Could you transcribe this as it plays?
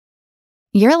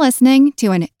You're listening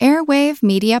to an Airwave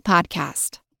Media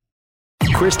Podcast.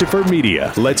 Christopher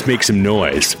Media. Let's make some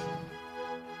noise.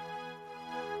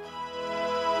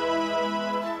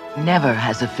 Never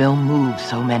has a film moved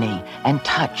so many and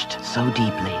touched so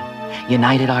deeply.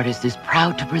 United Artists is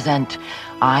proud to present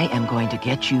I Am Going to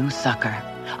Get You, Sucker,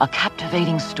 a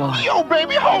captivating story. Yo,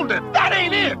 baby, hold it. That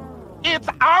ain't it. It's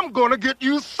I'm Gonna Get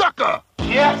You, Sucker.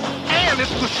 Yes. And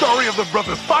it's the story of the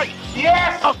brothers' fight.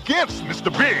 Yes. Against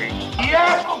Mr. Big.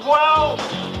 Yes. Well.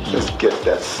 Let's get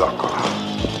that sucker.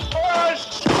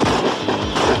 Push.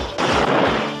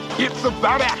 It's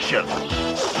about action,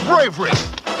 bravery.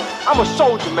 I'm a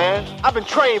soldier, man. I've been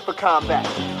trained for combat.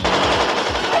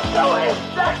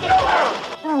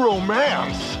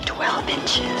 Romance. 12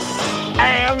 inches.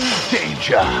 And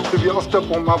danger. If y'all step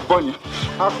on my bunny,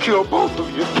 I'll kill both of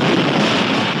you.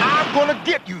 I'm gonna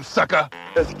get you, sucker.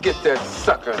 Let's get that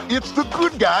sucker. It's the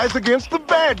good guys against the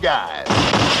bad guys.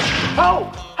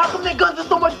 Oh, how come their guns are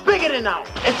so much bigger than ours?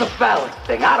 It's a balance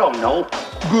thing. I don't know.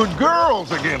 Good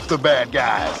girls against the bad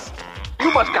guys.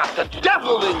 You must got the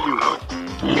devil in you.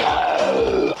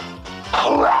 No.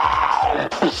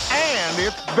 And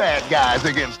it's bad guys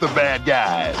against the bad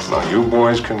guys. Now, you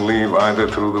boys can leave either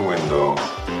through the window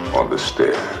or the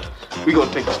stairs. We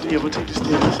gonna take the stairs. We'll take the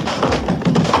stairs.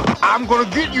 I'm gonna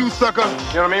get you, sucker. You know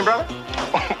what I mean, brother?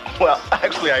 Well,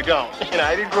 actually, I don't.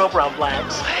 I didn't grow up around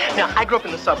blacks. Now, I grew up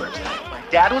in the suburbs. My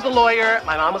dad was a lawyer,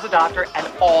 my mom was a doctor, and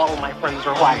all of my friends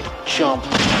were white. Chump.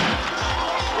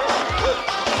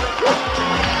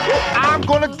 I'm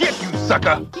gonna get you,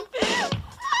 sucker.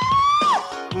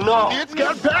 No. It's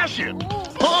got passion,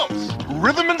 pumps,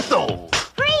 rhythm, and soul.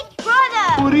 Preach,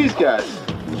 brother! Who are these guys?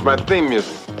 It's my theme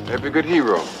music. Every good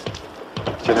hero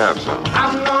should have some.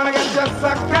 I'm gonna get you,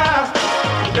 sucker.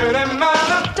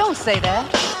 Don't say that.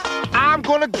 I'm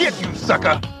gonna get you,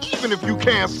 sucker. Even if you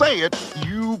can't say it,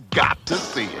 you got to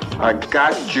see it. I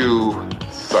got you,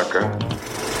 sucker.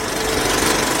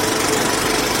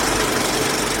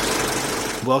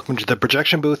 Welcome to the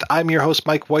Projection Booth. I'm your host,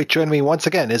 Mike White. Joining me once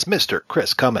again is Mr.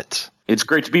 Chris Cummins. It's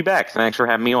great to be back. Thanks for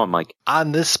having me on, Mike.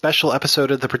 On this special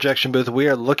episode of the Projection Booth, we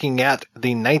are looking at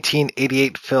the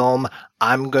 1988 film,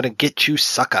 I'm Gonna Get You,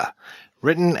 Sucka.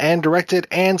 Written and directed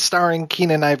and starring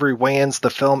Keenan, Ivory, Wayans,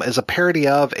 the film is a parody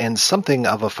of and something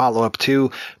of a follow-up to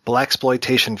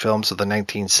Blaxploitation films of the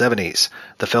 1970s.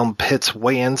 The film pits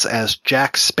Wayans as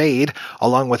Jack Spade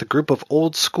along with a group of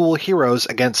old-school heroes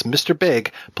against Mr.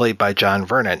 Big, played by John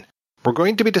Vernon. We're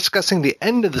going to be discussing the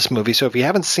end of this movie, so if you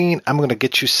haven't seen I'm Gonna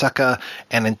Get You, Sucka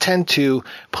and intend to,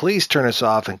 please turn us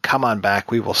off and come on back.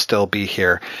 We will still be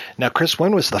here. Now, Chris,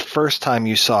 when was the first time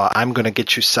you saw I'm Gonna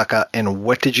Get You, Sucka, and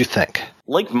what did you think?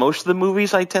 Like most of the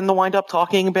movies I tend to wind up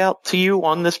talking about to you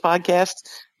on this podcast,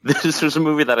 this was a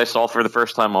movie that I saw for the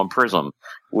first time on Prism,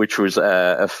 which was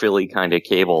a Philly kind of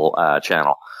cable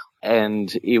channel.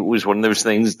 And it was one of those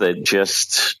things that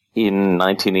just in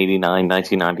 1989,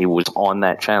 1990 was on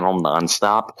that channel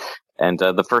nonstop. And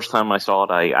the first time I saw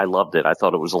it, I loved it. I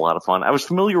thought it was a lot of fun. I was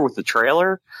familiar with the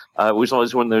trailer. It was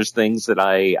always one of those things that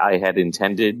I had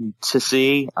intended to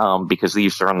see because they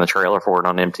used to run the trailer for it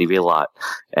on MTV a lot.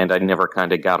 And I never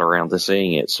kind of got around to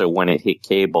seeing it. So when it hit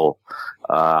cable,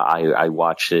 I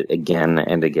watched it again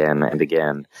and again and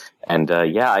again. And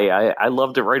I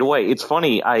loved it right away. It's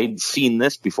funny, I'd seen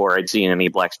this before I'd seen any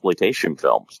Blaxploitation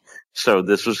films. So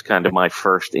this was kind of my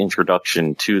first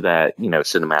introduction to that,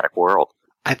 cinematic world.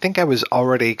 I think I was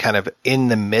already kind of in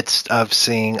the midst of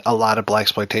seeing a lot of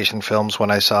Blaxploitation films when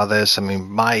I saw this. I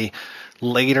mean, my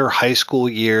later high school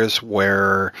years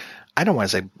were, I don't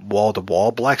want to say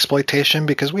wall-to-wall Blaxploitation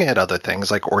because we had other things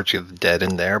like Orgy of the Dead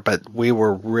in there, but we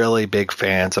were really big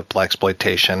fans of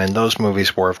Blaxploitation, and those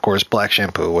movies were, of course, Black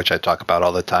Shampoo, which I talk about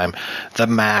all the time, The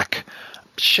Mac,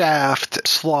 Shaft,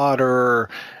 Slaughter,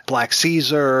 Black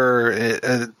Caesar,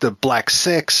 the Black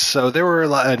Six. So there were a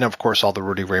lot, and of course all the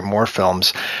Rudy Ray Moore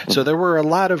films. So there were a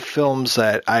lot of films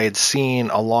that I had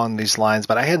seen along these lines,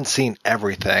 but I hadn't seen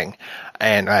everything.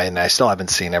 And I still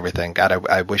haven't seen everything. God,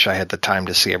 I wish I had the time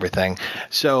to see everything.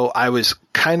 So I was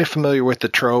kind of familiar with the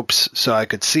tropes, so I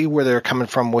could see where they're coming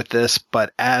from with this.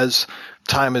 But as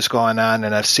time has gone on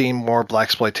and I've seen more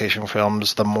Blaxploitation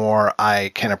films, the more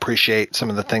I can appreciate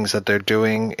some of the things that they're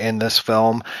doing in this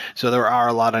film. So there are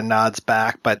a lot of nods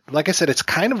back. But like I said, it's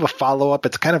kind of a follow-up.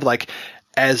 It's kind of like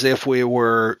as if we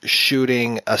were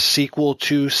shooting a sequel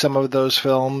to some of those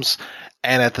films.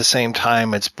 And at the same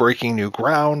time, it's breaking new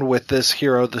ground with this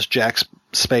hero, this Jack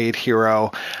Spade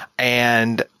hero.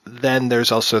 And then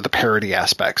there's also the parody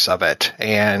aspects of it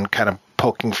and kind of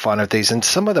poking fun at these. And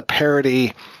some of the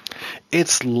parody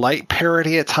It's light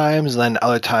parody at times, then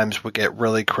other times we get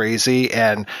really crazy,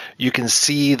 and you can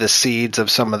see the seeds of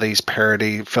some of these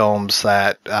parody films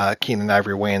that Keenan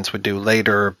Ivory Wayans would do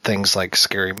later, things like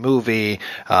Scary Movie.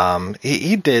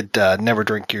 He did Never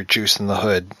Drink Your Juice in the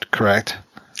Hood, correct?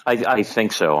 I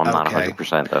think so. I'm not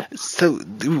 100% though. So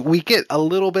we get a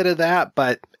little bit of that,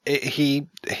 but he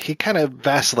kind of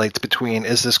vacillates between,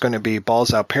 is this going to be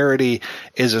balls out parody?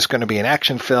 Is this going to be an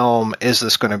action film? Is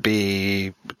this going to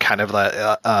be kind of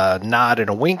a nod and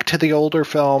a wink to the older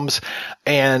films?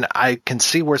 And I can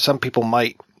see where some people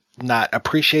might not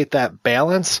appreciate that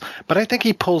balance, but I think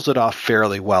he pulls it off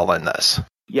fairly well in this.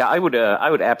 Yeah, I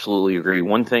would absolutely agree.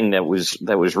 One thing that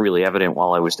was really evident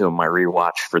while I was doing my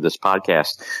rewatch for this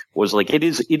podcast was like it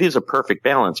is a perfect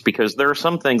balance, because there are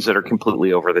some things that are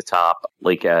completely over the top,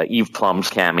 like Eve Plum's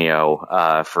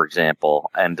cameo, for example,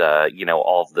 and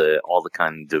all the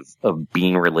kind of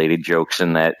bean related jokes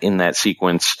in that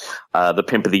sequence. The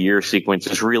Pimp of the Year sequence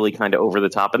is really kind of over the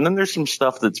top, and then there's some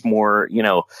stuff that's more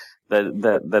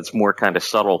that's more kind of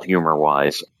subtle humor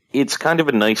wise. It's kind of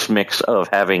a nice mix of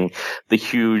having the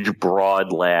huge,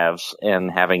 broad laughs and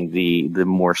having the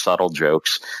more subtle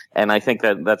jokes. And I think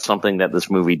that that's something that this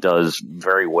movie does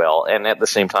very well. And at the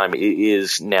same time, it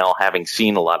is now, having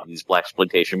seen a lot of these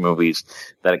Blaxploitation movies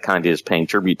that it kind of is paying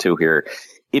tribute to here,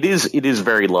 it is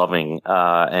very loving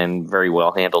and very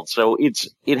well handled. So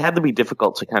it had to be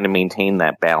difficult to kind of maintain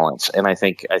that balance. And I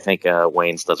think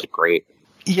Wayans does it great.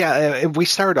 Yeah, we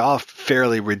start off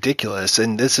fairly ridiculous,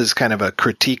 and this is kind of a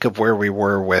critique of where we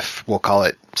were with, we'll call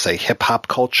it, say, hip-hop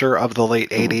culture of the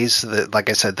late 80s. Like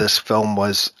I said, this film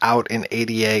was out in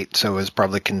 88, so it was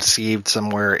probably conceived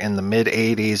somewhere in the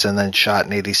mid-80s and then shot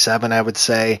in 87, I would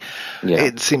say. Yeah.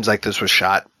 It seems like this was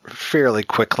shot fairly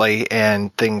quickly,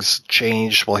 and things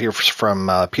changed. We'll hear from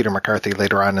Peter McCarthy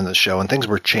later on in the show, and things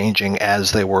were changing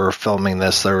as they were filming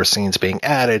this. There were scenes being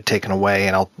added, taken away,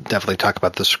 and I'll definitely talk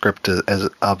about the script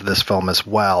of this film as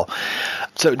well.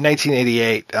 So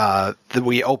 1988,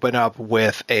 we open up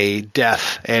with a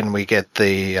death, and we get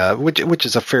the which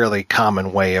is a fairly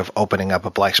common way of opening up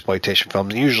a Blaxploitation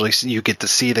film. Usually you get to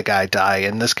see the guy die.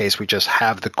 In this case, we just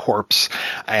have the corpse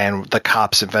and the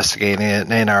cops investigating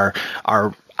it, and our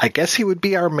I guess he would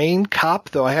be our main cop,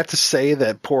 though I have to say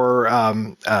that poor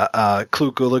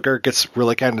Clu Gulager gets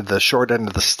really kind of the short end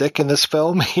of the stick in this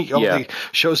film. He only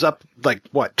shows up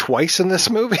twice in this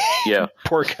movie? Yeah.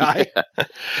 Poor guy. Yeah.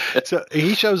 So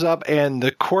he shows up, and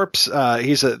the corpse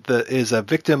is a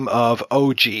victim of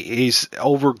OG. He's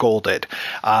overgolded.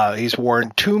 He's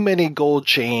worn too many gold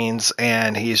chains,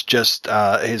 and he's just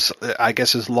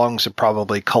his lungs have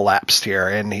probably collapsed here,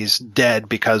 and he's dead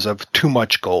because of too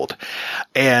much gold.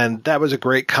 And that was a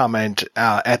great comment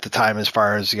at the time, as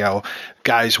far as,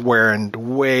 guys wearing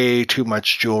way too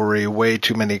much jewelry, way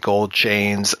too many gold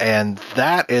chains. And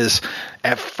that is,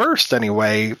 at first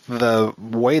anyway, the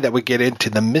way that we get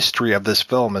into the mystery of this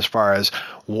film, as far as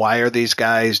why are these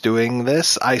guys doing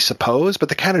this, I suppose. But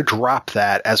they kind of drop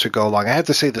that as we go along. I have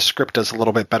to say the script does a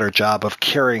little bit better job of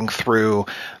carrying through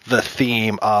the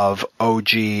theme of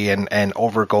OG and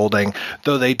overgolding,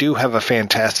 though they do have a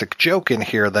fantastic joke in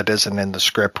here that isn't in the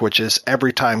script, which is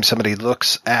every time somebody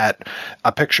looks at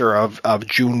a picture of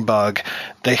Junebug,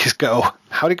 they just go,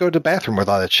 how'd he go to the bathroom with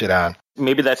all that shit on?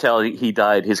 Maybe that's how he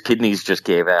died. His kidneys just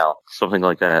gave out. Something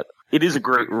like that. It is a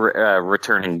great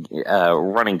returning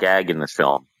running gag in this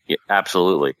film. Yeah,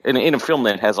 absolutely. In a film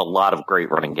that has a lot of great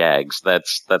running gags,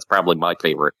 that's probably my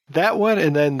favorite. That one,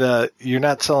 and then you're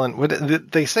not selling.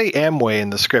 They say Amway in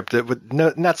the script.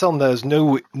 Not selling those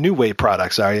new Way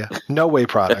products, are you? No Way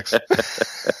products.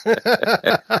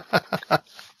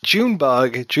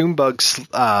 Junebug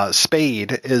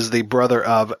Spade is the brother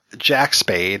of Jack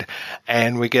Spade,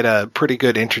 and we get a pretty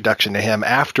good introduction to him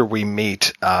after we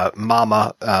meet Ma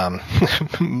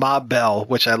Bell,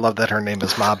 which I love that her name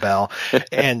is Ma Bell,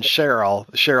 and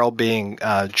Cheryl being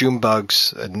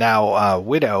Junebug's now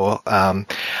widow,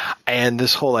 and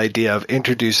this whole idea of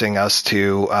introducing us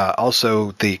to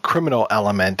also the criminal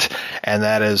element, and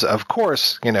that is, of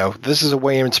course, this is a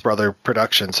Wayans brother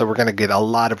production, so we're going to get a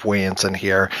lot of Wayans in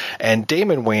here. And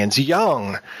Damon Wayans,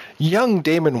 young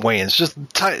Damon Wayans, just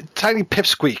tiny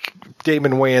pipsqueak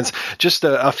Damon Wayans, just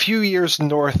a few years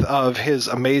north of his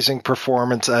amazing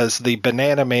performance as the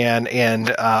Banana Man in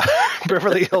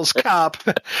Beverly Hills Cop.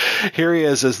 Here he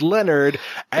is as Leonard,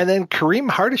 and then Kareem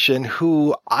Hardison,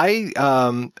 who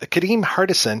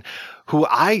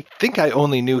I think I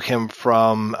only knew him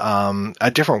from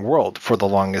A Different World for the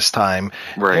longest time.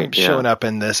 Right. Him showing up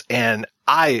in this, and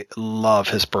I love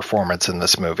his performance in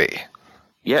this movie.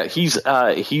 Yeah, he's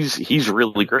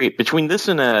really great. Between this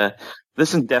and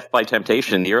Death by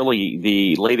Temptation, the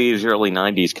late 80s, early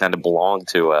 90s kind of belonged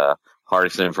to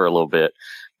Hardison for a little bit.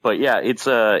 But yeah, it's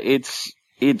like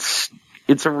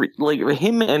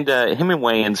him and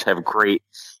Wayans have great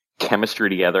chemistry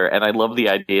together, and I love the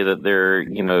idea that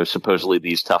they're, supposedly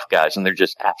these tough guys, and they're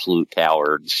just absolute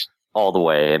cowards all the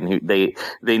way, and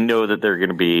they know that they're going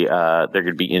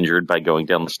to be injured by going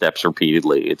down the steps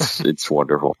repeatedly. It's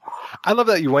wonderful. I love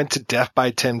that you went to Death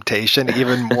by Temptation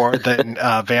even more than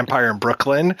Vampire in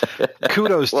Brooklyn.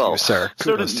 Kudos to you, sir.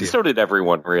 So did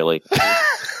everyone, really.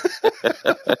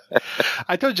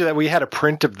 I told you that we had a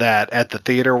print of that at the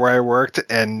theater where I worked,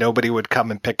 and nobody would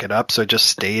come and pick it up, so it just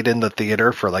stayed in the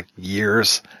theater for like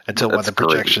years until one of the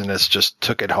projectionists just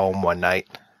took it home one night.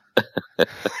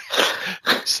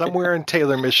 Somewhere in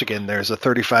Taylor, Michigan, there's a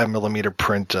 35 millimeter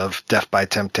print of Death by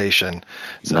Temptation.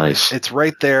 So nice. It's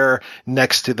right there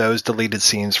next to those deleted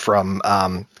scenes from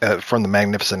the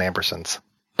Magnificent Ambersons.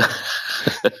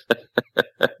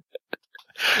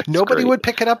 Nobody would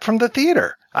pick it up from the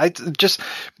theater.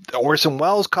 Orson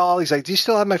Welles called. He's like, "Do you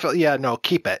still have my phone?" "Yeah, no,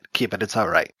 keep it. It's all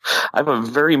right." I have a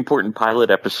very important pilot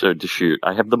episode to shoot.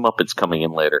 I have the Muppets coming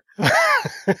in later.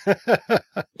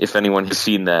 If anyone has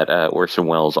seen that Orson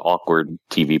Welles awkward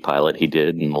TV pilot he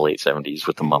did in the late 70s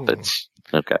with the Muppets.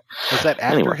 Okay. Was that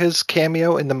after his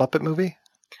cameo in the Muppet movie?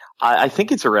 I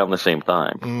think it's around the same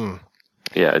time.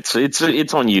 Yeah, it's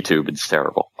on YouTube. It's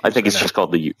terrible. I think it's just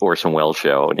called the Orson Welles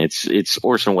Show, and it's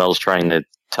Orson Welles trying to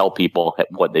tell people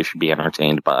what they should be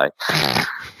entertained by,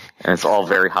 and it's all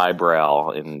very highbrow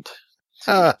and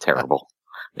terrible.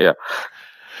 Yeah.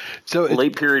 So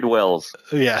late period Welles.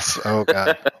 Yes. Oh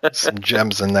God, some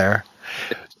gems in there.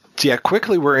 Yeah,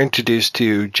 quickly we're introduced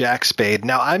to Jack Spade.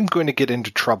 Now, I'm going to get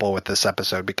into trouble with this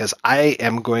episode because I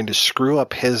am going to screw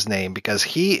up his name because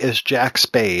he is Jack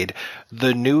Spade,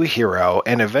 the new hero,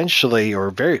 and eventually,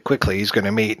 or very quickly, he's going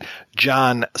to meet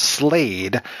John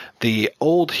Slade, the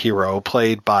old hero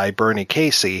played by Bernie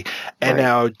Casey. And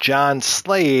now John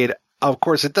Slade, of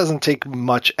course, it doesn't take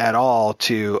much at all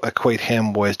to equate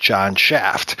him with John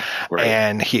Shaft. Right.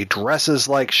 And he dresses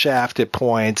like Shaft at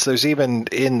points. There's even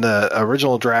in the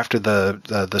original draft of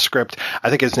the script, I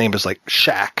think his name is like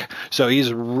Shaq. So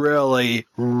he's really,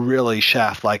 really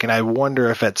Shaft-like. And I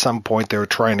wonder if at some point they were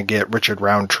trying to get Richard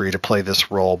Roundtree to play this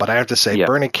role. But I have to say,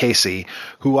 Bernie Casey,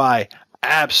 who I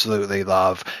absolutely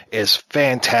love, is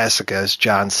fantastic as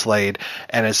John Slade,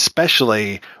 and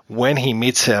especially when he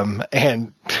meets him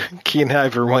and Keenan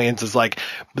Ivory Wayans is like,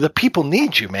 "The people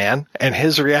need you, man," and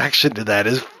his reaction to that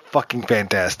is fucking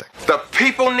fantastic. The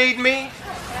people need me?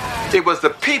 It was the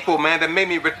people, man, that made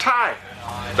me retire.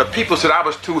 The people said I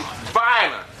was too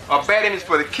violent or bad image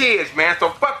for the kids, man, so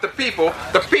fuck the people.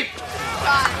 The people.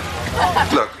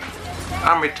 Look,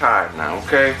 I'm retired now,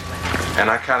 okay? And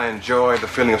I kind of enjoy the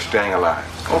feeling of staying alive.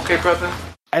 Okay, brother?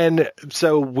 And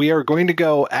so we are going to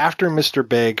go after Mr.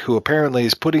 Big, who apparently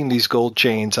is putting these gold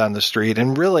chains on the street.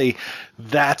 And really,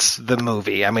 that's the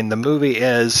movie. I mean, the movie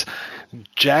is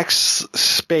Jack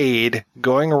Spade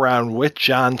going around with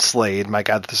John Slade. My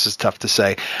God, this is tough to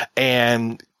say.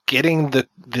 And getting the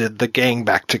gang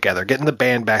back together, getting the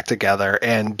band back together,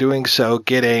 and doing so,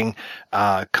 getting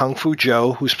Kung Fu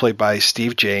Joe, who's played by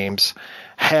Steve James,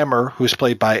 Hammer, who's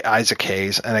played by Isaac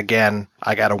Hayes, and again,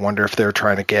 I gotta wonder if they're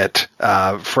trying to get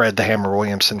Fred the Hammer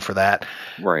Williamson for that.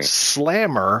 Right.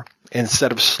 Slammer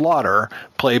instead of Slaughter,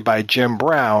 played by Jim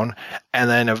Brown, and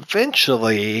then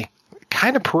eventually,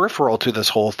 kind of peripheral to this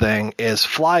whole thing, is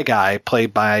Fly Guy,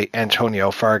 played by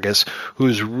Antonio Fargas,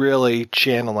 who's really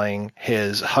channeling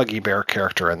his Huggy Bear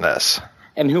character in this.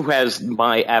 And who has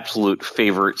my absolute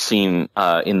favorite scene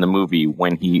in the movie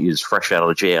when he is fresh out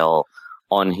of jail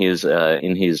on his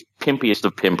in his pimpiest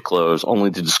of pimp clothes,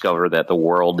 only to discover that the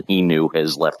world he knew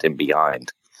has left him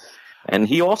behind. And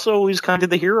he also is kind of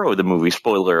the hero of the movie.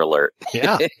 Spoiler alert.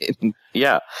 Yeah,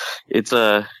 yeah. You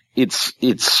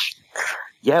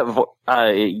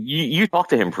talked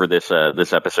to him for this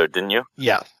episode, didn't you?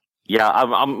 Yeah. Yeah,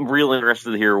 I'm really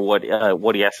interested to hear what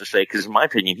he has to say, because in my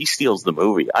opinion, he steals the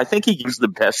movie. I think he gives the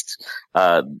best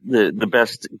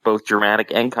both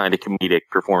dramatic and kind of comedic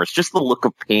performance. Just the look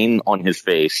of pain on his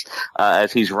face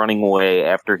as he's running away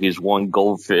after his one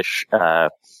goldfish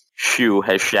shoe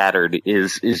has shattered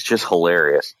is just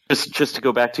hilarious. Just to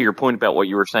go back to your point about what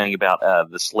you were saying about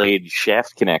the Slade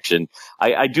Shaft connection,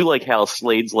 I do like how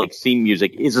Slade's like theme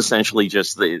music is essentially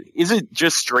just is it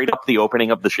just straight up the opening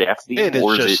of the Shaft theme? It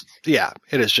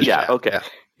is just Shaft. Okay.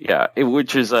 Yeah,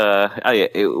 which is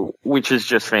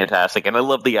just fantastic, and I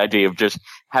love the idea of just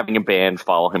having a band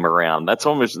follow him around. That's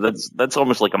almost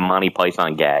like a Monty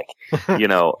Python gag, you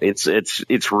know.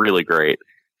 It's really great.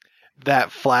 that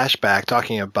flashback,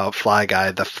 talking about Fly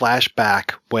Guy, the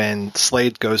flashback when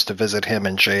Slade goes to visit him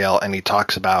in jail and he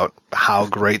talks about how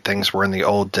great things were in the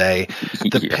old day.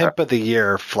 The Pimp of the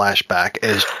Year flashback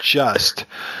is just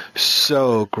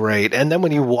so great. And then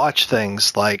when you watch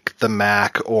things like The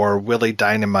Mac or Willie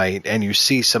Dynamite and you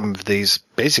see some of these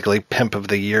basically Pimp of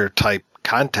the Year type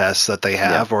contests that they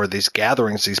have, or these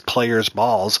gatherings, these players'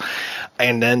 balls,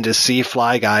 and then to see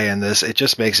Fly Guy in this, it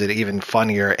just makes it even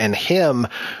funnier. And him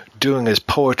doing his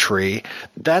poetry,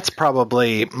 that's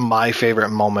probably my favorite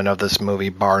moment of this movie,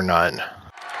 bar none.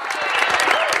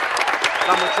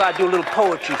 I'm gonna try to do a little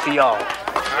poetry for y'all.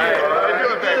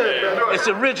 It's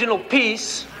an original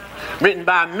piece written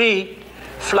by me,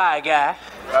 Fly Guy.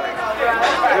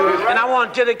 And I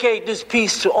want to dedicate this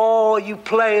piece to all you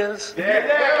players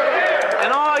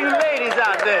and all you ladies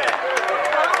out there.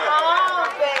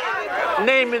 The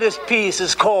name of this piece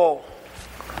is called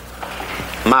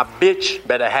My Bitch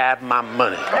Better Have My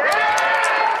Money.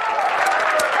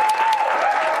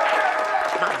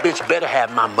 My bitch better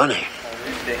have my money.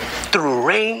 Through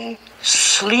rain,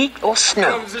 sleet, or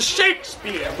snow. It was a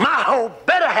Shakespeare. My hoe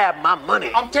better have my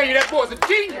money. I'm telling you, that boy's a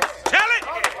genius. Tell it.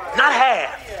 Not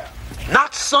half,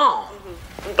 not some,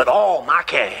 but all my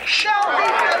cash.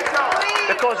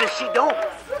 Because if she don't,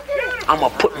 I'm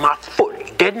gonna put my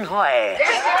foot dead in her ass.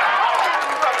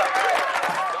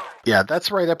 Yeah,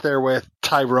 that's right up there with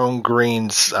Tyrone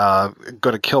Green's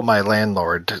Gonna Kill My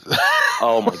Landlord.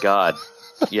 Oh my God.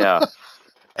 Yeah.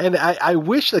 And I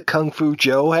wish that Kung Fu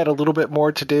Joe had a little bit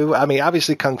more to do. I mean,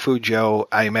 obviously Kung Fu Joe,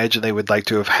 I imagine they would like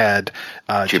to have had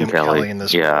Jim Kelly in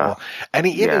this role. And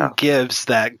he even gives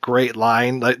that great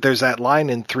line. Like, there's that line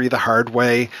in Three the Hard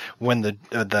Way when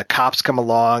the cops come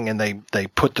along and they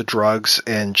put the drugs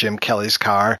in Jim Kelly's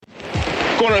car.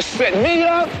 Gonna set me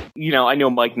up? You know, I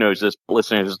know Mike knows this.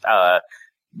 Listeners,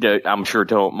 I'm sure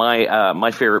don't.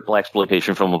 My favorite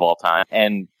Blaxploitation film of all time,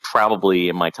 and probably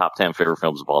in my top 10 favorite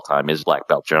films of all time, is Black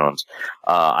Belt Jones.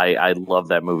 I love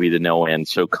that movie to no end.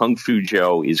 So Kung Fu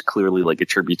Joe is clearly like a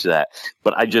tribute to that.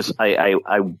 But I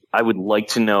would like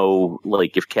to know,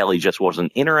 like, if Kelly just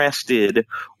wasn't interested,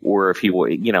 or if he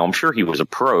was, I'm sure he was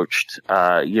approached,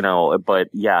 but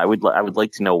yeah, I would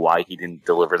like to know why he didn't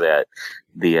deliver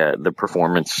the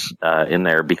performance in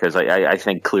there, because I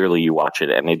think clearly you watch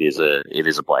it and it is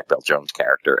a Black Belt Jones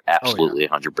character, absolutely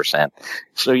 100%.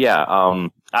 So yeah,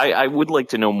 I would like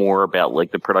to know more about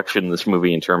like the production of this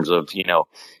movie in terms of,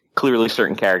 clearly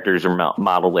certain characters are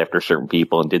modeled after certain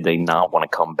people, and did they not want to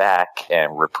come back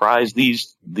and reprise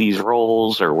these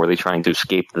roles, or were they trying to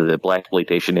escape the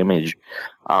Blaxploitation image?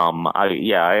 I'd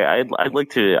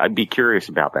be curious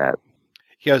about that.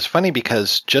 Yeah, it's funny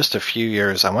because just a few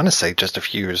years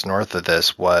north of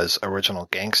this was Original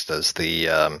Gangstas, the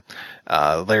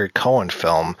Larry Cohen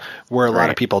film, where a lot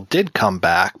of people did come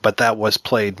back, but that was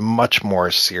played much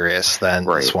more serious than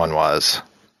this one was.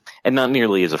 And not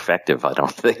nearly as effective, I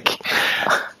don't think.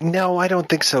 No, I don't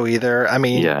think so either. I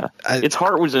mean, its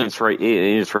heart was in its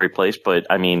right place, but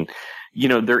I mean,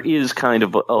 there is kind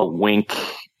of a wink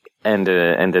and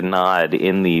a nod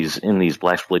in these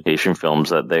Blaxploitation films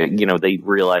that they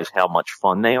realize how much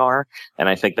fun they are, and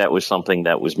I think that was something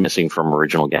that was missing from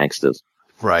Original Gangstas.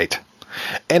 Right.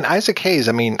 And Isaac Hayes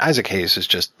is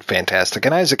just fantastic,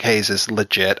 and Isaac Hayes is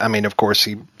legit. I mean, of course,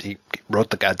 he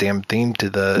wrote the goddamn theme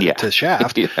to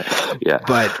Shaft.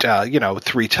 But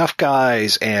Three Tough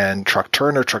Guys and Truck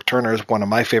Turner. Truck Turner is one of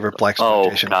my favorite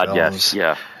Blaxploitation films. Yes,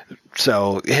 yeah.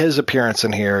 So his appearance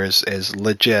in here is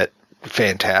legit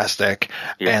fantastic.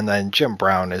 And then Jim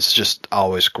Brown is just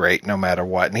always great no matter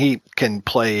what, and he can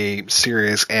play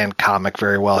serious and comic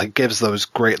very well. He gives those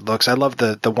great looks. I love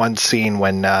the one scene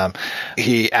when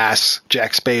he asks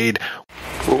Jack Spade,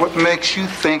 well, what makes you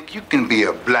think you can be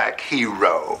a black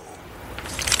hero?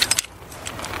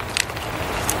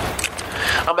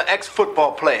 I'm an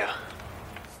ex-football player.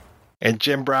 And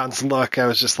Jim Brown's look, I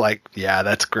was just like, yeah,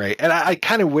 that's great. And I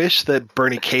kind of wish that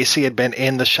Bernie Casey had been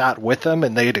in the shot with them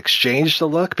and they had exchanged the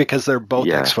look, because they're both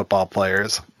ex-football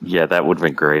players. Yeah, that would have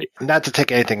been great. Not to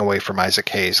take anything away from Isaac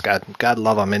Hayes. God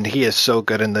love him. And he is so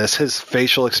good in this. His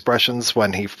facial expressions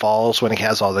when he falls, when he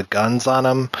has all the guns on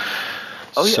him.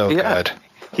 Good.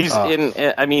 He's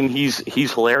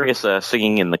he's hilarious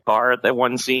singing in the car at that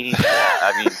one scene.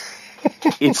 I mean,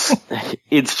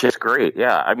 it's just great.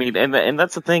 Yeah. I mean, and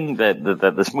that's the thing that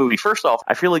this movie, first off,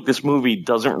 I feel like this movie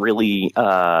doesn't really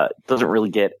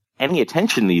get any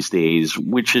attention these days,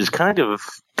 which is kind of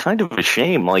a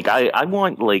shame. Like I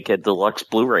want like a deluxe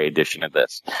Blu-ray edition of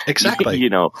this. Exactly.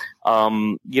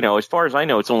 As far as I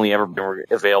know, it's only ever been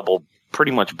available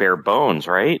pretty much bare bones,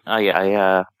 right?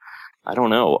 I don't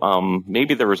know.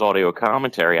 Maybe there was audio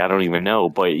commentary. I don't even know.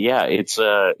 But yeah, it's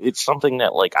something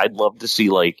that like I'd love to see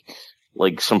like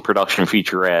some production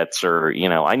featurettes or, you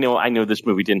know, I know this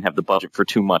movie didn't have the budget for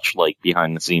too much like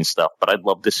behind the scenes stuff, but I'd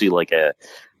love to see like a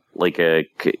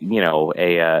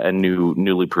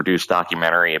newly produced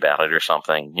documentary about it or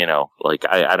something, you know, like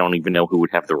I don't even know who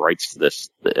would have the rights to this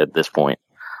at this point.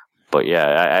 But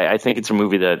yeah, I think it's a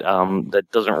movie that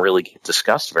that doesn't really get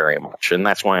discussed very much, and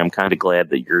that's why I'm kind of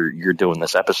glad that you're doing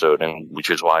this episode, and which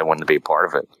is why I wanted to be a part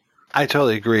of it. I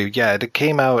totally agree. Yeah, it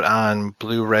came out on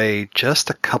Blu-ray just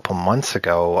a couple months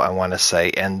ago, I want to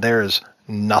say, and there's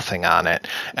nothing on it.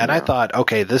 And I thought,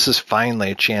 okay, this is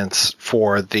finally a chance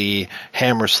for the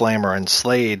Hammer, Slammer, and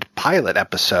Slade pilot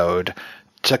episode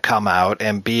to come out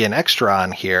and be an extra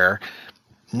on here.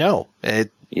 No,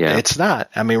 it's not.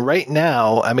 I mean, right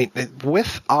now,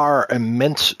 with our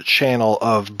immense channel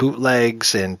of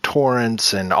bootlegs and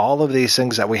torrents and all of these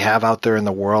things that we have out there in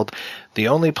the world, the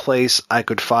only place I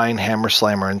could find Hammer,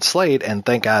 Slammer, and Slade, and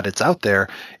thank God it's out there,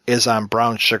 is on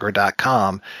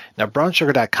brownsugar.com. Now,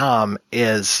 brownsugar.com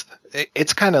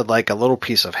it's kind of like a little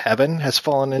piece of heaven has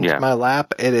fallen into my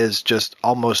lap. It is just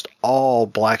almost all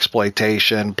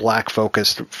blaxploitation,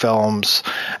 black-focused films,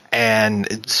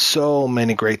 and so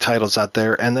many great titles out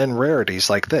there, and then rarities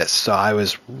like this. So I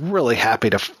was really happy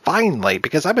to finally,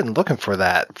 because I've been looking for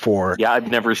that for... Yeah, I've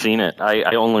never seen it.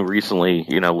 I only recently,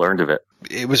 learned of it.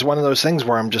 It was one of those things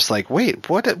where I'm just like, wait,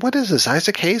 what is this?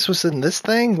 Isaac Hayes was in this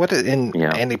thing?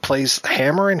 And he plays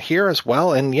Hammer in here as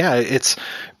well. And yeah, it's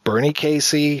Bernie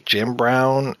Casey, Jim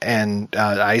Brown, and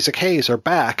Isaac Hayes are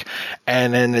back.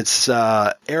 And then it's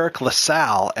Eric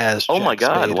LaSalle as Jack my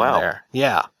God, Spade wow. in there.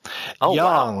 Yeah. Oh,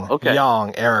 young, wow. Okay.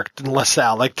 Young Eric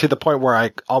LaSalle, like to the point where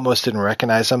I almost didn't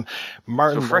recognize him.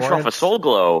 Martin fresh Lawrence, off a Soul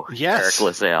Glow, yes. Eric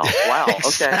LaSalle. Wow, okay.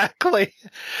 Exactly.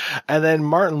 And then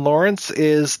Martin Lawrence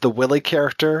is the Willie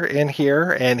character in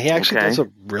here, and he actually does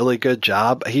a really good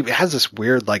job. He has this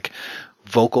weird, like,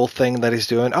 vocal thing that he's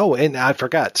doing. Oh, and I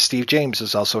forgot, Steve James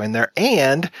is also in there,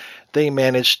 and they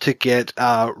managed to get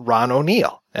Ron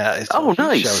O'Neal. So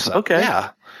nice. Okay.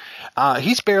 Yeah.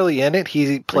 He's barely in it.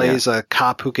 He plays a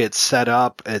cop who gets set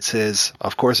up. It's his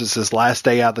last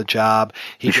day out of the job.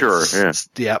 He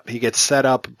gets set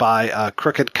up by a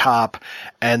crooked cop,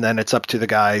 and then it's up to the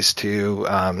guys to,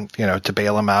 to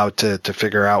bail him out, to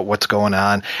figure out what's going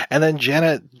on. And then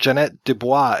Jeanette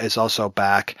Dubois is also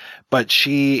back, but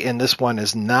she in this one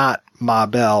is not Ma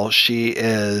Bell. She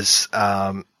is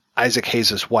Isaac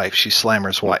Hayes' wife. She's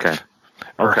Slammer's wife. Okay.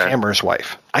 Or Hammer's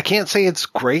wife. I can't say it's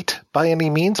great by any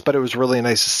means, but it was really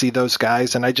nice to see those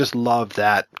guys, and I just love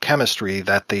that chemistry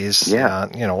that these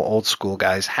old school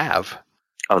guys have.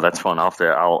 Oh, that's fun.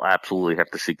 I'll absolutely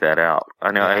have to seek that out.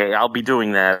 I know I'll be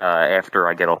doing that after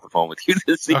I get off the phone with you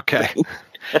this evening. Okay.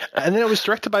 And then it was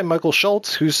directed by Michael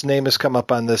Schultz, whose name has come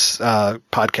up on this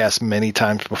podcast many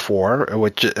times before,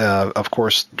 which, of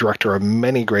course, director of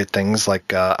many great things,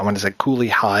 like I want to say Cooley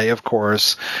High, of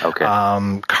course. Okay.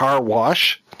 Car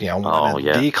Wash, one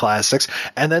of the classics,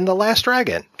 and then The Last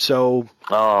Dragon. So,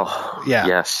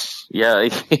 yes, yeah.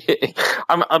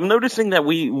 I'm noticing that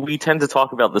we tend to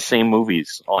talk about the same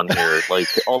movies on here. Like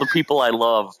all the people I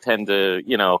love tend to,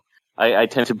 I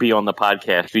tend to be on the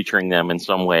podcast featuring them in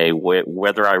some way,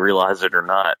 whether I realize it or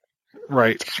not.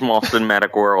 Right. Small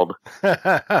cinematic world.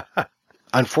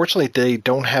 Unfortunately, they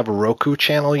don't have a Roku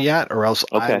channel yet, or else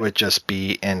I would just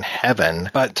be in heaven.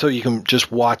 But so you can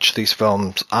just watch these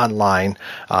films online,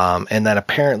 and then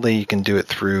apparently you can do it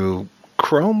through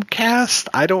Chromecast.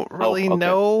 I don't really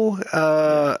know.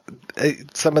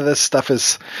 Some of this stuff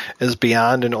is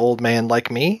beyond an old man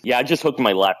like me. Yeah, I just hooked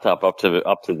my laptop up to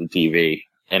the TV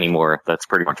anymore. That's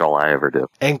pretty much all I ever do.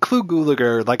 And Clu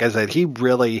Gulager, like I said, he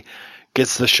really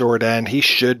gets the short end. He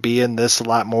should be in this a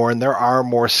lot more, and there are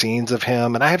more scenes of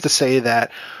him. And I have to say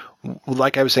that,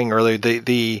 like I was saying earlier,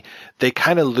 they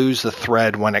kind of lose the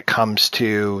thread when it comes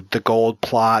to the gold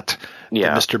plot, the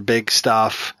Mr. Big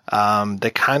stuff. They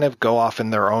kind of go off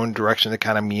in their own direction. They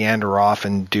kind of meander off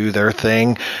and do their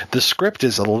thing. The script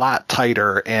is a lot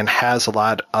tighter and has a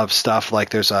lot of stuff. Like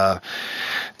there's a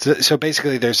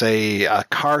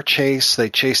car chase. They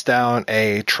chase down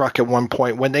a truck at one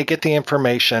point. When they get the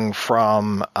information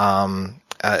from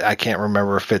I can't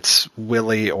remember if it's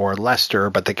Willie or Lester,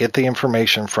 but they get the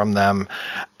information from them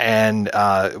and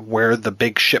where the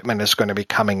big shipment is going to be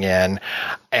coming in.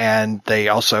 And they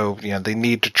also, they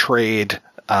need to trade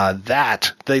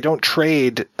that they don't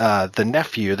trade the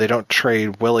nephew. They don't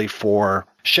trade Willie for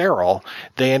Cheryl.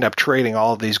 They end up trading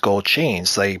all of these gold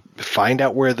chains. They find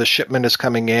out where the shipment is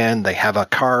coming in. They have a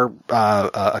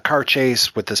car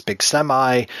chase with this big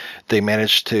semi. They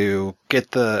manage to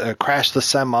get crash the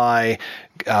semi.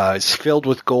 It's filled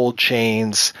with gold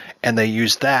chains, and they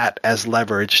use that as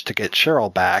leverage to get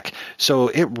Cheryl back. So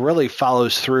it really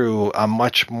follows through a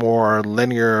much more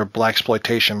linear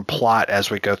blaxploitation plot as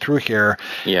we go through here.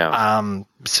 Yeah.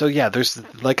 So yeah, there's,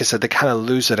 like I said, they kind of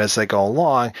lose it as they go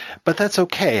along, but that's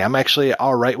okay. I'm actually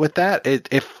all right with that.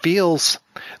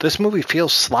 This movie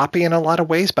feels sloppy in a lot of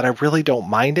ways, but I really don't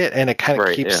mind it, and it kind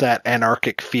of keeps that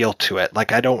anarchic feel to it.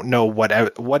 Like, I don't know what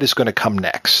is going to come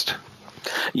next.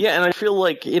 Yeah, and I feel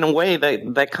like, in a way,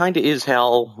 that kind of is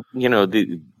how,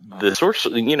 the source,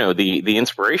 the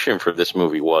inspiration for this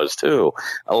movie was too.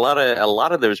 A lot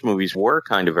of those movies were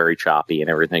kind of very choppy and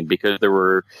everything, because there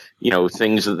were,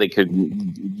 things that they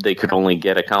could only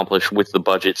get accomplished with the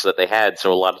budgets that they had.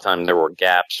 So a lot of time there were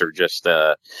gaps, or just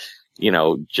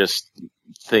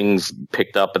things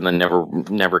picked up and then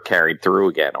never carried through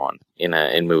again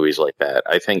in movies like that.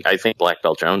 I think Black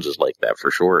Belt Jones is like that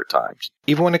for sure at times.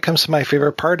 Even when it comes to my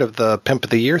favorite part of the Pimp of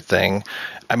the Year thing,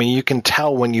 I mean, you can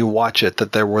tell when you watch it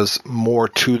that there was more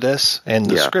to this, and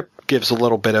the script gives a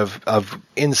little bit of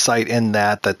insight in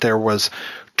that there was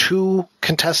two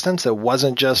contestants. It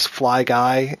wasn't just Fly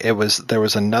Guy. There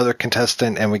was another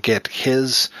contestant, and we get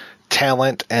his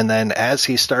talent, and then as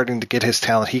he's starting to get his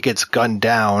talent, he gets gunned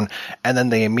down, and then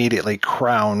they immediately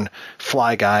crown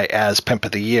Fly Guy as Pimp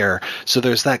of the Year. So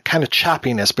there's that kind of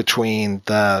choppiness between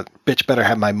the bitch better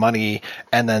have my money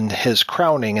and then his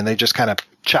crowning, and they just kind of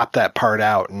chopped that part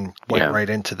out and went right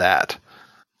into that.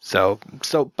 So,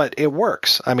 but it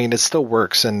works. I mean, it still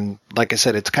works. And like I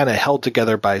said, it's kind of held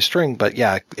together by a string, but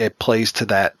yeah, it plays to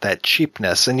that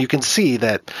cheapness. And you can see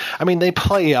that, I mean, they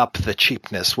play up the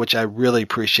cheapness, which I really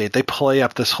appreciate. They play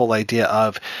up this whole idea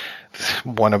of,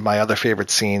 one of my other favorite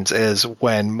scenes is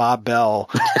when Ma Belle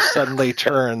suddenly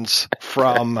turns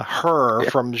from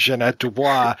Jeanette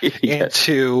Dubois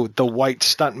into the white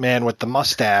stuntman with the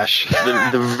mustache.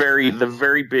 The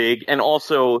very big, and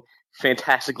also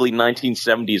fantastically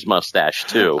 1970s mustache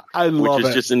too. I love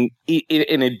which is just an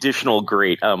additional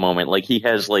great moment. Like, he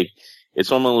has, like, it's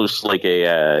almost like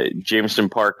a Jameson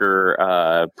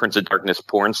Parker Prince of Darkness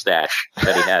porn stash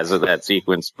that he has in that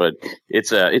sequence, but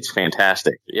it's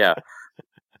fantastic. Yeah.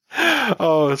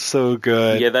 Oh, so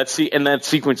good. Yeah, that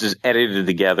sequence is edited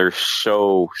together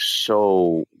so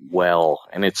well,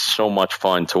 and it's so much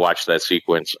fun to watch that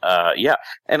sequence. Yeah,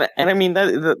 and I mean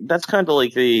that's kind of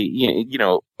like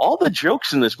the all the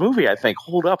jokes in this movie I think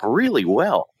hold up really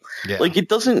well. Yeah. Like, it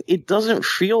doesn't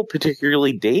feel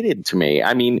particularly dated to me.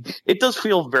 I mean, it does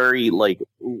feel very like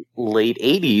late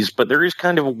 80s, but there is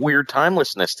kind of a weird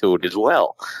timelessness to it as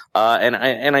well. And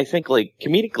I think, like,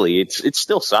 comedically, it's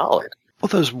still solid. Well,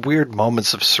 those weird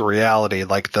moments of surreality,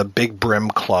 like the Big Brim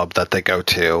Club that they go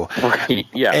to. Right,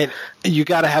 yeah. And you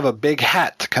got to have a big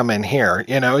hat to come in here,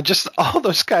 just all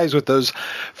those guys with those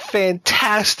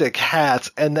fantastic hats,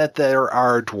 and that there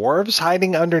are dwarves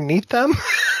hiding underneath them.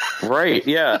 Right,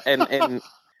 yeah. And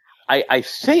I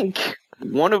think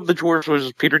one of the dwarves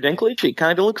was Peter Dinklage. He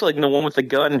kind of looks like the one with the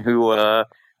gun who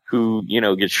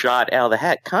gets shot out of the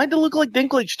hat. Kind of look like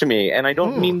Dinklage to me, and I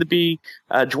don't mean to be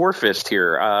dwarfist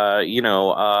here.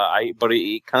 But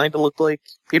it kind of looked like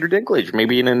Peter Dinklage,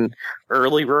 maybe in an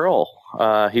early role.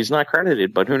 He's not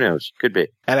credited, but who knows? Could be.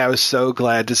 And I was so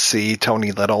glad to see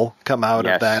Tony Little come out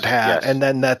of that hat, and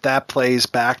then that plays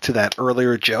back to that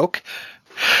earlier joke.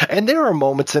 And there are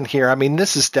moments in here. I mean,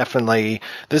 this is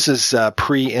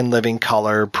pre In Living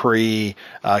Color, pre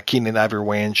Keenan Ivory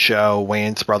Wayans show,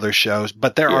 Wayans Brothers shows.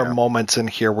 But there are moments in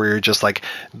here where you're just like,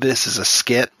 this is a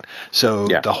skit. So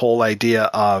the whole idea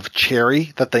of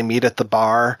Cherry that they meet at the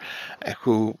bar,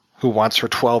 who wants her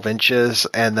 12 inches,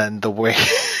 and then the way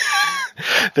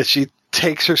that she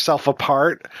takes herself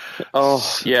apart. Oh,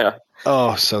 yeah.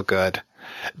 Oh, so good.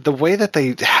 The way that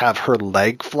they have her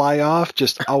leg fly off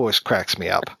just always cracks me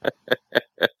up.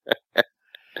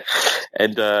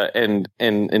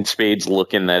 And Spade's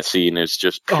look in that scene is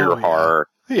just pure horror.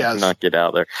 Yes. Not get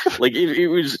out there. Like, it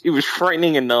was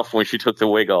frightening enough when she took the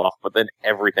wig off, but then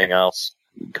everything else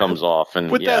comes off, and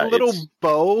with that little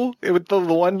bow, with the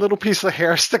one little piece of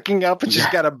hair sticking up, and she's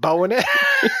got a bow in it.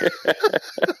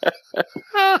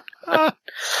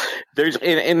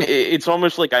 And it's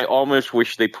almost like I almost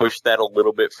wish they pushed that a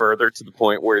little bit further to the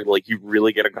point where like you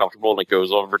really get uncomfortable and it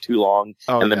goes on for too long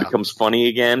and then becomes funny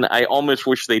again. I almost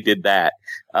wish they did that.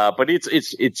 But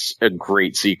it's a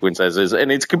great sequence as is,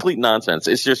 and it's complete nonsense.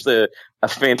 It's just a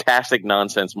fantastic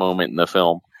nonsense moment in the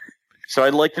film. So I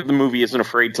like that the movie isn't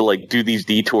afraid to like do these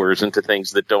detours into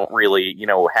things that don't really,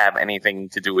 have anything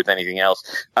to do with anything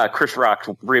else. Chris Rock's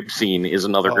rib scene is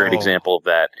another great example of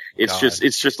that. It's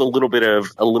just a little bit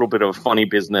of funny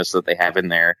business that they have in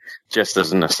there, just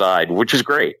as an aside, which is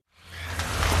great.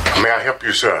 May I help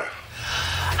you, sir?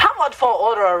 How much for an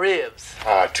order of ribs?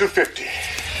 $2.50.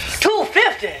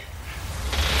 $2.50?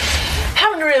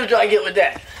 How many ribs do I get with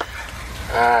that?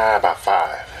 About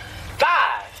 5.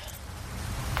 5?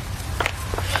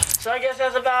 So I guess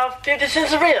that's about 50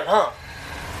 cents a rib, huh?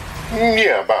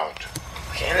 Yeah, about.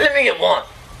 Okay, let me get one.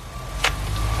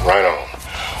 Right on.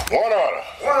 One order.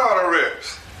 One order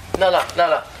ribs. No.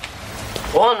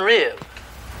 One rib.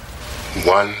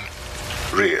 One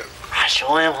rib. I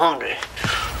sure am hungry.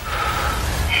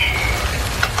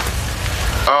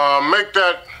 Make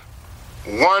that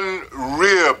one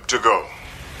rib to go.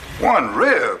 One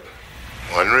rib?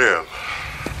 One rib.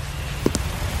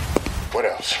 What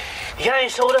else? You got any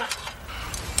soda?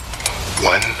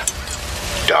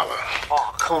 $1.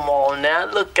 Oh, come on now.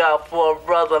 Look out for a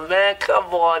brother, man.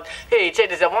 Come on. Hey, check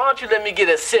this out. Why don't you let me get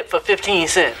a sip for 15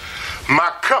 cents?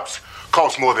 My cups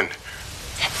cost more than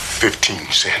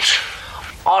 15 cents.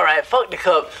 All right, fuck the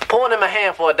cup. Pour it in my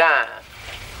hand for a dime.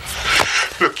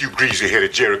 Look, you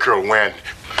greasy-headed Jerry Curl Wayans.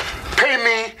 Pay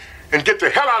me and get the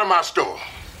hell out of my store.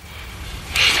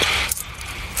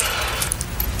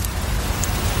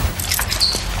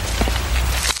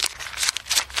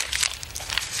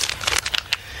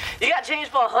 You got change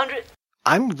for 100?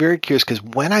 I'm very curious because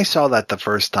when I saw that the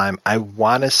first time, I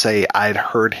want to say I'd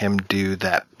heard him do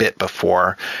that bit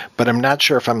before, but I'm not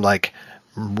sure if I'm like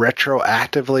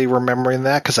retroactively remembering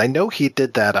that because I know he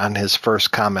did that on his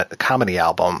first comedy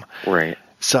album. Right.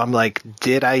 So I'm like,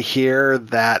 did I hear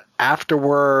that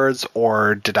afterwards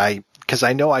or did I? Because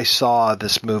I know I saw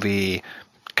this movie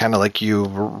kind of like you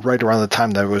right around the time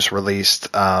that it was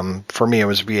released. For me, it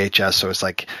was VHS, so it's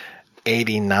like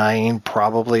 89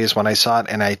 probably is when I saw it,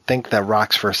 and I think that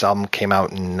Rock's first album came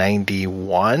out in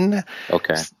 91.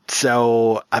 Okay.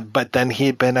 So, but then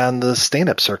he'd been on the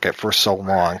stand-up circuit for so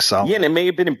long. So yeah, and it may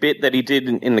have been a bit that he did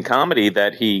in the comedy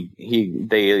that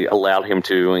they allowed him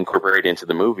to incorporate into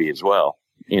the movie as well.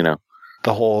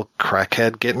 The whole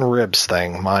crackhead getting ribs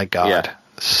thing. My God,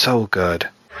 so good.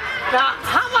 Now,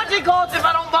 how much it costs if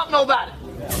I don't bump nobody?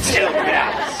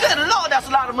 Good Lord, that's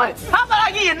a lot of money. How about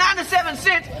I give you 97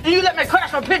 cents and you let me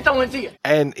crash my Pinto into you?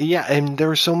 And and there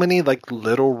were so many like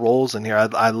little roles in here.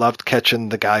 I loved catching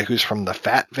the guy who's from the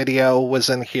Fat video was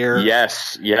in here.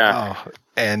 Yes, yeah. Oh,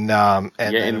 and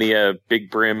in the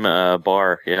Big Brim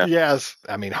bar, yeah. Yes,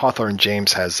 I mean Hawthorne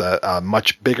James has a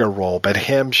much bigger role, but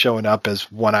him showing up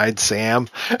as One-Eyed Sam.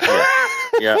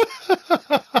 Yeah.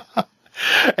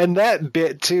 And that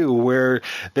bit, too, where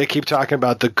they keep talking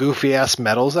about the goofy-ass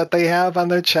medals that they have on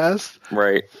their chest.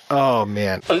 Right. Oh,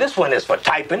 man. Well, this one is for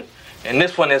typing, and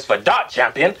this one is for dart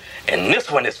champion, and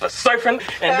this one is for surfing,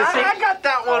 and this I got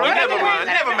that one.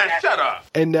 Never mind. Shut up.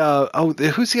 And,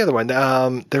 who's the other one?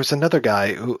 There's another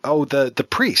guy who, the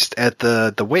priest at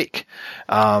the wake.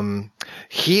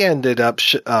 He ended up,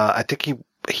 I think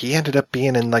he ended up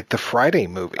being in like the Friday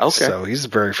movies. Okay. So he's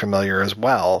very familiar as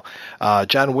well.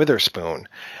 John Witherspoon.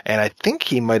 And I think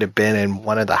he might have been in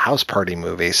one of the House Party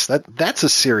movies. That's a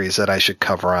series that I should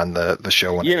cover on the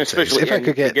show. Especially if I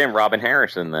could get again Robin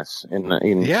Harris in this in one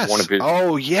of his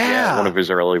one of his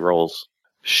early roles.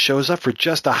 Shows up for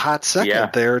just a hot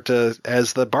second there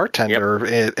as the bartender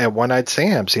at One-Eyed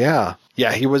Sam's. Yeah.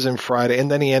 Yeah, he was in Friday, and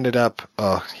then he ended up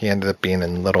being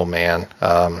in Little Man.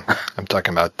 I'm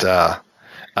talking about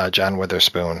John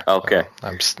Witherspoon. Okay.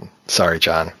 I'm sorry,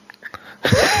 John.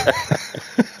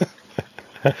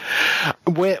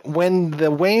 When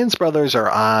the Wayans brothers are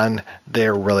on,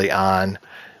 they're really on.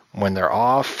 When they're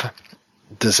off,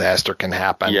 disaster can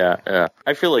happen. Yeah.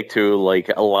 I feel like, too, like,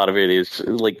 a lot of it is,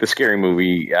 like, the Scary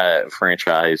Movie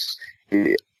franchise.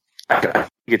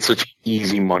 It's such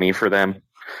easy money for them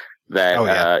that,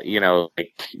 I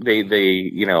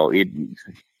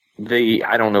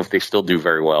don't know if they still do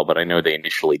very well, but I know they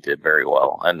initially did very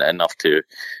well and enough to,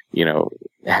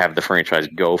 have the franchise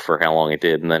go for how long it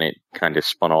did. And then it kind of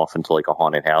spun off into like a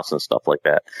haunted house and stuff like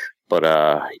that. But,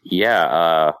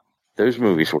 those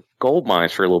movies were gold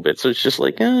mines for a little bit. So it's just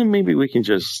like, maybe we can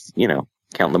just,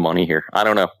 counting the money here. I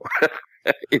don't know.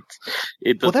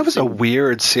 Well, that was a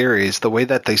weird series, the way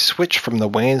that they switched from the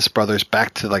Wayans brothers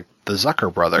back to like the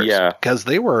Zucker brothers. Yeah. Because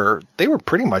they were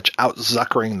pretty much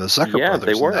out-Zuckering the Zucker brothers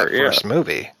they were, in that first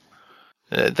movie.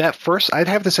 I'd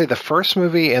have to say the first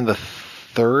movie and the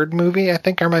third movie, I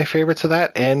think, are my favorites of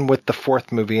that, and with the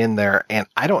fourth movie in there, and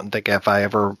I don't think if I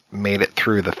ever made it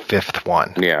through the fifth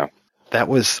one. Yeah.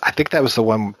 I think that was the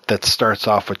one that starts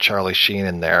off with Charlie Sheen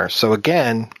in there. So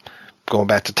again, going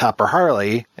back to Topper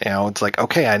Harley, it's like,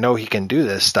 okay, I know he can do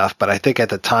this stuff, but I think at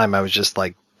the time I was just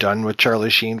like done with Charlie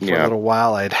Sheen for a little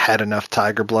while. I'd had enough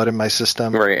Tiger blood in my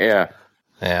system. Right, yeah.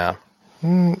 Yeah.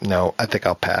 No, I think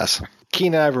I'll pass.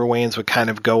 Keenan Ivory Wayans would kind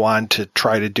of go on to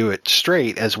try to do it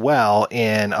straight as well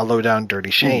in A Low Down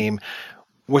Dirty Shame,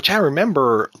 which I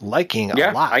remember liking a lot.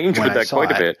 Yeah, I enjoyed that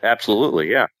quite a bit. Absolutely,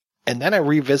 yeah. And then I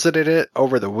revisited it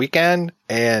over the weekend,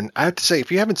 and I have to say,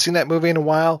 if you haven't seen that movie in a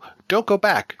while, don't go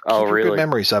back. Oh, Keep really? Good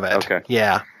memories of it. Okay.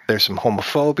 Yeah. There's some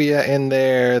homophobia in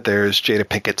there. There's Jada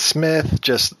Pinkett Smith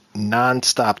just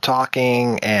nonstop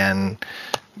talking, and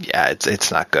yeah,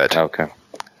 it's not good. Okay.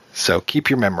 So keep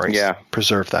your memories. Yeah.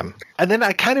 Preserve them. And then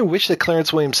I kind of wish that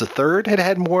Clarence Williams III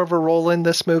had more of a role in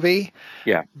this movie.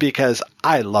 Yeah. Because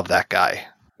I love that guy.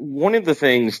 One of the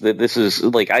things that this is,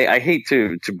 like, I hate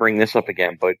to bring this up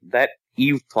again, but that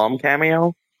Eve Plum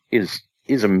cameo is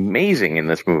amazing in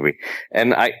this movie.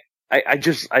 And I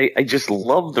just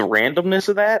love the randomness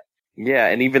of that. Yeah,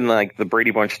 and even like the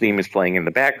Brady Bunch theme is playing in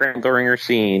the background during her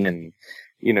scene, and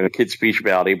the kid's speech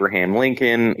about Abraham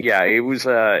Lincoln. Yeah, it was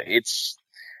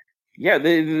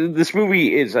this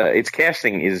movie is its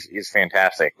casting is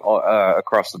fantastic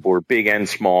across the board, big and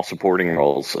small supporting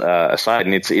roles aside,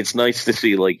 and it's nice to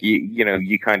see, like,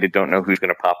 you kind of don't know who's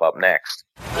going to pop up next.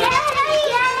 Daddy,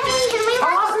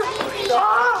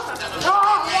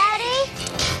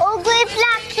 oh great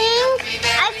black king,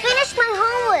 I finished my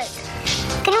homework.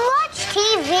 Can you watch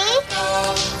TV?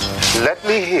 Let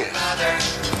me hear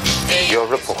your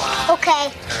report.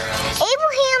 Okay.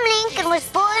 Abraham Lincoln was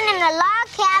born in a log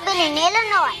cabin in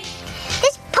Illinois.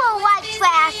 This poor white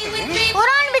trash went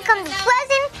on to become the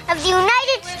president of the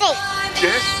United States.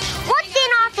 Yes? Once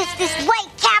in office, this white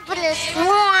capitalist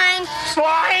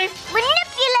swine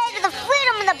manipulated the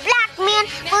freedom of the black man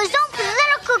for his own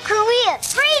political career.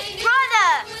 Free brother!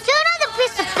 So another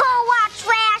piece of poor white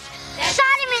trash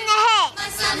shot him in the head.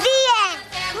 The end.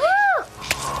 Woo!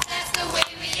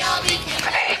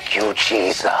 Thank you,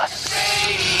 Jesus.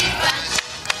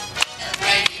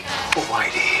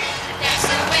 Whitey,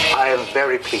 I am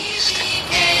very pleased.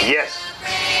 Yes,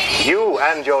 you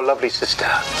and your lovely sister,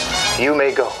 you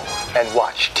may go and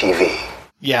watch TV.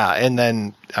 Yeah, and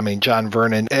then, John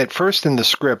Vernon, at first in the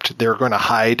script, they were going to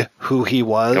hide who he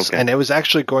was, and it was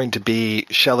actually going to be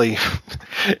Shelley.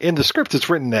 In the script, it's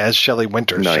written as Shelley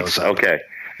Winters shows up. Okay.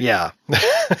 Yeah.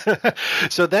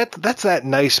 So that's that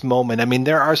nice moment.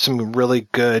 There are some really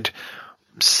good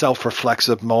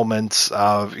self-reflexive moments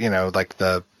of, like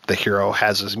the hero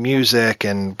has his music,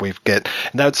 and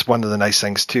that's one of the nice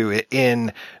things too.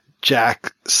 In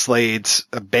Jack Slade's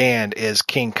band is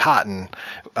King Cotton,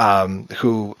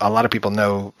 who a lot of people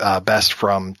know best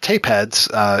from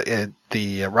Tapeheads,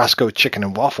 the Roscoe Chicken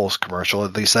and Waffles commercial.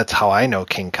 At least that's how I know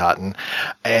King Cotton.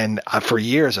 And for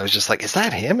years I was just like, is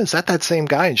that him? Is that same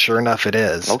guy? And sure enough, it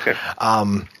is. Okay.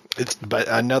 But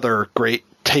another great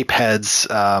Tapeheads,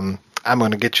 I'm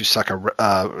going to get you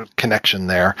Sucka connection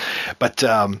there. But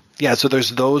so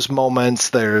there's those moments.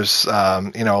 There's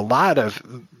a lot of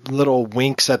little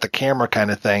winks at the camera kind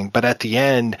of thing. But at the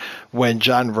end, when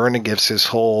John Vernon gives his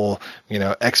whole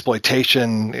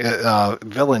exploitation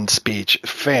villain speech,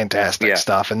 fantastic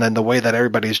stuff. And then the way that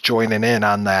everybody's joining in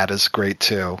on that is great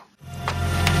too.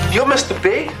 You're Mr.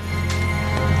 Big?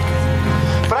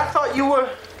 But I thought you were...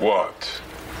 What?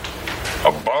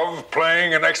 Above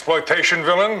playing an exploitation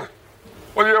villain?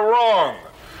 Well, you're wrong.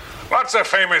 Lots of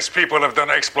famous people have done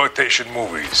exploitation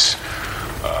movies.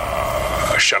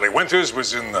 Shelley Winters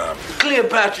was in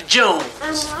Cleopatra Jones.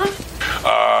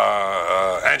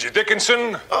 Angie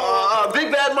Dickinson.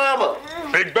 Big Bad Mama.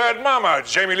 Big Bad Mama.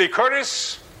 Jamie Lee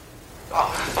Curtis.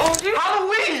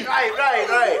 Halloween.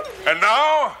 Right. And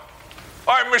now,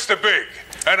 I'm Mr. Big.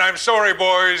 And I'm sorry,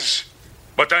 boys,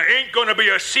 but there ain't gonna be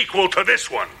a sequel to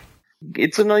this one.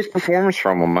 It's a nice performance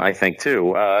from him, I think,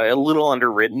 too. A little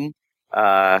underwritten.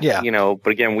 But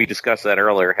again, we discussed that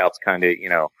earlier, how it's kind of,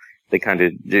 they kind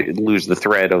of lose the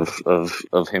thread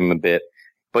of him a bit.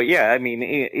 But yeah,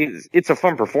 it's a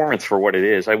fun performance for what it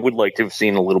is. I would like to have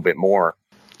seen a little bit more.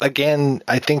 Again,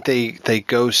 I think they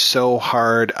go so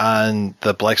hard on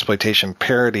the Blaxploitation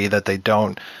parody that they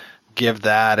don't give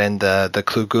that and the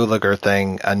Clu Gulager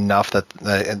thing enough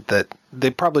that they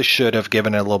probably should have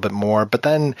given it a little bit more. But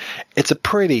then it's a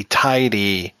pretty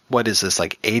tidy, what is this,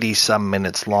 like 80-some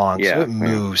minutes long, so it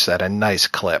moves at a nice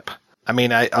clip. I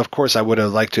mean, of course, I would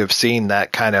have liked to have seen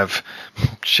that kind of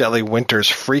Shelley Winters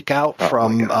freak out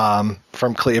from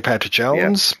Cleopatra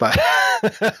Jones, but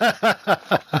That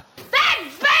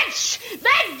bitch!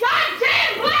 That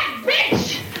goddamn black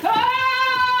bitch!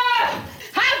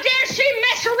 How dare she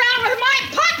mess around with my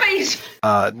puppies!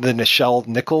 The Nichelle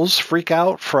Nichols freak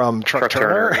out from Truck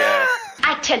Turner.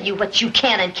 I tell you what you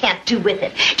can and can't do with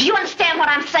it. Do you understand what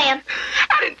I'm saying?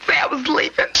 I didn't say I was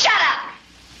leaving. Shut up!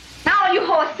 Now all you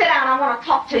whores sit down. I want to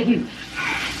talk to you.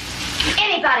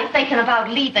 Anybody thinking about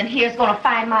leaving here is going to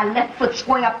find my left foot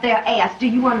square up their ass. Do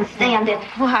you understand it?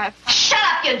 What? Shut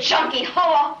up, you junkie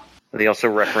whore! They also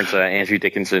reference Andrew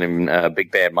Dickinson in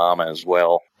Big Bad Mama as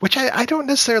well. Which I don't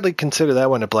necessarily consider that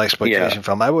one a blaxploitation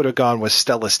film. I would have gone with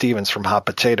Stella Stevens from Hot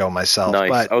Potato myself. Nice.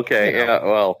 But, okay. Yeah.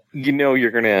 Well, you're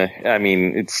gonna. I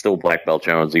mean, it's still Black Belt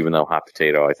Jones, even though Hot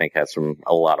Potato I think has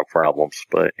a lot of problems.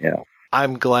 But yeah.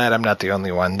 I'm glad I'm not the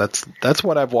only one. That's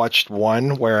what I've watched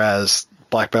one, whereas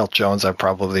Black Belt Jones I've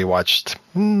probably watched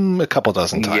a couple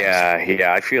dozen times.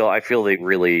 Yeah. I feel they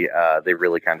really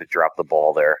kind of dropped the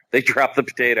ball there. They dropped the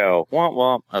potato. Womp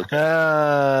womp. Okay.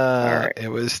 All right. It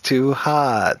was too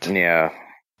hot. Yeah.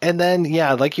 And then,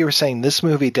 like you were saying, this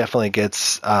movie definitely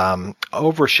gets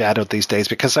overshadowed these days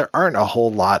because there aren't a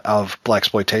whole lot of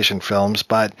blaxploitation films,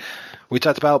 but we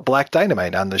talked about Black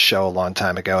Dynamite on the show a long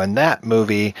time ago, and that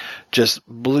movie just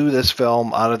blew this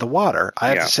film out of the water. I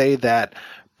have to say that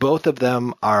both of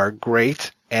them are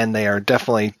great, and they are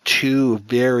definitely two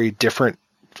very different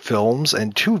films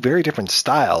and two very different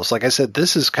styles. Like I said,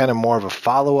 this is kind of more of a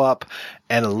follow-up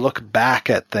and a look back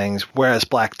at things, whereas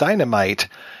Black Dynamite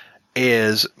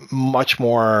is much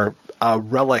more a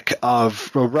relic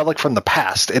from the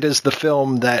past. It is the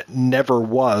film that never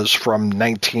was from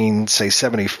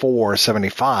 1974,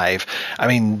 75. I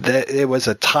mean, it was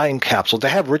a time capsule. To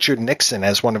have Richard Nixon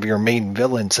as one of your main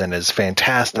villains in is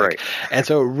fantastic. Right. And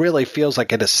so it really feels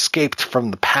like it escaped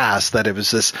from the past, that it was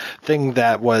this thing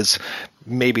that was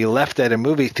maybe left at a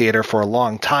movie theater for a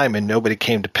long time and nobody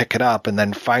came to pick it up, and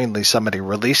then finally somebody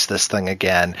released this thing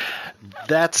again.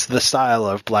 That's the style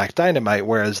of Black Dynamite,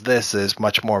 whereas this is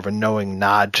much more of a knowing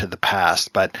nod to the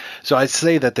past. But so I'd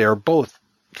say that they are both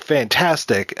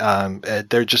fantastic.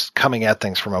 They're just coming at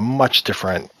things from a much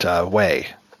different way.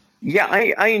 Yeah,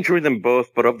 I enjoy them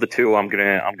both, but of the two, I'm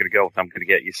gonna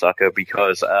get you, Sucka,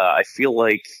 because I feel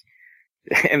like,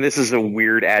 and this is a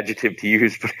weird adjective to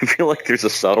use, but I feel like there's a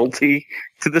subtlety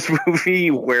to this movie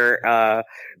where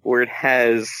it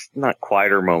has not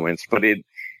quieter moments, but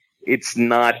it's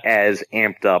not as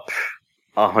amped up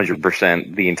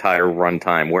 100% the entire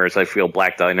runtime, whereas I feel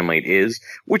Black Dynamite is,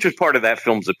 which is part of that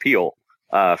film's appeal,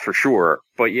 for sure.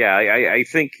 But yeah, I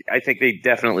think they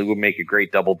definitely would make a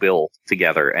great double bill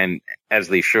together, and as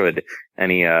they should.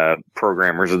 Any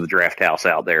programmers of the Draft House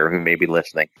out there who may be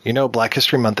listening. Black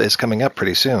History Month is coming up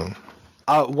pretty soon.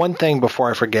 One thing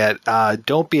before I forget,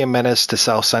 Don't Be a Menace to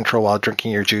South Central While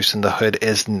Drinking Your Juice in the Hood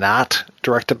is not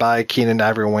directed by Keenan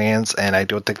Ivory Wayans, and I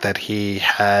don't think that he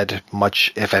had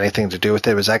much, if anything, to do with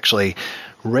it. It was actually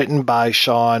written by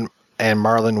Sean and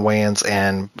Marlon Wayans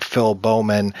and Phil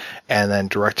Bowman, and then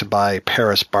directed by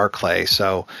Paris Barclay.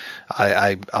 So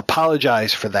I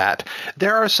apologize for that.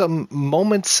 There are some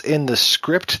moments in the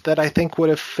script that I think would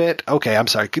have fit. Okay, I'm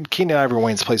sorry. Keenan Ivory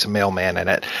Wayans plays a mailman in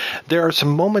it. There are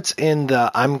some moments in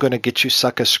the I'm Gonna Get You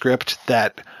Sucka script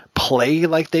that play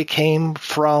like they came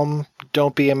from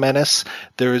Don't Be a Menace.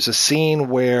 There is a scene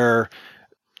where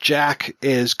Jack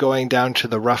is going down to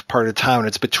the rough part of town.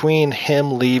 It's between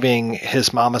him leaving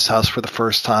his mama's house for the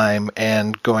first time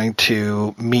and going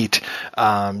to meet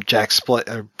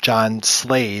John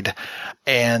Slade,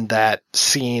 and that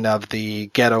scene of the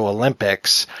Ghetto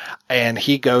Olympics. And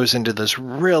he goes into this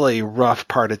really rough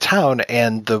part of town,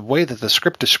 and the way that the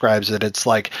script describes it, it's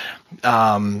like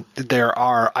there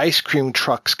are ice cream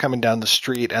trucks coming down the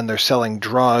street and they're selling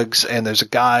drugs, and there's a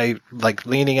guy like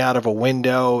leaning out of a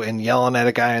window and yelling at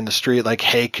a guy in the street like,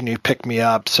 hey, can you pick me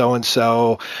up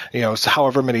so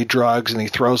however many drugs, and he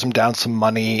throws him down some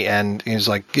money, and he's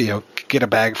like, get a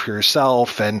bag for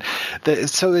yourself. And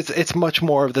so it's much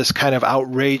more of this kind of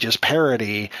outrageous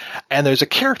parody. And there's a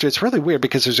character, it's really weird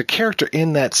because there's a character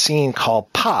in that scene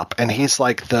called Pop, and he's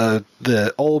like the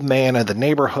old man of the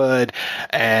neighborhood,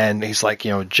 and he's like,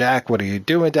 Jack, what are you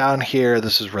doing down here?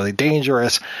 This is really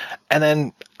dangerous. And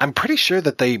then I'm pretty sure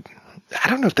that I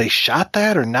don't know if they shot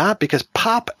that or not, because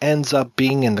Pop ends up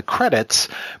being in the credits,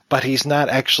 but he's not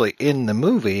actually in the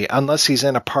movie unless he's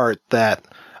in a part that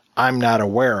I'm not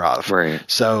aware of. Right.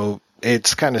 So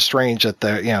it's kind of strange that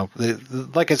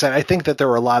like I said, I think that there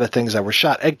were a lot of things that were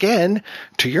shot. Again,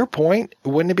 to your point,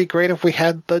 wouldn't it be great if we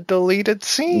had the deleted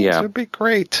scenes? Yeah. It would be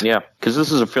great. Yeah, because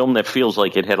this is a film that feels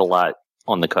like it had a lot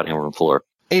on the cutting room floor.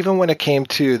 Even when it came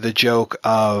to the joke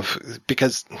of,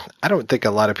 because I don't think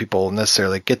a lot of people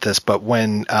necessarily get this, but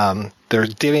when they're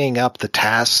divvying up the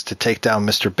tasks to take down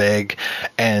Mr. Big,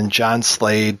 and John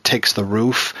Slade takes the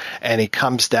roof, and he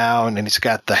comes down, and he's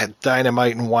got the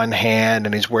dynamite in one hand,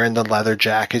 and he's wearing the leather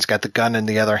jacket, he's got the gun in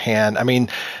the other hand. I mean,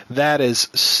 that is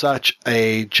such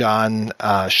a John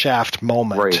Shaft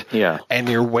moment. Right, yeah. And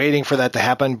you're waiting for that to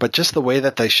happen, but just the way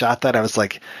that they shot that, I was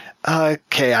like,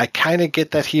 okay, I kind of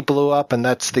get that he blew up, and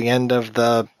that's the end of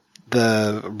the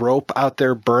rope out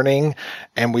there burning,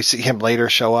 and we see him later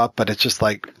show up, but it's just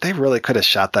like they really could have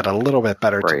shot that a little bit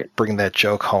better to bring that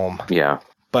joke home. Yeah.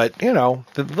 But, the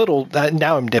little,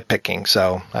 now I'm nitpicking,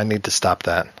 so I need to stop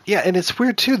that. Yeah, and it's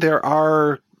weird, too. There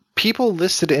are people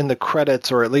listed in the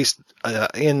credits, or at least on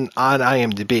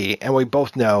IMDb, and we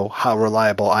both know how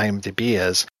reliable IMDb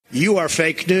is. You are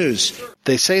fake news.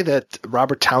 They say that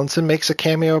Robert Townsend makes a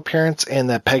cameo appearance and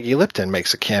that Peggy Lipton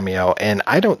makes a cameo, and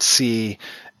I don't see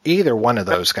either one of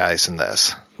those guys in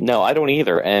this. No, I don't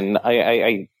either. And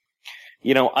I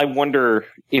wonder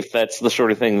if that's the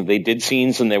sort of thing that they did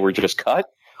scenes and they were just cut,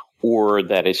 or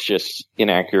that it's just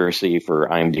inaccuracy for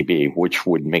IMDb, which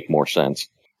would make more sense.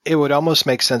 It would almost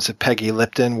make sense if Peggy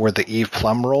Lipton were the Eve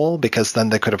Plum role, because then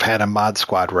they could have had a Mod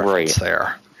Squad reference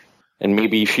there. And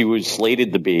maybe she was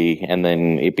slated to be, and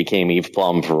then it became Eve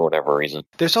Plum for whatever reason.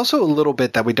 There's also a little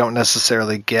bit that we don't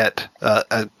necessarily get.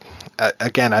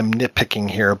 Again, I'm nitpicking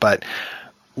here, but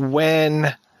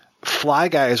when Fly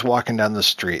Guy is walking down the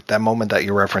street, that moment that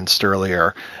you referenced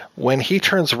earlier, when he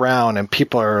turns around and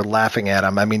people are laughing at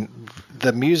him, I mean,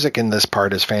 the music in this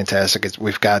part is fantastic.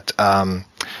 We've got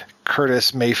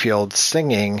Curtis Mayfield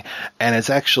singing, and it's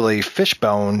actually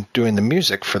Fishbone doing the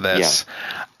music for this.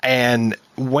 Yeah. And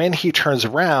when he turns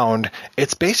around,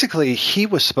 it's basically he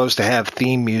was supposed to have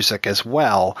theme music as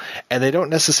well, and they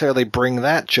don't necessarily bring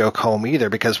that joke home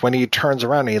either, because when he turns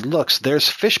around and he looks, there's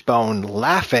Fishbone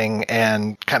laughing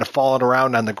and kind of falling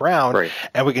around on the ground,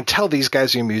 and we can tell these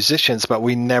guys are musicians, but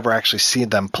we never actually see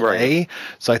them play.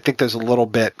 So I think there's a little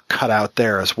bit cut out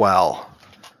there as well.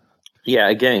 Yeah,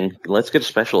 again, let's get a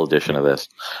special edition of this.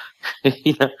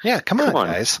 Yeah, come on,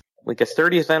 guys. Like a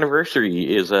 30th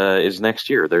anniversary is next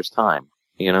year. There's time,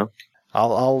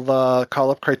 I'll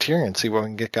call up Criterion and see what we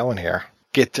can get going here.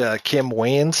 Get Kim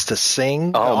Wayans to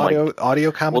sing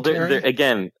audio commentary.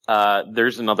 Well,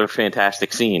 there's another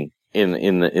fantastic scene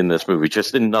in this movie.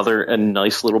 Just a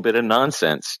nice little bit of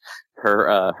nonsense.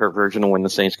 Her version of When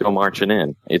the Saints Go Marching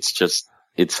In.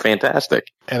 It's fantastic.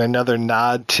 And another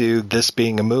nod to this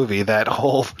being a movie, that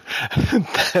whole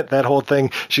that whole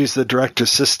thing, she's the director's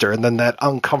sister, and then that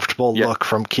uncomfortable look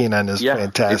from Keenan is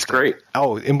fantastic. It's great.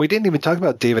 Oh, and we didn't even talk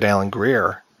about David Alan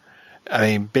Grier. I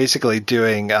mean, basically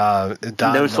doing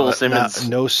No Soul Simmons.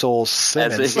 No Soul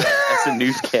Simmons. As a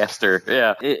newscaster.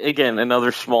 Yeah. Again,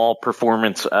 another small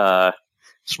performance,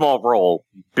 small role,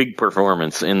 big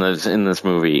performance in this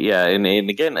movie. Yeah, and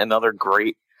again, another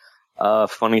great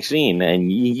funny scene,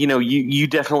 and you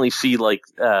definitely see like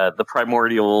the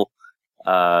primordial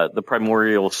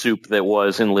soup that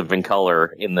was in Living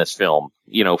Color in this film,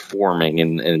 forming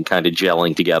and kind of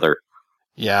gelling together.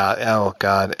 Yeah. Oh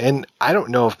God. And I don't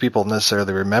know if people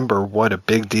necessarily remember what a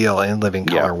big deal In Living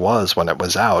Color was when it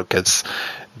was out, because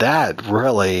that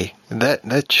really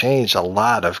that changed a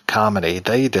lot of comedy.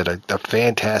 They did a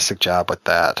fantastic job with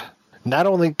that. Not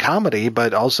only comedy,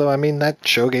 but also, I mean, that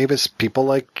show gave us people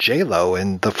like J-Lo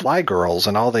and the Fly Girls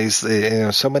and all these,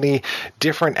 so many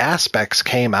different aspects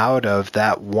came out of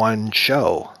that one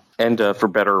show. And for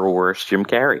better or worse, Jim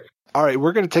Carrey. All right,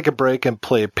 we're going to take a break and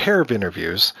play a pair of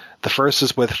interviews. The first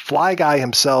is with Fly Guy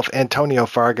himself, Antonio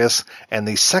Fargas, and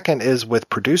the second is with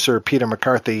producer Peter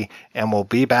McCarthy, and we'll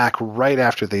be back right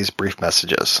after these brief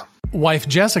messages. Wife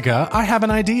Jessica, I have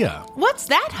an idea. What's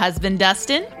that, husband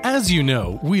Dustin? As you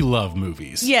know, we love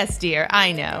movies. Yes, dear,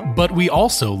 I know. But we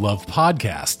also love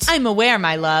podcasts. I'm aware,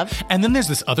 my love. And then there's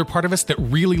this other part of us that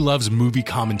really loves movie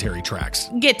commentary tracks.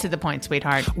 Get to the point,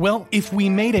 sweetheart. Well, if we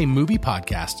made a movie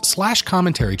podcast /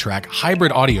 commentary track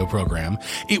hybrid audio program,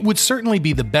 it would certainly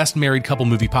be the best married couple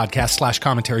movie podcast /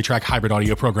 commentary track hybrid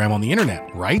audio program on the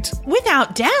internet, right?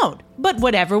 Without doubt. But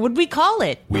whatever would we call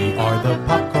it? We are the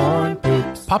Popcorn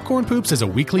Poops. Popcorn Poops is a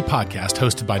weekly podcast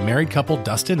hosted by married couple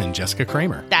Dustin and Jessica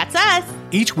Kramer. That's us.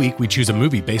 Each week we choose a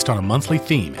movie based on a monthly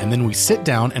theme, and then we sit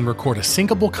down and record a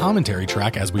syncable commentary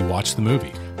track as we watch the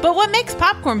movie. But what makes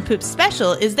Popcorn Poop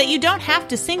special is that you don't have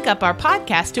to sync up our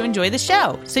podcast to enjoy the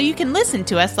show, so you can listen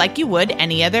to us like you would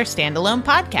any other standalone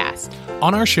podcast.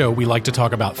 On our show, we like to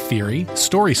talk about theory,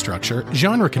 story structure,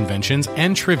 genre conventions,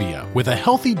 and trivia with a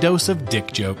healthy dose of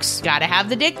dick jokes. Gotta have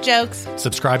the dick jokes.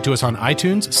 Subscribe to us on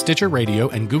iTunes, Stitcher Radio,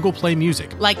 and Google Play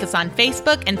Music. Like us on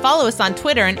Facebook and follow us on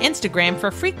Twitter and Instagram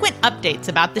for frequent updates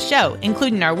about the show,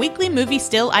 including our weekly movie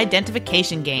still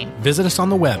identification game. Visit us on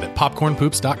the web at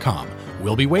popcornpoops.com.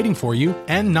 We'll be waiting for you,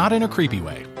 and not in a creepy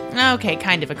way. Okay,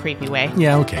 kind of a creepy way.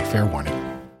 Yeah, okay, fair warning.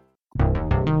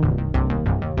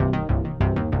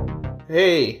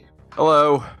 Hey.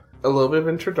 Hello. A little bit of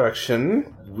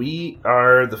introduction. We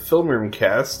are the Film Room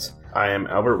Cast. I am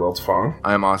Albert Weltzfong.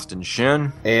 I'm Austin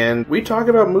Shin. And we talk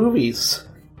about movies.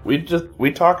 We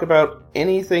talk about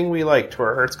anything we like to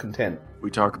our heart's content.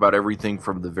 We talk about everything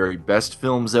from the very best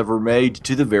films ever made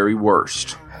to the very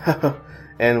worst.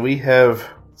 And we have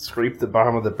scraped the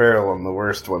bottom of the barrel on the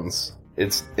worst ones.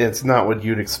 It's not what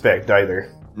you'd expect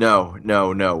either. No.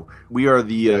 We are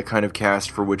the kind of cast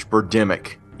for which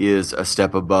Birdemic is a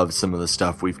step above some of the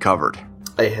stuff we've covered.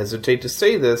 I hesitate to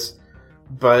say this,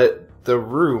 but The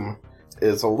Room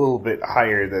is a little bit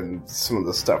higher than some of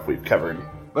the stuff we've covered.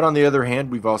 But on the other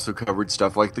hand, we've also covered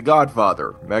stuff like The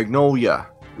Godfather, Magnolia.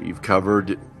 We've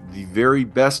covered the very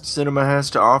best cinema has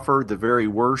to offer, the very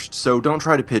worst, so don't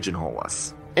try to pigeonhole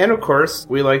us. And of course,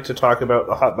 we like to talk about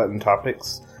the hot button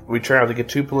topics. We try not to get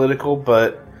too political,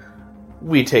 but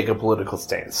we take a political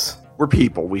stance. We're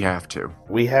people, we have to.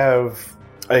 We have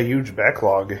a huge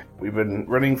backlog. We've been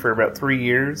running for about 3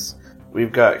 years.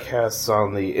 We've got casts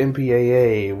on the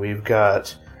MPAA, we've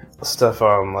got stuff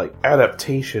on like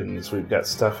adaptations, we've got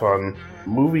stuff on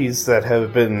movies that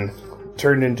have been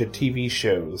turned into TV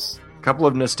shows. A couple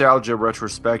of nostalgia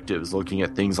retrospectives looking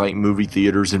at things like movie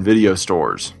theaters and video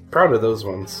stores. Proud of those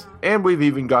ones. And we've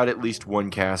even got at least one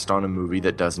cast on a movie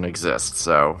that doesn't exist,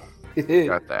 so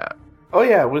got that. Oh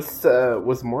yeah, with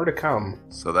more to come.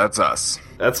 So that's us.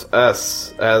 That's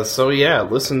us. So yeah,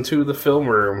 listen to The Film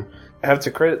Room. I have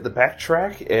to credit the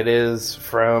backtrack. It is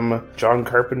from John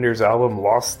Carpenter's album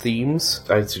Lost Themes.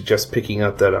 I suggest picking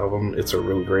up that album. It's a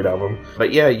really great album.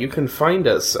 But yeah, you can find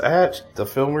us at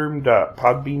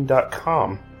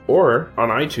thefilmroom.podbean.com or on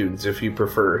iTunes if you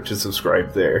prefer to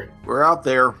subscribe there. We're out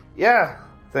there. Yeah.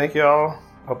 Thank you all.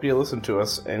 Hope you listen to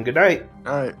us, and good night.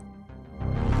 All right.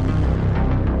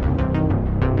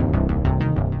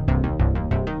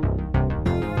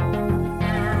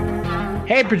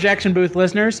 Hey, Projection Booth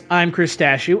listeners, I'm Chris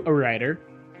Stashu, a writer.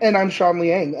 And I'm Sean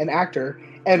Liang, an actor,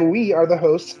 and we are the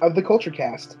hosts of The Culture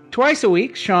Cast. Twice a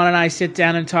week, Sean and I sit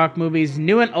down and talk movies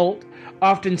new and old,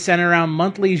 often centered around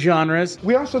monthly genres.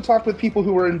 We also talk with people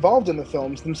who were involved in the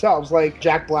films themselves, like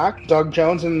Jack Black, Doug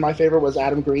Jones, and my favorite was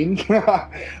Adam Green.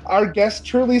 Our guests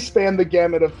truly span the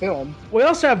gamut of film. We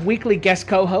also have weekly guest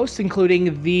co-hosts,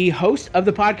 including the host of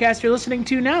the podcast you're listening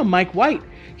to now, Mike White.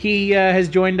 He has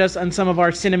joined us on some of our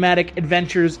cinematic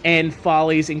adventures and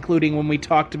follies, including when we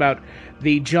talked about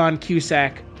the John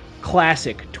Cusack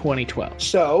classic 2012.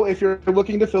 So, if you're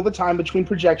looking to fill the time between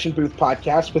Projection Booth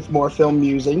podcasts with more film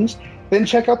musings, then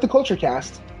check out The Culture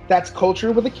Cast. That's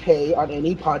Culture with a K on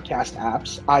any podcast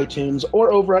apps, iTunes,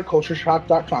 or over at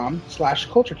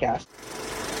cultureshock.com/culturecast.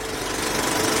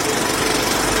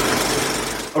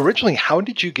 Originally, how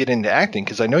did you get into acting?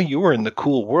 Because I know you were in the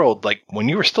cool world, like, when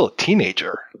you were still a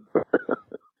teenager.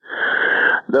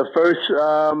 The first,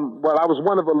 I was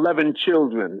one of 11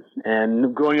 children,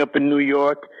 and growing up in New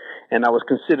York, and I was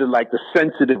considered like the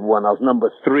sensitive one. I was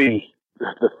number 3,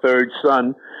 the third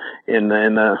son in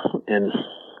a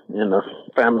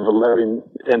family of 11.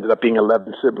 Ended up being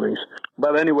 11 siblings.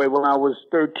 But anyway, when I was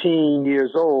 13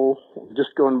 years old,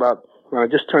 when I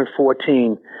just turned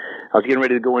 14, I was getting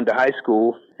ready to go into high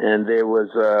school, and there was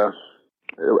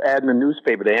an ad in the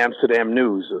newspaper, the Amsterdam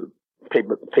News, a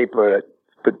paper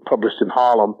published in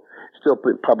Harlem, still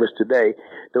published today.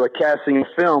 They were casting a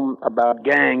film about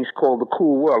gangs called The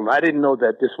Cool World. I didn't know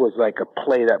that this was like a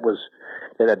play that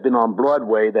had been on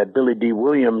Broadway that Billy D.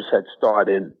 Williams had starred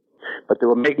in. But they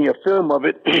were making a film of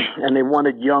it, and they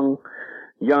wanted young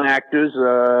actors,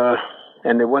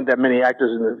 and there weren't that many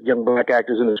actors, young black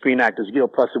actors in the Screen Actors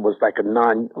Guild. Plus, it was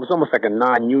almost like a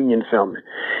non-union film.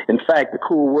 In fact, The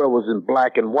Cool World was in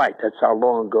black and white. That's how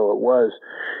long ago it was,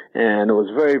 and it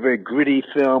was a very, very gritty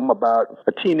film about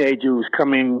a teenager who's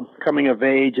coming of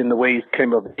age, and the way he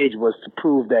came of age was to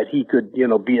prove that he could,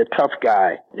 be a tough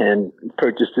guy and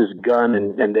purchase his gun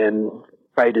and then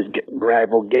fight his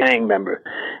rival gang member.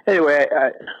 Anyway,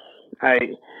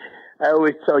 I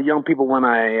always tell young people when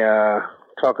I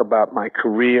talk about my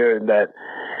career and that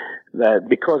that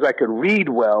because I could read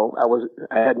well,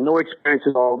 I had no experience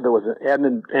at all. There was an ad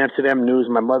in Amsterdam News.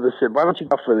 My mother said, "Why don't you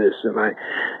go for this?"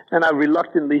 And I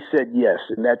reluctantly said yes,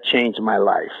 and that changed my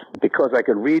life. Because I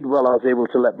could read well, I was able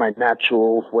to let my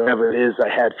natural, whatever it is I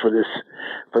had for this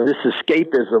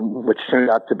escapism, which turned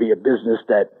out to be a business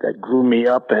that grew me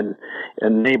up and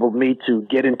enabled me to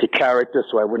get into character,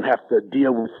 so I wouldn't have to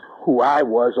deal with who I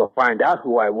was or find out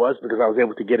who I was, because I was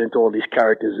able to get into all these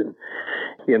characters. And,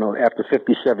 after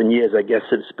 57 years, I guess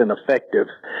it's been effective.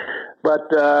 But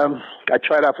I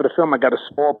tried out for the film. I got a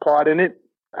small part in it.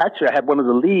 Actually, I had one of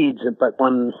the leads, but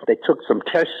when they took some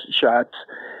test shots,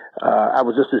 I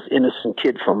was just this innocent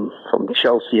kid from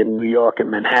Chelsea in New York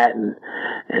and Manhattan.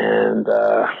 And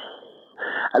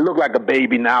I look like a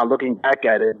baby now looking back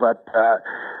at it, but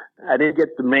I didn't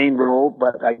get the main role,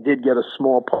 but I did get a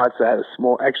small part, so I had a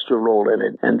small extra role in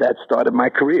it, and that started my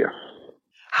career.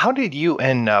 How did you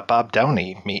and Bob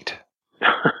Downey meet?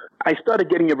 I started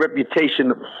getting a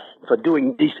reputation for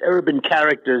doing these urban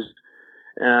characters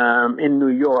in New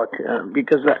York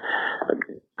because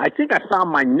I think I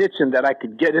found my niche in that I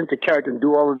could get into character and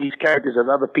do all of these characters that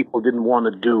other people didn't want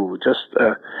to do. Just,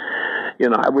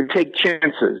 I would take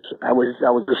chances. I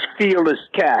was this fearless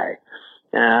guy.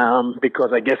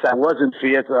 Because I guess I wasn't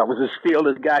feared, so I was this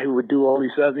fearless guy who would do all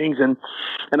these other things. And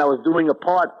I was doing a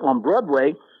part on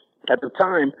Broadway at the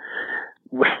time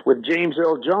with James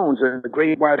Earl Jones and The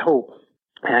Great White Hope.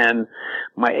 And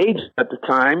my agent at the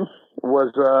time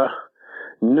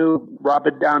knew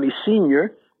Robert Downey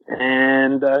Sr.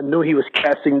 and knew he was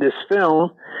casting this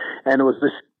film. And it was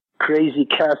this crazy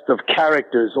cast of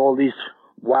characters, all these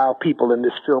wild people in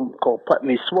this film called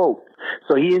Putney Swope.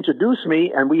 So he introduced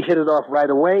me, and we hit it off right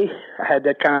away. I had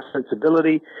that kind of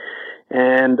sensibility,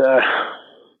 and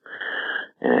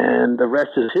the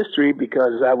rest is history,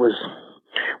 because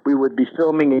we would be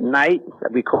filming at night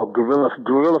that we call guerrilla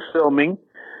filming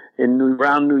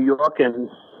around New York, and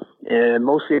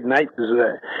mostly at night, because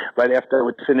right after I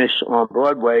would finish on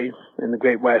Broadway in The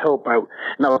Great White Hope, and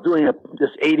I was doing this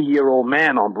 80-year-old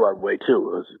man on Broadway too.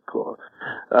 It was cool.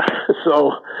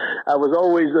 So I was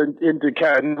always into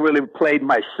character and really played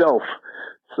myself.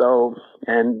 So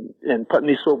and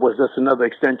Putney Swope was just another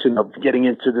extension of getting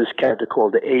into this character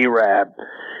called the Arab,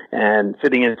 and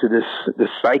fitting into this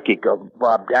psychic of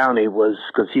Bob Downey was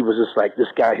because he was just like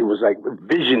this guy who was like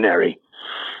visionary.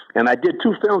 And I did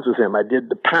 2 films with him. I did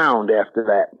The Pound after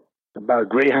that, about a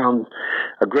greyhound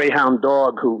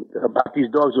dog about these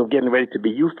dogs who were getting ready to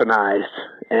be euthanized.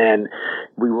 And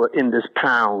we were in this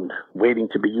pound waiting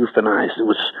to be euthanized. It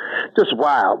was just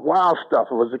wild stuff.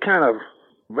 It was the kind of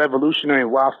revolutionary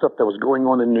wild stuff that was going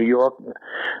on in New York,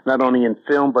 not only in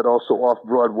film, but also off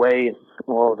Broadway and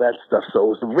all of that stuff. So it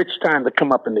was a rich time to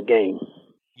come up in the game.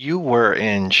 You were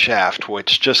in Shaft,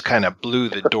 which just kind of blew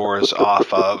the doors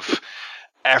off of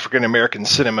African-American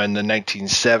cinema in the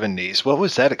 1970s. What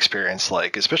was that experience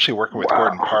like, especially working with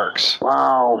Gordon Parks?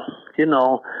 Wow.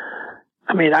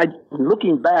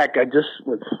 Looking back, I've just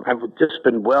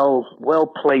been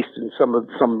well placed in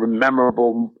some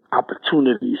memorable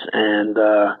opportunities, and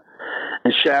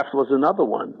Shaft was another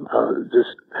one.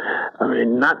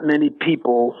 Not many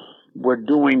people were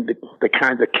doing the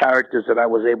kinds of characters that I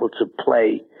was able to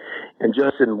play, and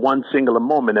just in one singular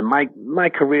moment. And my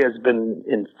career has been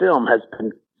in film, has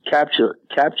been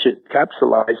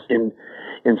capsulized in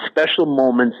special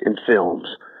moments in films.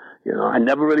 I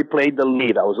never really played the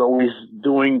lead. I was always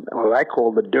doing what I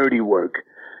call the dirty work,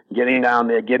 getting down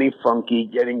there, getting funky,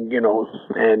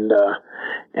 and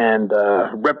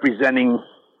representing,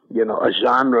 a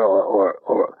genre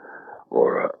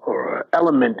or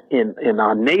element in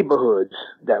our neighborhoods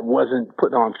that wasn't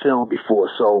put on film before.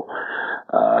 So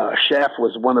Shaft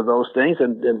was one of those things,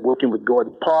 and working with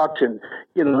Gordon Parks, and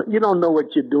you don't know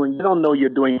what you're doing. You don't know you're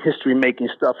doing history making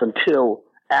stuff until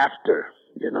after,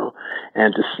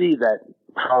 and to see that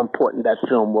how important that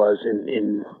film was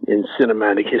in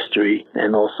cinematic history,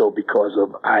 and also because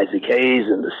of Isaac Hayes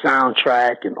and the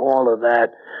soundtrack and all of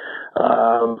that,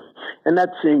 and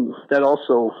that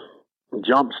also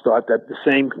jumpstart that the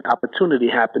same opportunity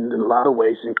happened in a lot of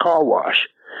ways in Car Wash.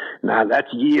 Now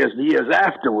that's years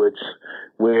afterwards,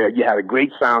 where you had a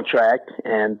great soundtrack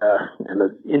and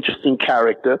an interesting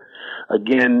character,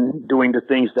 again doing the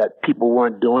things that people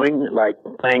weren't doing, like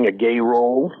playing a gay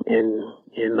role in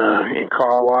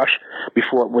Car Wash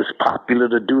before it was popular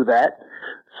to do that.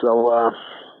 So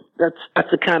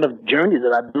that's the kind of journey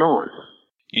that I've been on.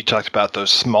 You talked about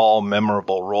those small,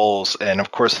 memorable roles, and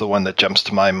of course the one that jumps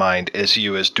to my mind is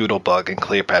you as Doodlebug in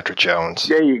Cleopatra Jones.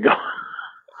 There you go.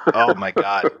 Oh my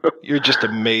God, you're just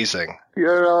amazing. You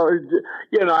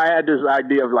know, I had this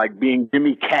idea of like being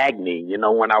Jimmy Cagney, you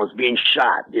know, when I was being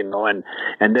shot, you know, and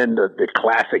then the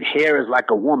classic hair is like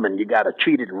a woman, you got to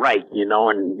treat it right, you know,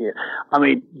 and I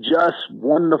mean, just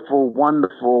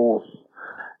wonderful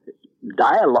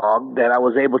dialogue that I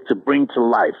was able to bring to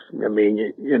life. I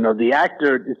mean, you know, the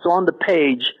actor, it's on the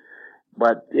page,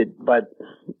 but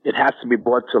it has to be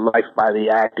brought to life by the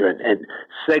actor, and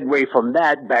segue from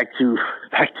that back to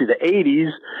the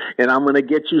 80s, and I'm going to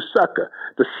get you Sucka.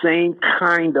 The same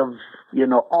kind of, you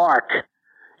know, arc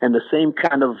and the same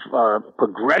kind of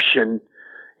progression.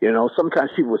 You know,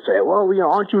 sometimes people would say, well, you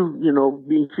know, aren't you, you know,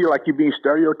 feel like you're being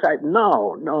stereotyped?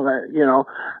 No, you know,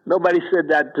 nobody said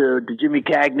that to Jimmy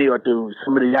Cagney or to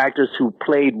some of the actors who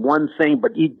played one thing,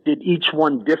 but did each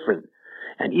one different.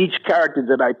 And each character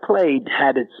that I played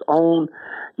had its own,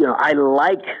 you know, I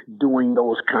like doing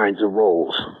those kinds of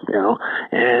roles, you know,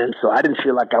 and so I didn't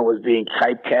feel like I was being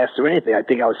typecast or anything. I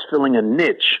think I was filling a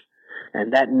niche,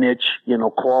 and that niche, you know,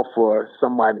 called for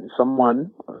someone,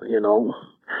 you know,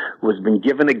 who has been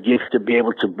given a gift to be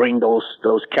able to bring those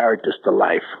characters to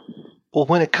life. Well,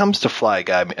 when it comes to Fly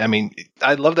Guy, I mean,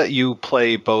 I love that you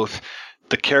play both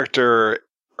the character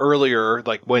earlier,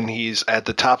 like when he's at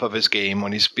the top of his game,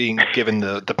 when he's being given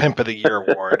the Pimp of the Year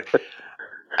award,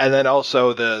 and then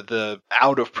also the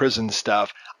out of prison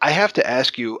stuff. I have to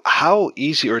ask you, how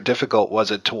easy or difficult was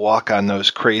it to walk on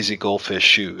those crazy goldfish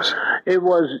shoes? It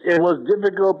was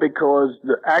difficult because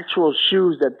the actual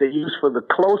shoes that they used for the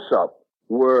close-up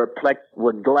were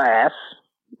glass,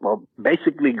 well,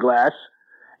 basically glass,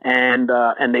 and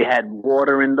they had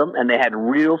water in them, and they had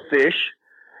real fish.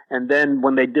 And then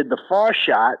when they did the far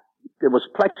shot, it was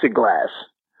plexiglass.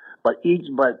 But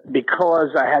because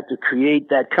I had to create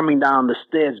that coming down the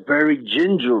stairs very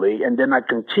gingerly, and then I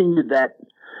continued that,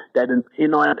 you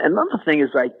know, another thing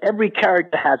is like every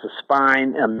character has a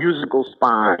spine, a musical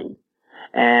spine.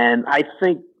 And I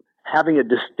think having a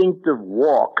distinctive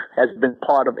walk has been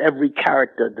part of every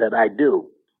character that I do,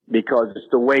 because it's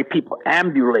the way people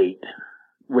ambulate,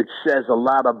 which says a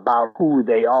lot about who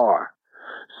they are.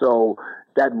 So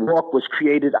that walk was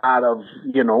created out of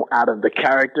the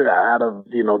character, out of,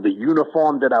 you know, the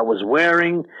uniform that I was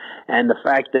wearing, and the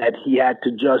fact that he had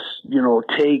to just, you know,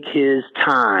 take his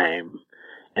time.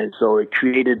 And so it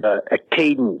created a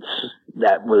cadence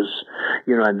that was,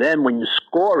 you know, and then when you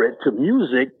score it to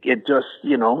music, it just,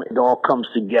 you know, it all comes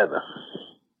together.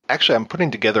 Actually, I'm putting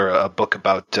together a book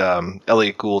about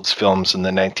Elliot Gould's films in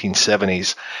the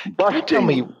 1970s.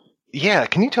 Busting.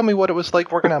 Can you tell me what it was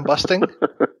like working on Busting?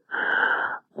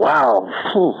 Wow.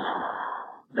 Whew.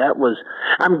 That was,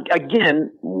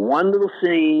 again, one little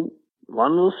scene,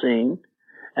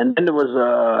 and then there was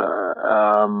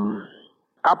a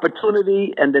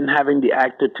opportunity, and then having the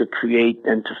actor to create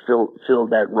and to fill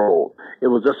that role. It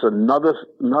was just another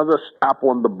stop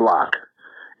on the block.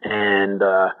 And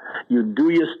you do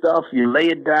your stuff, you lay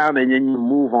it down, and then you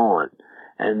move on.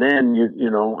 And then, you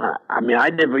know, I mean, I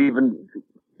never even,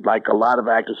 like a lot of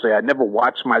actors say, I never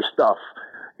watch my stuff.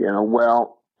 You know,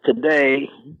 well, today,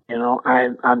 you know,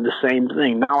 I'm the same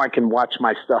thing. Now I can watch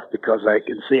my stuff because I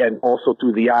can see, and also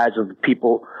through the eyes of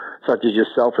people such as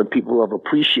yourself and people who have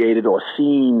appreciated or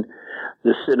seen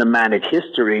the cinematic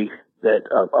history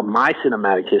of my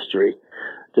cinematic history,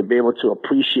 to be able to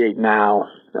appreciate now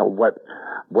what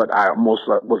I almost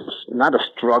was not a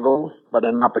struggle, but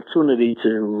an opportunity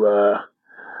to,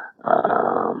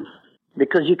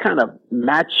 because you kind of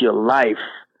match your life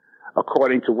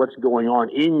according to what's going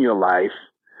on in your life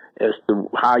as to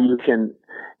how you can,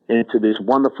 into this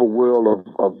wonderful world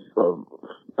of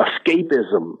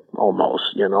escapism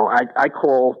almost, you know. I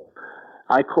call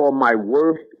my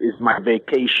work is my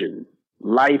vacation.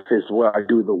 Life is where I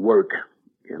do the work,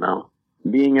 you know.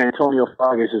 Being Antonio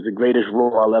Fargas is the greatest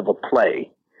role I'll ever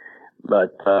play.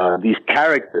 But these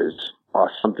characters are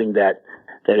something that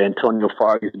Antonio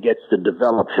Fargas gets to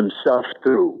develop himself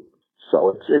through.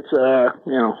 So it's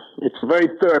you know, it's a very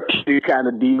therapeutic kind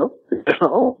of deal, you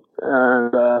know,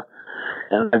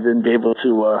 and I've been able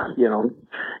to you know,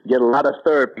 get a lot of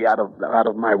therapy out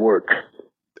of my work.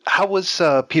 How was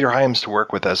Peter Hyams to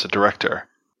work with as a director?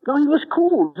 No, he was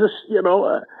cool. Just, you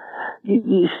know,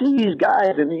 you see these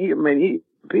guys, and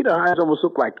Peter Hyams almost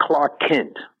looked like Clark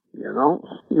Kent. You know,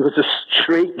 he was a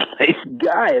straight-laced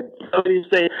guy,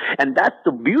 and that's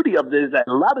the beauty of this. That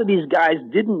a lot of these guys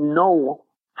didn't know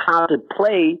how to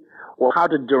play or how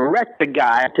to direct a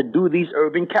guy to do these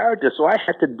urban characters. So I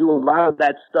had to do a lot of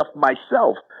that stuff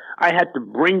myself. I had to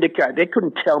bring the character. They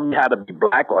couldn't tell me how to be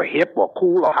black or hip or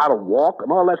cool or how to walk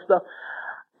and all that stuff.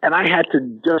 And I had to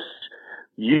just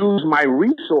use my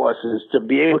resources to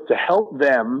be able to help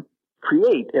them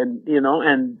create, and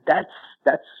and that's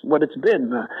what it's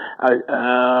been.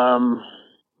 I'm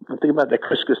thinking about the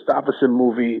Chris Christopherson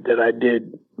movie that I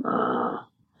did,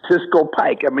 Cisco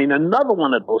Pike. I mean, another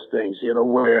one of those things,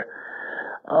 where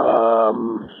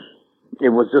it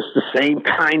was just the same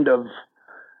kind of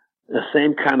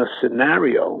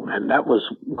scenario, and that was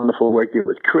wonderful working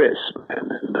with Chris,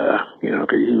 and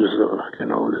because he was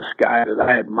this guy that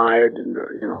I admired, and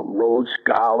Rhodes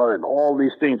Scholar, and all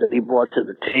these things that he brought to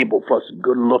the table, plus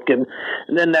good looking,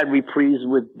 and then that reprise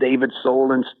with David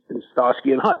Soul and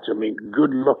Starsky and Hutch. I mean,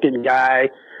 good looking guy,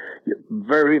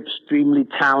 very extremely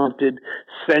talented,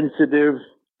 sensitive,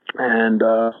 and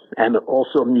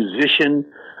also a musician.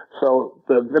 So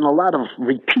there's been a lot of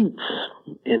repeats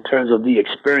in terms of the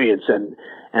experience and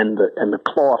the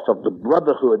cloth of the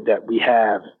brotherhood that we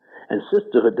have and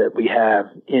sisterhood that we have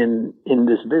in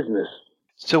this business.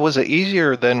 So was it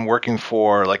easier than working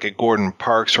for like a Gordon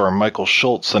Parks or a Michael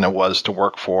Schultz than it was to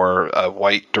work for a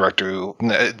white director who,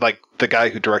 like the guy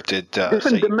who directed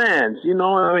different demands? First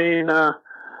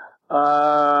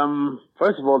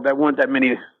of all, there weren't that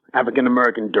many African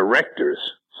American directors,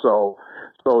 so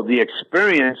the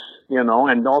experience,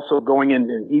 and also going in,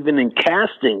 and even in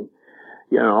casting,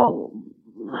 it's,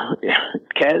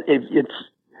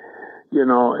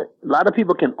 a lot of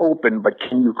people can open, but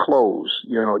can you close?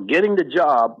 Getting the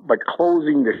job, but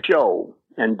closing the show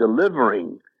and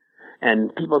delivering,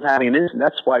 and people having an instant.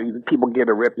 That's why people get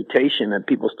a reputation, and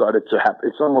people started to have,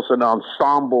 it's almost an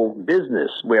ensemble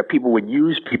business where people would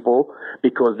use people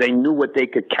because they knew what they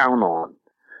could count on.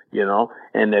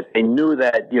 And that they knew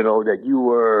that, that you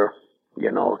were,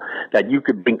 that you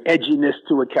could bring edginess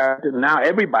to a character. Now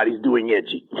everybody's doing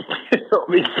edgy. So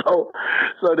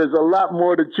there's a lot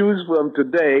more to choose from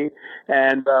today,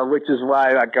 and which is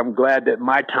why, I'm glad that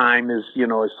my time is,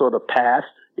 is sort of past,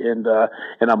 and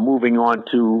I'm moving on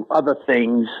to other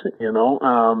things,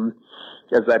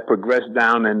 as I progress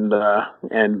down and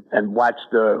watch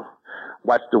the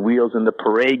wheels and the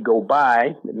parade go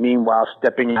by. Meanwhile,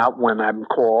 stepping out when I'm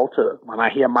called to, when I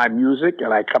hear my music,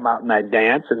 and I come out and I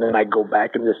dance, and then I go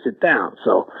back and just sit down.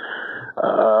 So,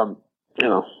 so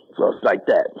it's like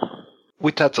that.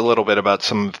 We talked a little bit about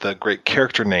some of the great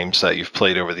character names that you've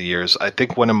played over the years. I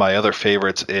think one of my other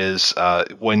favorites is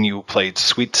when you played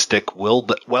Sweet Stick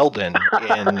Weldon in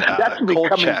That's me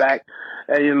coming back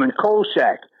in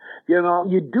Kolchak.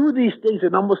 You do these things,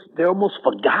 and they're almost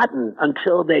forgotten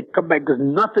until they come back, because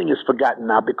nothing is forgotten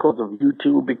now because of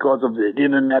YouTube, because of the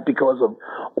internet, because of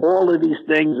all of these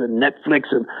things, and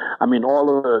Netflix, and all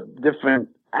of the different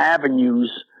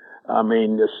avenues.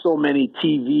 There's so many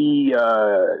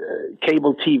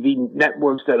cable TV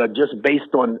networks that are just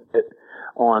based on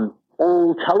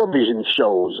old television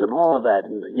shows and all of that.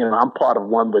 And, I'm part of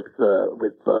one with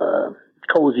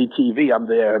Cozy TV. I'm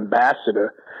their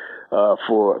ambassador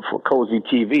for Cozy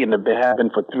TV, and they have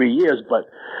been for 3 years.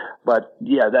 But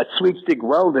yeah, that Sweet Stick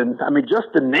Weldon,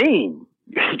 just the name,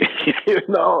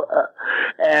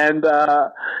 and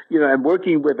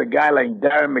working with a guy like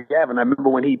Darren McGavin. I remember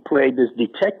when he played this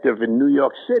detective in New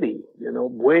York City,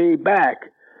 way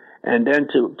back, and then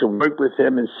to work with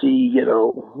him and see,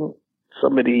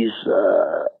 some of these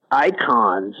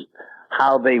icons,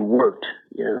 how they worked,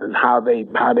 and how they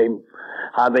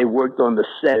worked on the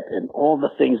set, and all the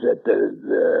things that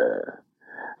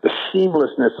the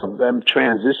seamlessness of them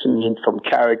transitioning from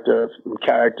character,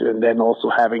 and then also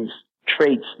having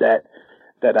traits that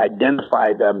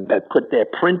identify them, that put their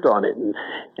print on it. And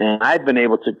I've been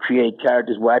able to create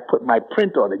characters where I put my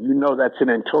print on it. That's an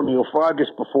Antonio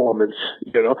Fargas performance,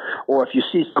 or if you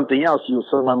see something else,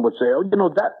 someone would say,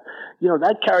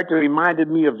 that character reminded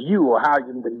me of you, or how.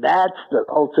 That's the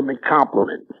ultimate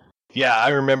compliment. Yeah, I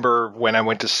remember when I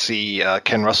went to see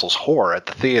Ken Russell's Whore at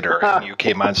the theater, and you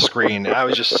came on screen. I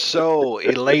was just so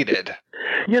elated.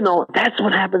 That's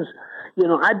what happens.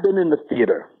 I've been in the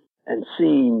theater and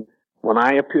seen, when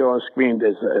I appear on screen,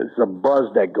 there's a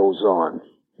buzz that goes on.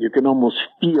 You can almost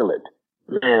feel it.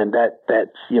 Man,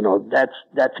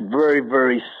 that's very,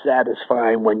 very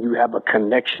satisfying when you have a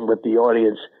connection with the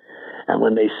audience and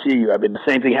when they see you. The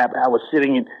same thing happened. I was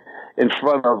sitting in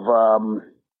front of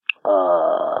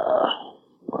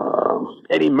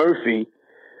Eddie Murphy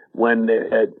when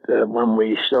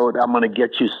we showed "I'm Gonna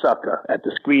Get You, Sucka" at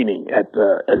the screening and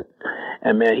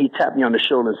man, he tapped me on the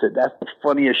shoulder and said, "That's the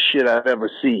funniest shit I've ever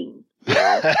seen." And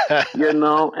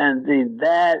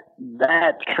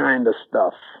that kind of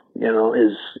stuff,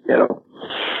 is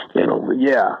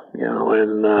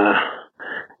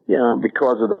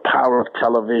because of the power of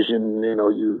television,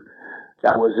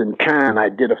 I was in Cannes. I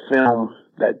did a film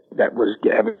that was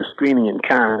having a screening in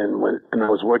Cannes, and I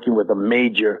was working with a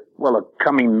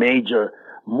coming major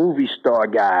movie star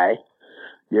guy,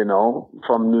 you know,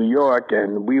 from New York,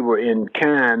 and we were in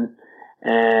Cannes,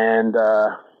 and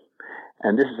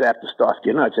this is after Starsky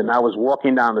and Hutch, and I was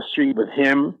walking down the street with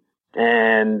him,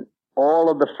 and all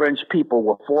of the French people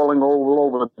were falling all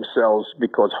over themselves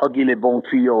because Huggy Le Bon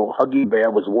Trio, Huggy Bear,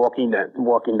 was walking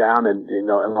down and, you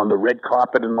know, on the red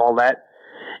carpet and all that,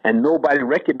 and nobody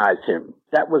recognized him.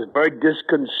 That was very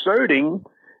disconcerting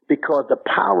because the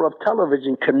power of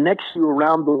television connects you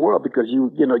around the world because you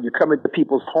come into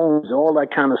people's homes and all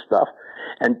that kind of stuff,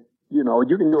 and you know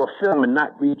you can do a film and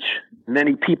not reach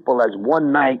many people as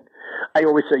one night. I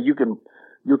always say you can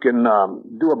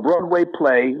do a Broadway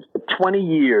play for 20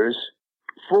 years,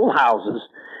 full houses,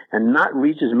 and not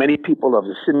reach as many people of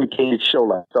a syndicated show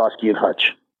like Starsky and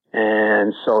Hutch.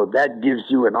 And so that gives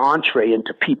you an entree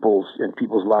into people's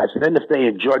lives. And then if they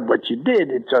enjoyed what you did,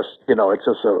 it's just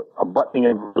a buttoning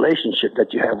in relationship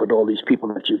that you have with all these people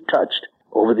that you've touched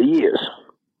over the years.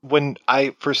 When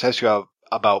I first asked you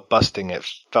about busting, it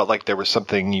felt like there was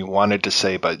something you wanted to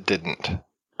say but didn't.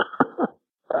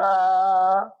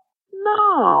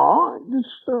 No,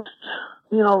 it's,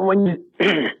 you know, when you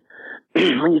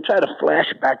when you try to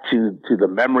flash back to the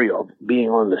memory of being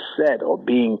on the set or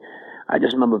being, I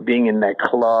just remember being in that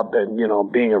club and, you know,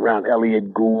 being around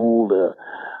Elliot Gould,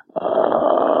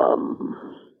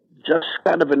 just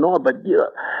kind of in awe, but you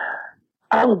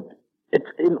know, it's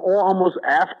in awe almost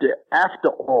after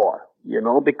awe, you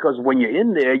know, because when you're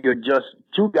in there, you're just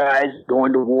two guys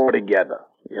going to war together.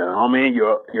 You know what I mean?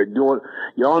 You're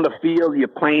on the field, you're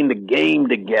playing the game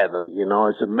together. You know,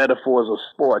 it's a metaphors of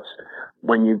sports.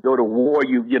 When you go to war,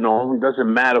 you know, it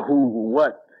doesn't matter who,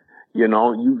 what, you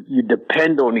know, you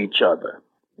depend on each other.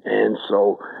 And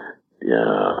so,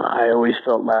 I always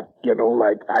felt like, you know,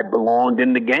 like I belonged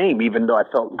in the game, even though I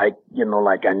felt like, you know,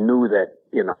 like I knew that,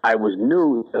 you know, I was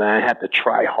new and I had to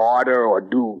try harder or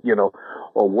do, you know,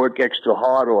 or work extra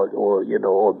hard or, you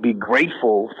know, or be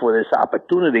grateful for this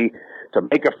opportunity to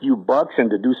make a few bucks and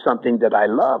to do something that I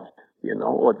loved, you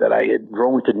know, or that I had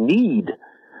grown to need.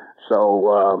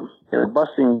 So,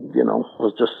 busting, you know,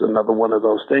 was just another one of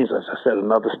those things. As I said,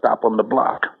 another stop on the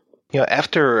block. You know,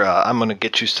 after I'm Gonna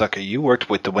Get You, Sucka, you worked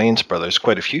with the Wayans brothers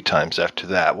quite a few times after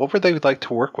that. What were they like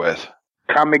to work with?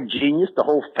 Comic genius, the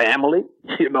whole family.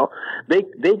 You know, they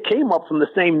came up from the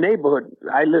same neighborhood.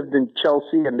 I lived in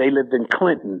Chelsea and they lived in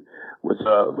Clinton. When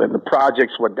the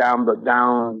projects were down the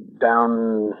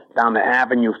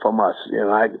avenue from us. You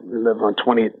know, I lived on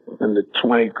 20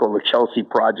 called the Chelsea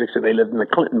projects, and they lived in the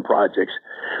Clinton projects.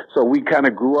 So we kind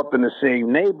of grew up in the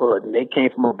same neighborhood, and they came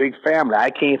from a big family.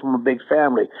 I came from a big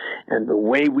family, and the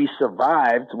way we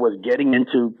survived was getting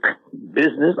into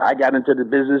business. I got into the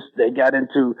business. They got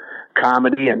into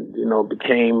comedy, and you know,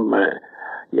 became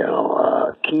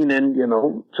Keenan. You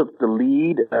know, took the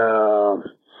lead.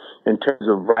 In terms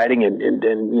of writing and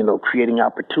then, you know, creating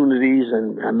opportunities.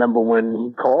 And I remember when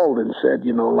he called and said,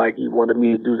 you know, like he wanted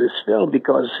me to do this film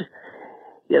because,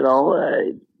 you know,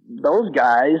 those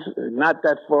guys, not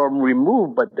that far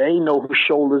removed, but they know whose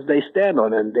shoulders they stand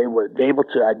on. And they were able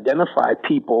to identify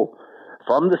people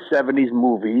from the 70s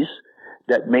movies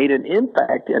that made an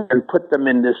impact and put them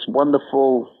in this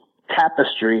wonderful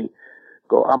tapestry.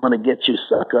 Go, I'm going to get you,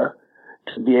 sucker.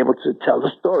 To be able to tell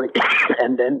the story,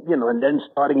 and then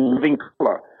starting Living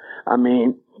Color. I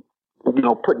mean, you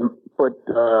know, put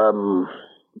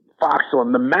Fox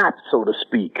on the map, so to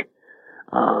speak.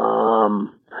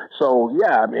 So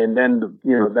yeah, and then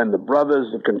the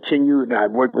brothers continued. And I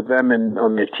worked with them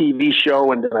on their TV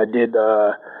show, and then I did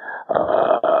the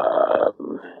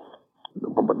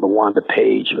Wanda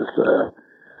Page with.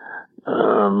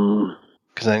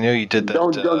 Because I know you did the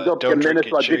Don't Drink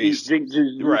It Chase.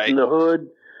 Right. In the Hood.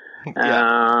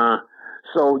 Yeah.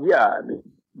 So yeah, I mean,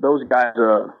 those guys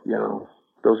are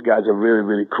really,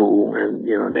 really cool, and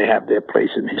you know, they have their place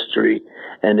in history,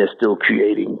 and they're still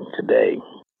creating today.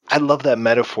 I love that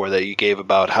metaphor that you gave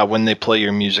about how when they play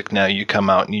your music now, you come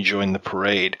out and you join the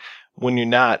parade. When you're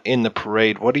not in the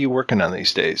parade, what are you working on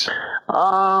these days?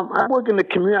 I work in the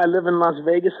community. I live in Las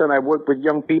Vegas, and I work with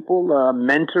young people,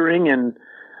 mentoring and.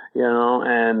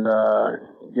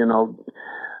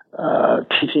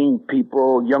 Teaching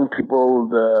young people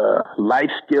the life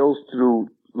skills through,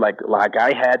 like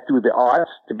I had through the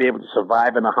arts, to be able to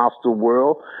survive in a hostile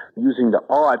world. Using the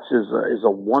arts is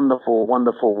a wonderful,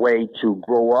 wonderful way to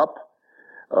grow up,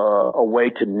 a way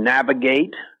to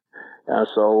navigate.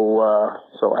 So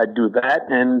I do that,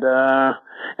 and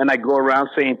I go around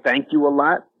saying thank you a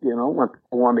lot. You know, when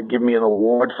people want to give me an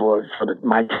award for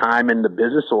my time in the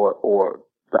business or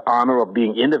the honor of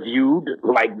being interviewed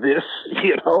like this,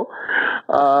 you know,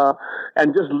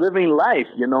 and just living life,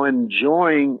 you know,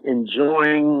 enjoying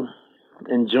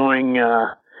enjoying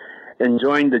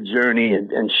the journey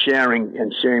and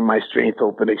sharing my strength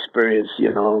open experience,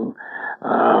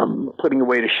 putting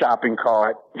away the shopping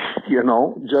cart,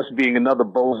 just being another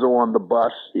bozo on the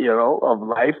bus, of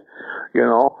life,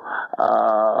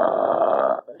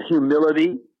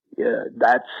 humility,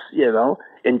 that's,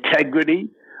 integrity,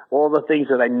 all the things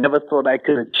that I never thought I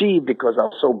could achieve because I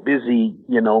was so busy,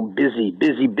 busy.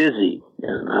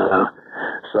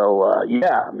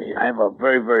 I have a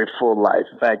very, very full life.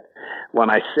 In fact, when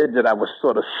I said that I was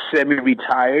sort of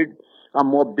semi-retired, I'm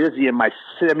more busy in my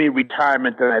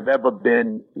semi-retirement than I've ever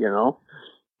been,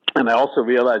 And I also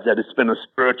realized that it's been a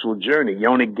spiritual journey. You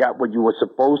only got what you were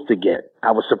supposed to get.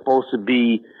 I was supposed to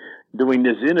be doing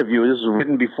this interview. This was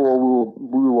written before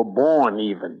we were born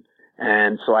even.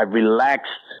 And so I relaxed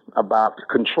about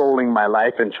controlling my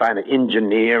life and trying to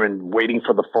engineer and waiting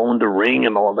for the phone to ring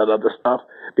and all that other stuff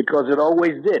because it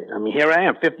always did. I mean, here I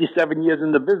am, 57 years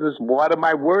in the business. What am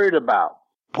I worried about?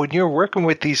 When you're working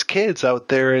with these kids out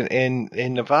there in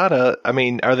Nevada, I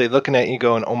mean, are they looking at you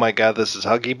going, oh, my God, this is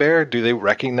Huggy Bear? Do they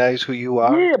recognize who you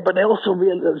are? Yeah, but they also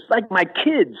realize it's like my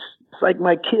kids.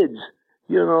 My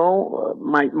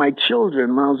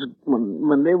children,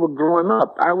 when they were growing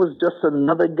up, I was just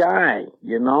another guy,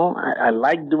 I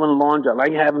like doing laundry. I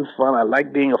like having fun. I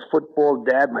like being a football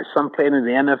dad. My son played in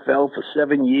the NFL for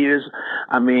 7 years.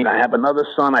 I mean, I have another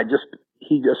son.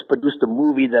 He just produced a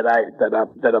movie that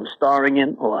I'm starring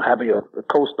in or having a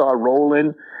co-star role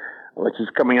in, which is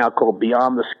coming out called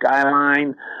Beyond the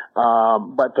Skyline.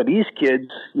 But for these kids,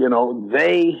 they're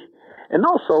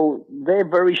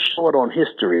very short on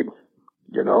history.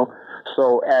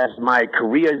 So as my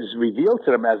career is revealed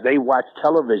to them, as they watch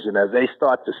television, as they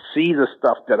start to see the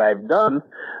stuff that I've done,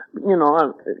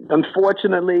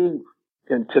 unfortunately,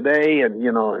 and today, and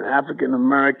African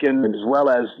American, as well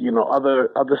as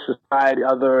other society,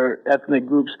 other ethnic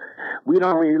groups, we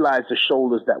don't realize the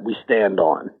shoulders that we stand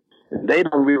on. They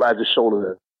don't realize the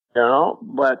shoulders,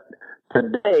 But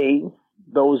today,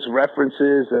 those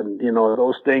references and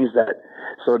those things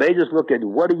so they just look at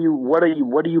what are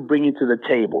you bringing to the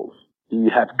table? Do you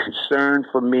have concern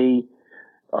for me?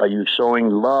 Are you showing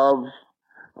love?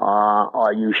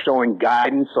 Are you showing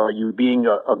guidance? Are you being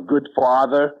a good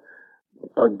father,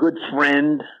 a good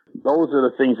friend? Those are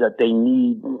the things that they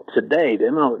need today. They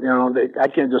I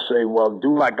can't just say, well,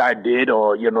 do like I did,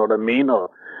 or you know what I mean, or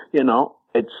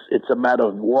it's a matter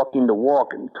of walking the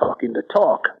walk and talking the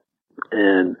talk.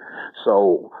 And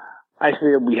so I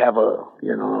feel we have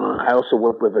I also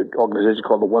work with an organization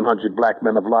called the 100 Black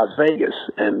Men of Las Vegas,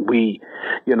 and we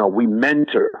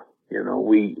mentor,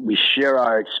 we share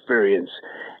our experience.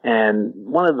 And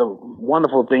one of the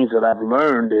wonderful things that I've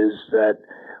learned is that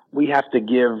we have to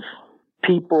give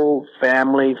people,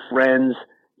 family, friends,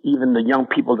 even the young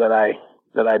people that I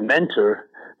mentor,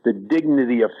 the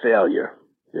dignity of failure.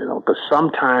 Because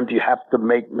sometimes you have to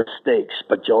make mistakes,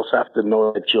 but you also have to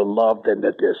know that you're loved and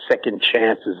that there's second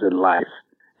chances in life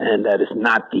and that it's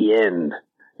not the end.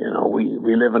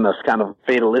 We live in this kind of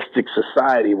fatalistic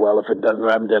society. Well, if it doesn't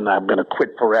happen, then I'm going to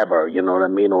quit forever, you know what I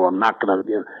mean? Or I'm not going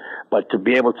to, but to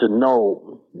be able to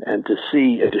know and to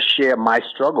see and to share my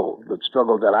struggle, the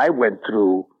struggle that I went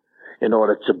through in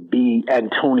order to be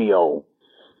Antonio,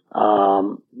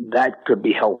 that could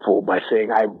be helpful by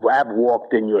saying, I've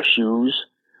walked in your shoes.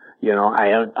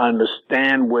 I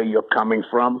understand where you're coming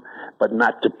from, but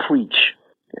not to preach.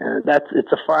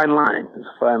 It's a fine line. It's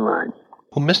a fine line.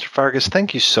 Well, Mr. Fargas,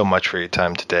 thank you so much for your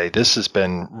time today. This has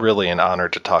been really an honor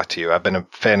to talk to you. I've been a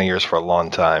fan of yours for a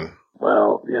long time.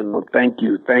 Well, thank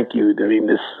you. I mean,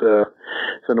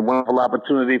 it's been a wonderful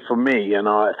opportunity for me.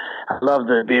 I love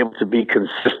to be able to be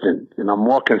consistent. I'm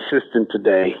more consistent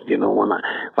today.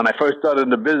 When I first started in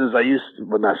the business, there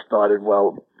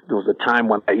was a time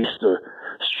when I used to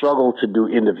struggle to do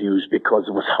interviews because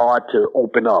it was hard to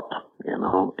open up, and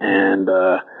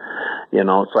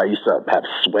so I used to have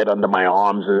sweat under my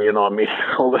arms and,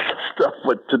 all this stuff.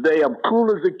 But today I'm cool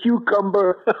as a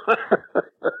cucumber.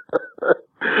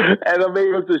 And I'm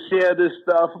able to share this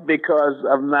stuff because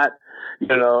I'm not,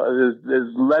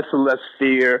 there's less and less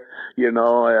fear, I'm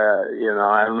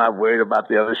not worried about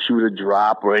the other shoe to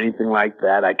drop or anything like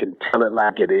that. I can tell it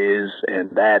like it is, and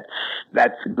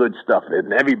that's good stuff,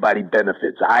 and everybody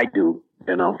benefits. I do,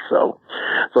 so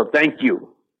thank you.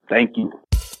 Thank you.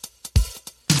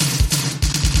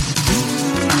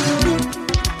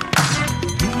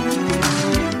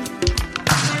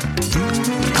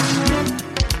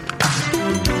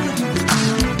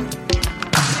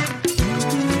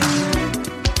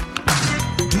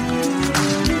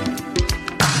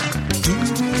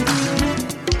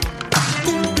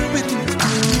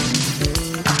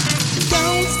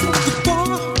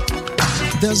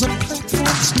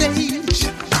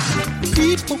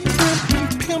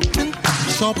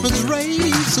 sharp as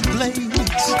razor blades.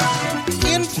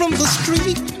 In from the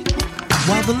street,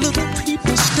 while the little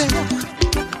people stare.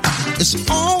 It's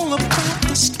all about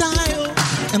the style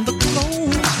and the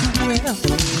clothes you wear.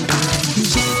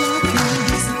 He's a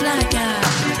fly guy.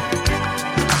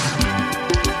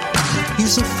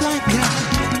 He's a fly guy. He's a fly guy.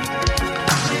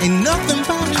 Ain't nothing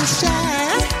about him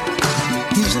shy.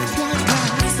 He's a fly guy.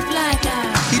 He's a fly guy.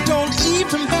 He don't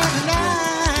even bat an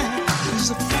eye.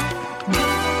 He's a fly guy.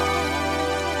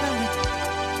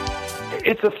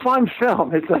 It's a fun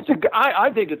film. It's such I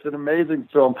think it's an amazing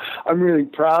film. I'm really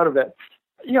proud of it.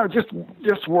 You know, just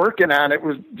working on it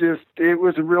was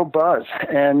a real buzz,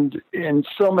 and in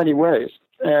so many ways,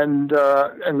 and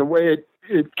the way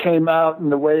it came out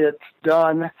and the way it's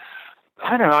done.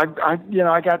 I don't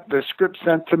know. I got the script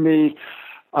sent to me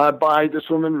by this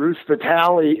woman, Ruth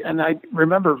Vitale, and I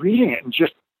remember reading it and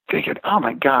just thinking, oh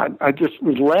my God, I just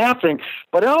was laughing,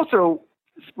 but I also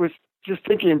was just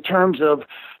thinking in terms of,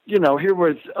 you know, here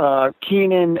was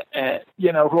Keenan,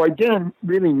 you know, who I didn't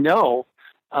really know.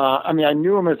 I mean, I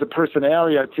knew him as a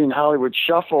personality. I'd seen Hollywood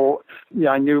Shuffle.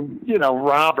 Yeah, I knew, you know,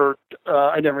 Robert.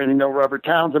 I didn't really know Robert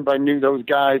Townsend, but I knew those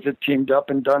guys had teamed up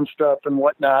and done stuff and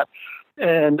whatnot.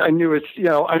 And I knew it's, you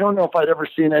know, I don't know if I'd ever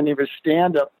seen any of his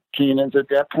stand-up Keenans at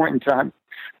that point in time.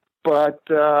 But,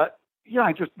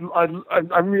 yeah,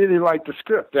 I really liked the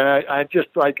script. And I thought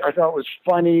it was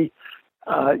funny.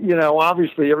 You know,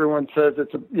 obviously everyone says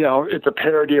it's a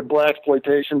parody of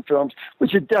Blaxploitation films,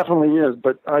 which it definitely is,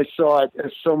 but I saw it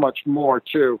as so much more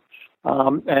too.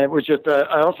 And it was just,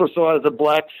 I also saw it as a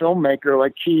black filmmaker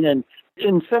like Keenan.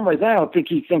 In some ways, I don't think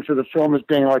he thinks of the film as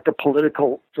being like a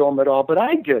political film at all, but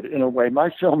I did in a way. My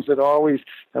films had always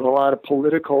had a lot of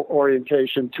political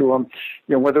orientation to them,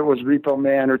 you know, whether it was Repo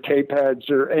Man or Tapeheads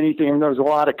or anything. And there was a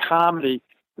lot of comedy.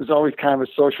 There's always kind of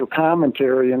a social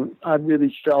commentary, and I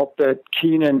really felt that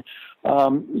Keenan,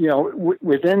 you know,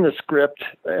 within the script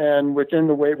and within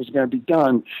the way it was going to be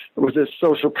done, it was a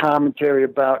social commentary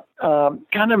about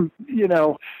kind of, you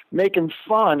know, making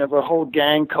fun of a whole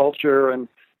gang culture and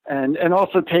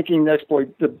also taking the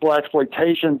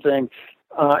Blaxploitation thing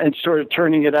and sort of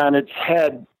turning it on its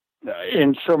head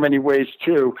in so many ways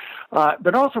too,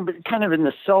 but also kind of in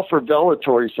the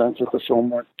self-revelatory sense of the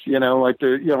film, you know, like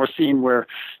a scene where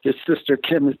his sister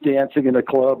Kim is dancing in a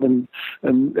club, and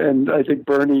I think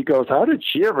Bernie goes, "How did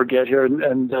she ever get here?"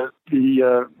 And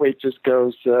the waitress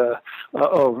goes,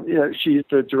 "Oh, yeah, she's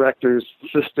the director's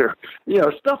sister." You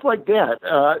know, stuff like that.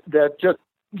 That just,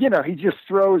 you know, he just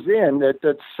throws in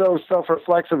that's so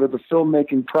self-reflexive of the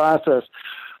filmmaking process.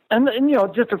 And you know,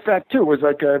 just the fact, too, it was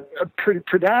like a pretty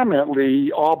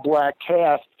predominantly all-black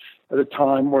cast at a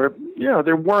time where, you know,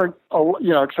 there weren't, you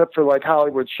know, except for like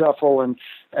Hollywood Shuffle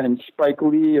and Spike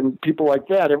Lee and people like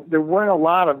that, there weren't a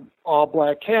lot of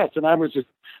all-black cast. And I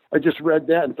just read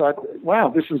that and thought, wow,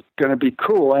 this is going to be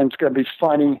cool and it's going to be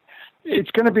funny.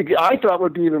 It's going to be, I thought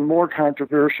would be even more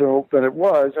controversial than it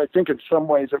was. I think in some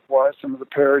ways it was. Some of the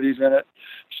parodies in it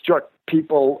struck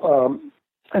people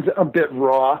as a bit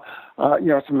raw. You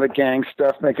know, some of the gang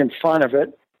stuff, making fun of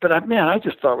it. But I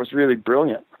just thought it was really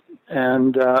brilliant.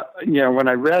 And, you know, when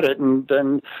I read it and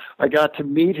then I got to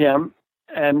meet him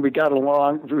and we got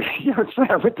along, you know, so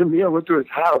I went to his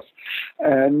house,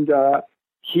 and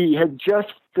he had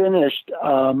just finished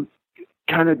kind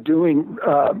of doing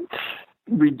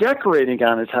redecorating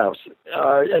on his house.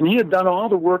 And he had done all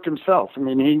the work himself. I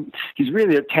mean, he's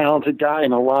really a talented guy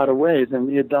in a lot of ways. And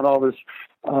he had done all this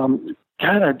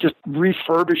kind of just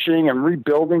refurbishing and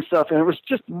rebuilding stuff. And it was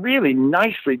just really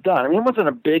nicely done. I mean, it wasn't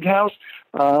a big house,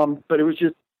 but it was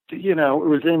just, you know, it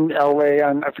was in LA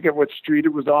on, I forget what street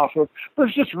it was off of, but it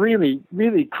was just really,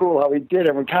 really cool how he did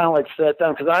it. We kind of like sat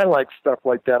down, because I like stuff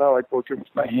like that. I like working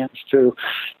with my hands too.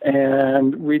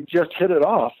 And we just hit it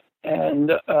off. And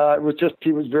it was just,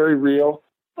 he was very real.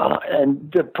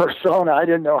 And the persona, I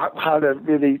didn't know how to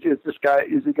really, is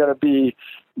he going to be,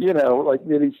 you know, like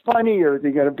really funny, or is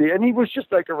he going to be, and he was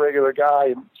just like a regular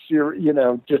guy, and, you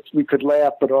know, just, we could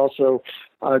laugh, but also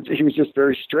he was just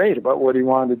very straight about what he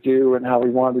wanted to do and how he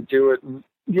wanted to do it. And,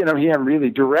 you know, he hadn't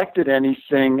really directed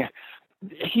anything.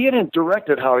 He hadn't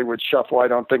directed Hollywood Shuffle, I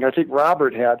don't think. I think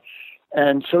Robert had.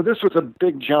 And so this was a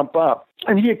big jump up.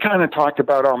 And he had kind of talked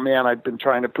about, oh man, I've been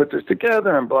trying to put this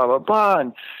together and blah, blah, blah.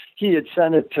 And he had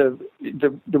sent it to,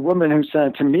 the woman who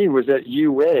sent it to me was at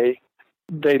UA.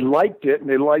 They liked it, and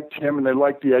they liked him, and they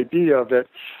liked the idea of it,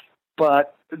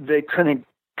 but they couldn't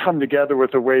come together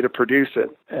with a way to produce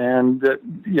it. And,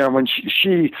 you know, when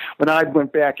I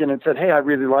went back in and said, hey, I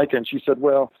really like it, and she said,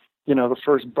 well, the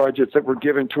first budgets that were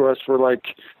given to us were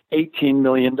like $18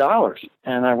 million.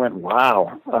 And I went,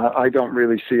 wow, I don't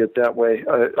really see it that way.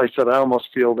 I said, I almost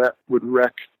feel that would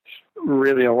wreck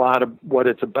really a lot of what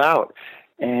it's about.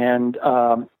 And,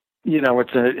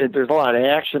 there's a lot of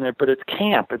action in it, but it's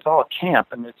camp. It's all camp.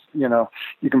 And it's,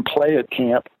 you can play at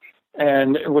camp.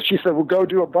 And well, she said, well, go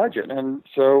do a budget. And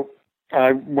so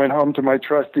I went home to my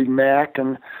trusty Mac,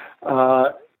 and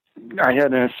I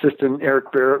had an assistant,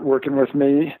 Eric Barrett, working with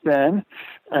me then,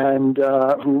 and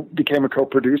who became a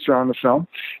co-producer on the film.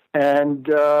 And,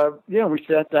 we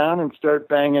sat down and started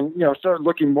banging, started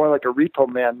looking more like a Repo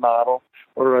Man model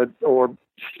or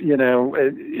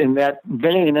in that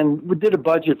vein. And we did a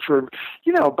budget for,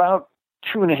 about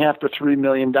 $2.5 to $3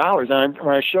 million. And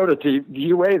when I showed it to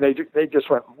UA, they just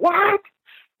went, what?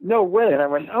 No way. And I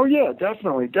went, oh yeah,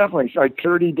 definitely. It's like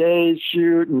 30 days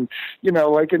shoot. And,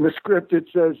 like in the script, it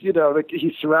says, like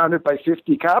he's surrounded by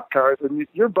 50 cop cars, and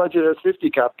your budget has 50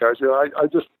 cop cars. I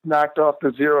just knocked off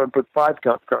the zero and put 5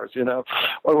 cop cars,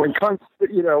 or when Kung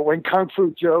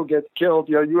Fu Joe gets killed,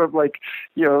 you have like,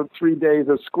 3 days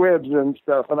of squibs and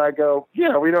stuff. And I go,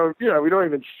 we don't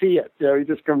even see it. You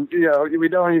just come, we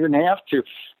don't even have to.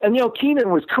 And, Keenan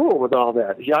was cool with all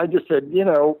that. I just said,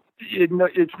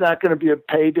 it's not going to be a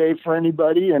payday for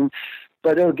anybody,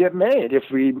 but it'll get made if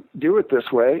we do it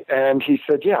this way. And he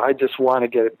said, yeah, I just want to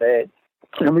get it made.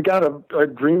 And we got a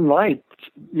green light,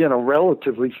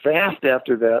 relatively fast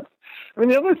after that. I mean,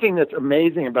 the other thing that's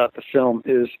amazing about the film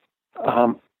is,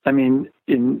 as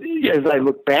I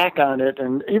look back on it,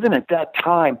 and even at that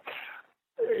time,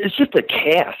 it's just a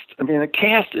cast. I mean, the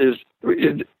cast is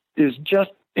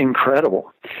just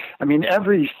incredible. I mean,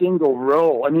 every single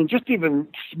role. I mean, just even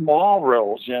small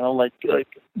roles. Like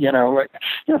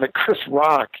Chris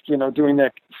Rock. Doing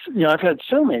that. I've had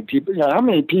so many people. How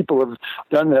many people have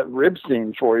done that rib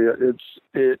scene for you?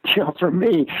 For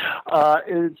me,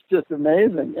 it's just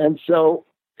amazing. And so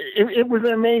it was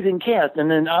an amazing cast. And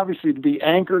then obviously to be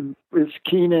anchored with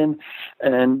Keenan,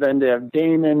 and then to have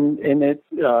Damon in it,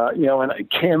 and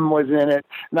Kim was in it.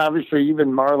 And obviously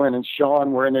even Marlon and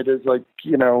Sean were in it as like,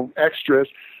 extras.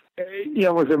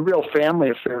 It was a real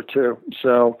family affair too.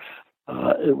 So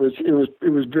it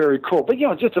was very cool. But,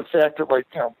 just the fact that like,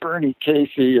 Bernie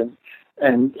Casey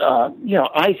and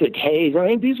Isaac Hayes, I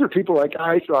mean, these were people like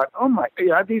I thought, oh my,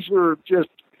 yeah, these were just,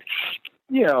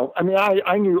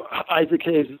 I knew Isaac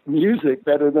Hayes' music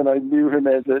better than I knew him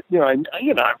as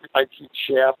I'd seen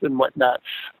Shaft and whatnot,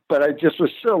 but I just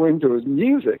was so into his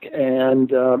music. And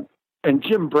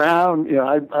Jim Brown,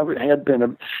 I had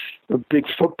been a big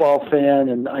football fan,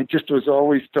 and I just was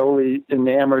always totally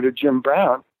enamored of Jim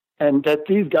Brown. And that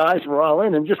these guys were all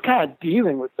in and just kind of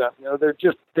dealing with them.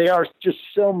 They are just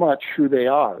so much who they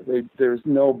are. There's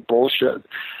no bullshit.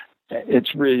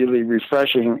 It's really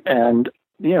refreshing. And,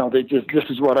 this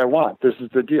is what I want. This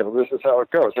is the deal. This is how it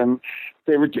goes. And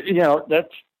they were,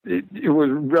 it was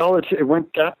relative.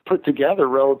 Got put together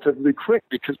relatively quick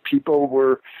because people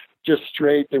were just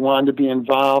straight. They wanted to be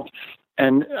involved.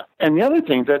 And the other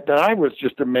thing that I was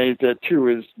just amazed at too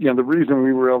is, the reason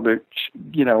we were able to,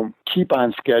 keep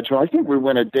on schedule. I think we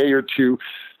went a day or two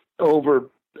over,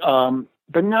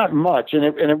 but not much. And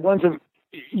it wasn't,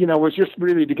 it was just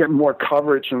really to get more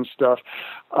coverage and stuff.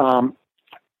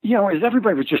 Is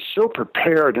everybody was just so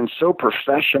prepared and so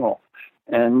professional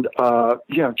and,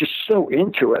 just so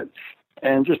into it,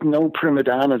 and just no prima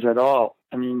donnas at all.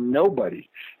 I mean, nobody.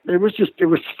 It was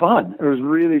fun. It was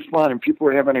really fun, and people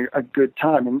were having a good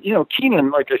time. And,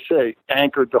 Keenan, like I say,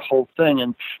 anchored the whole thing.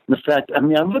 And the fact, I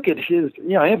look at his,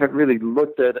 I haven't really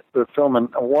looked at the film in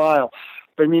a while,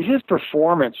 but his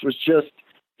performance was just,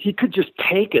 he could just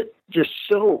take it just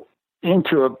so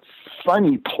into a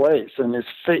funny place, and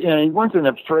he wasn't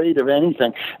afraid of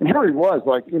anything. And here he was,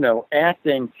 like,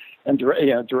 acting and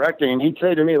directing, and he'd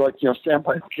say to me, like, stand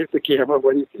by, hit the camera,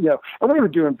 and we were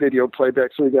doing video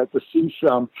playback, so we got to see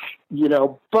some,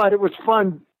 but it was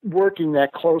fun working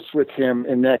that close with him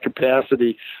in that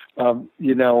capacity,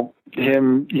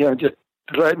 him, just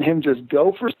letting him just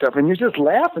go for stuff, and you're just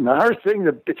laughing. The hard thing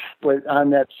on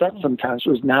that set sometimes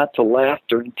was not to laugh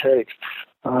during takes,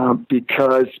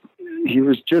 because he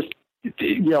was just,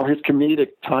 his comedic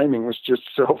timing was just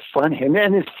so funny,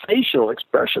 and his facial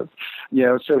expression,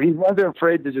 so he wasn't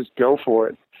afraid to just go for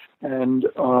it. And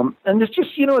it's just,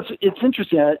 it's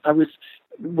interesting. I was,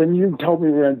 when you told me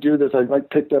we were going to do this, I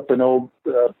picked up an old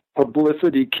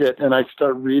publicity kit and I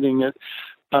started reading it.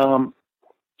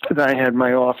 that I had in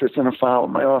my office and a file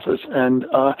in my office. And,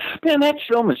 man, that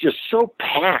film is just so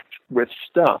packed with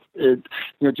stuff.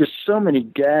 Just so many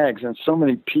gags and so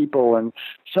many people and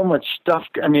so much stuff.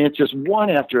 I mean, it's just one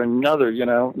after another,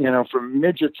 from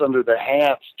midgets under the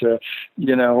hats to,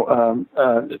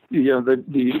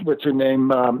 what's her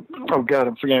name? Oh God,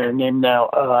 I'm forgetting her name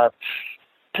now.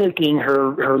 Taking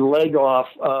her leg off,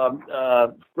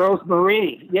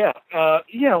 Rosemary. Yeah.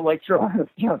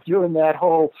 Doing that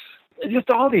whole, just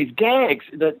all these gags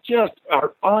that just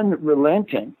are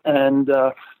unrelenting. And,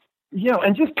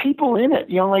 and just people in it,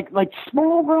 like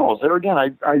small roles. There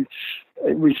again,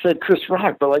 we said Chris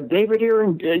Rock, but like David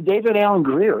Alan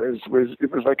Grier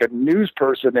was like a news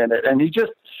person in it, and he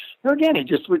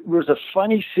was a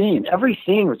funny scene. Every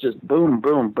scene was just boom,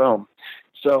 boom, boom.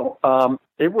 So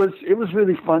it was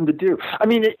really fun to do. I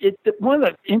mean, one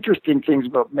of the interesting things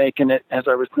about making it, as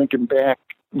I was thinking back,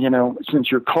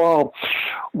 since your call,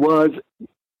 was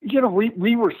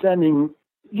we were sending.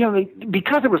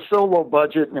 Because it was so low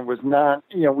budget and it was not,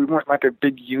 we weren't like a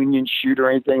big union shoot or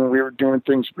anything. We were doing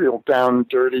things real down and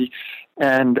dirty.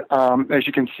 And as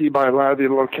you can see by a lot of the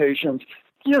locations,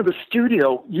 the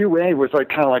studio UA was like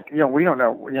kind of like, we don't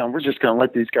know, we're just going to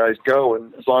let these guys go.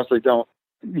 And as long as they don't,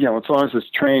 as long as this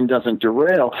train doesn't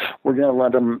derail, we're going to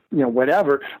let them,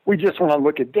 whatever. We just want to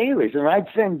look at dailies. And I'd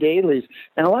send dailies.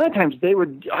 And a lot of times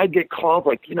I'd get called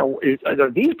like,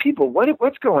 are these people,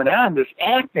 what's going on? This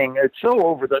acting, it's so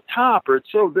over the top, or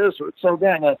it's so this, or it's so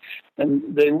that.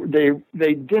 And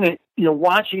they didn't,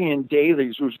 watching in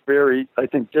dailies was very, I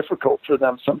think, difficult for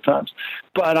them sometimes.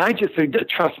 But I just think that,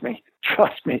 trust me,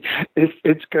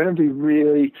 it's going to be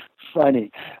really funny.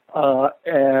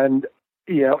 And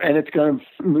it's going to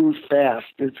move fast.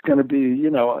 It's going to be,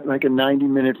 like a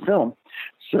 90-minute film.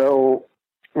 So,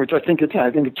 which I think it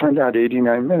turned out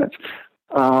 89 minutes.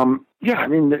 I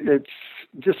mean, it's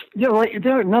just,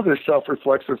 another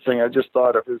self-reflexive thing I just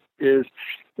thought of is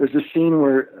there's a scene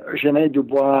where Jeanette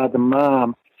Dubois, the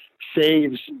mom,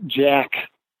 saves Jack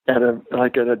at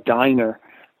a diner.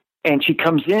 And she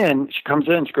comes in, she goes,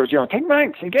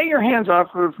 get your hands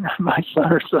off of my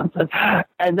son or something.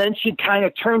 And then she kind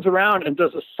of turns around and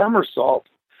does a somersault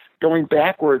going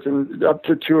backwards and up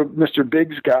to two of Mr.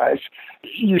 Big's guys.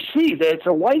 You see that it's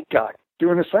a white guy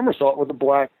doing a somersault with a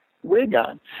black wig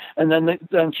on. And then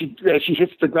as she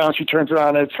hits the ground, she turns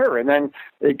around and it's her. And then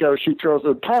she throws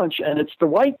a punch and it's the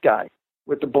white guy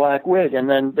with the black wig,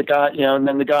 and then the guy,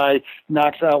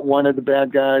 knocks out one of the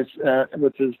bad guys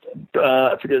with his,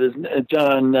 I forget his,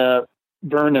 John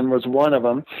Vernon was one of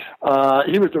them.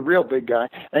 He was the real big guy,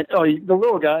 and the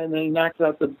little guy, and then he knocks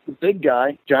out the big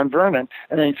guy, John Vernon,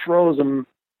 and then he throws him,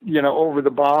 over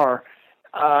the bar.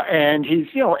 And he's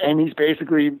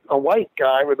basically a white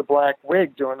guy with a black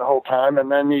wig doing the whole time. And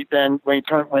then when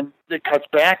it cuts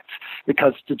back, it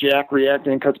cuts to Jack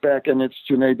reacting and cuts back, and it's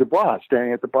Jeanette Dubois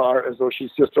standing at the bar as though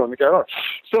she's just throwing the guy off.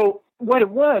 So what it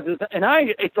was is, and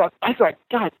I thought,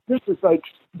 God, this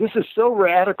is so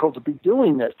radical to be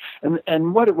doing this.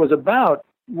 And what it was about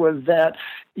was that,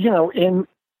 in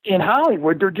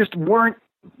Hollywood, there just weren't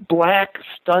black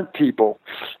stunt people,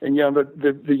 and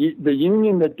the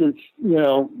union that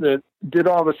did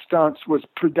all the stunts was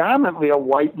predominantly a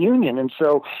white union. And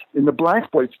so in the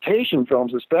Blaxploitation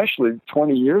films, especially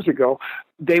 20 years ago,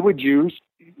 they would use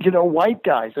white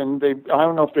guys, and I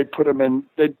don't know if they put them in,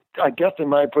 I guess they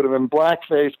might put them in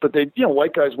blackface, but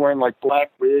white guys wearing like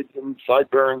black wigs and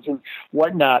sideburns and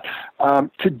whatnot,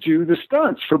 to do the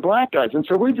stunts for black guys. And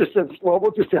so we just said, well,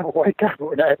 we'll just have a white guy.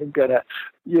 We're not even gonna,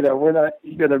 we're not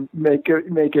gonna make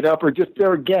it up, or just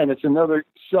there again, it's another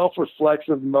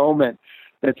self-reflexive moment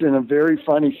that's in a very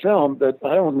funny film that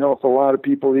I don't know if a lot of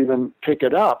people even pick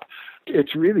it up.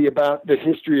 It's really about the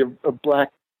history of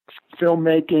black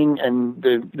filmmaking and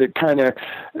the kind of,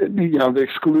 the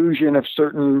exclusion of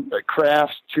certain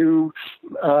crafts to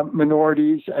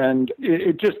minorities. And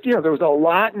it just, there was a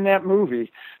lot in that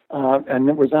movie. And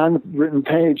it was on the written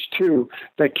page too,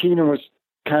 that Keenan was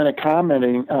kind of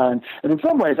commenting on, and in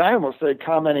some ways I almost say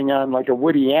commenting on like a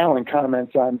Woody Allen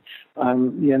comments on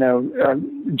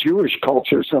Jewish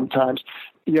culture sometimes,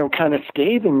 kind of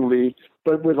scathingly,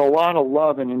 but with a lot of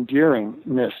love and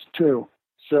endearingness too.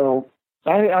 So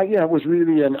it was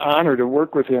really an honor to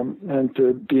work with him and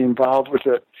to be involved with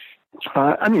it.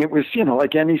 It was,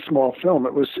 like any small film,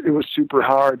 it was super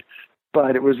hard,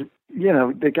 but it was,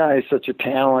 the guy is such a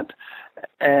talent,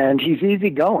 and he's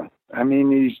easygoing.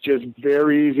 He's just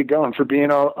very easygoing for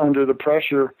being under the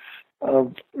pressure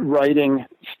of writing,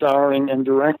 starring, and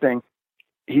directing.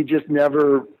 He just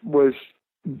never was,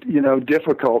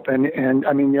 difficult. And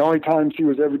the only times he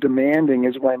was ever demanding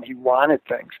is when he wanted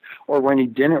things or when he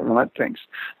didn't want things.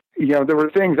 there were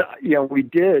things, we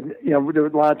did, there were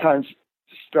a lot of times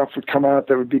stuff would come out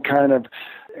that would be kind of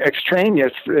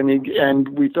extraneous. And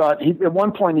we thought, at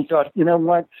one point he thought, you know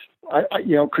what,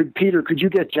 could you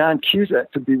get John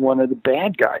Cusack to be one of the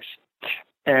bad guys?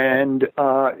 And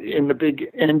in the big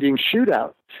ending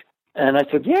shootout. And I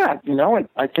said, yeah,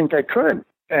 I think I could.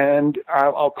 And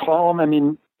I'll call him. I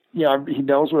mean, he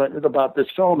knows about this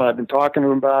film. I've been talking to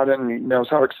him about it, and he knows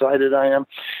how excited I am.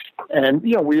 And,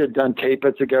 we had done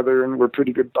Tapeheads together, and we're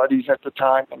pretty good buddies at the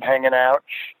time and hanging out.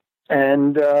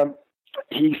 And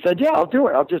he said, yeah, I'll do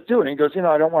it. I'll just do it. And he goes,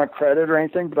 I don't want credit or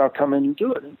anything, but I'll come in and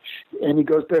do it. And he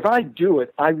goes, but if I do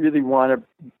it, I really want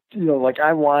to,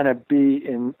 I want to be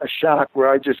in a shot where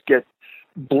I just get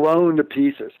blown to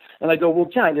pieces. And I go, well,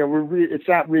 John, it's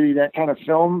not really that kind of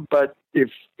film, but if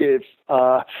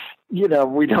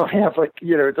we don't have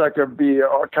it's not going to be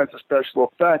all kinds of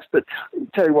special effects, but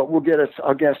tell you what,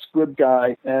 I'll get a squib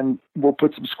guy and we'll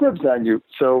put some squibs on you.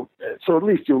 So at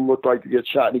least you'll look like you get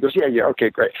shot. And he goes, yeah, okay,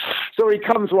 great. So he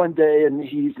comes one day and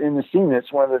he's in the scene.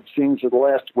 It's one of the scenes of The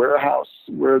Last Warehouse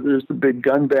where there's the big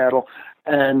gun battle.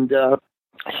 And,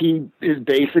 he is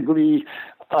basically,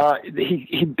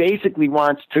 he basically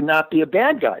wants to not be a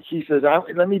bad guy. He says,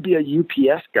 let me be a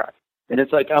UPS guy. And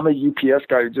it's like, I'm a UPS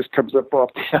guy who just comes up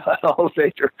off the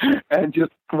elevator and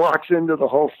just walks into the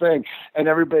whole thing. And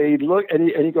everybody look, and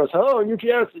he goes, oh,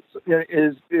 UPS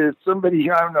is somebody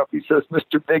here. I don't know if he says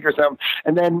Mr. Big or something.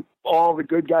 And then all the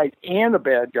good guys and the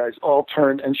bad guys all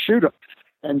turn and shoot him.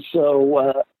 And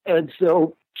so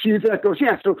Cusack goes,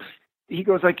 yeah, so he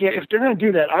goes like, yeah, if they're going to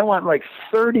do that, I want like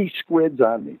 30 squids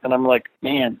on me. And I'm like,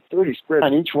 man, 30 squids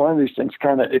on each one of these things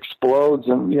kind of explodes.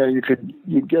 And,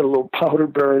 you get a little powder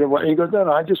buried. And he goes, no,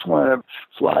 I just want to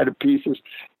fly to pieces.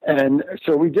 And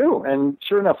so we do. And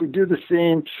sure enough, we do the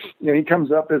scene. He comes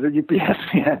up as a UPS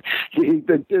man.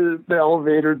 The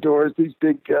elevator doors, these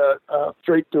big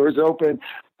freight doors open.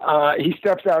 He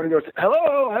steps out and goes,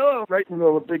 hello, right in the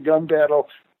middle of a big gun battle.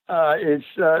 It's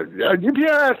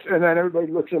UPS, and then everybody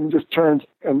looks at him and just turns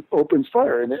and opens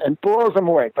fire and blows him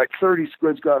away. Like 30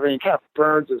 squids go off, and he kind of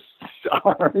burns his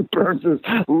arm, burns his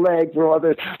leg, and all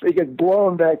this. He gets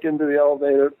blown back into the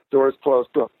elevator, doors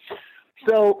closed. Boom.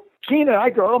 So Keenan, I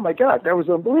go, oh my God, that was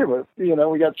unbelievable.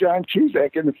 We got John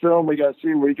Cusack in the film. We got to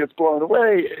see where he gets blown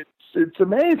away. It's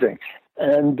amazing.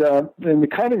 And in the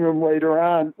cutting room later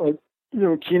on,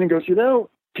 Keenan goes,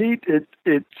 Pete,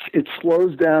 it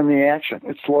slows down the action.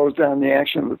 It slows down the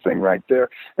action of the thing right there.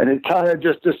 And it kind of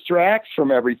just distracts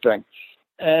from everything.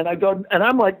 And I go, and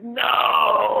I'm like,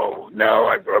 no.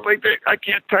 I go, like, I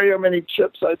can't tell you how many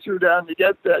chips I threw down to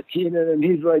get that, Keenan. And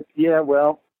he's like, yeah,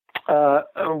 well,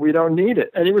 we don't need it.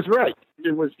 And he was right.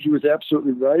 He was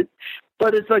absolutely right.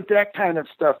 But it's like that kind of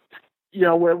stuff.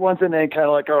 Where one thing they kind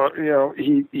of like,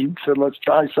 he said, let's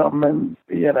try something,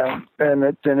 and and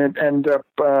it ended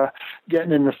up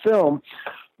getting in the film.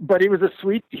 But he was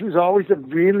always a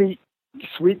really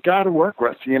sweet guy to work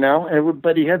with,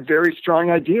 but he had very strong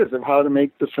ideas of how to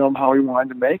make the film, how he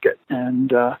wanted to make it.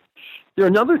 And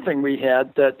another thing we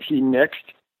had that he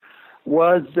nixed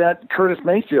was that Curtis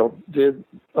Mayfield did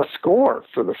a score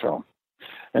for the film.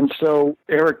 And so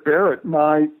Eric Barrett,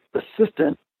 my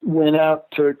assistant, went out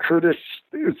to Curtis's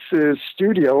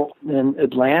studio in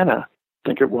Atlanta, I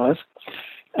think it was,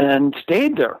 and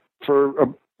stayed there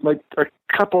for a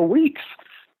couple of weeks.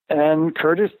 And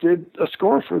Curtis did a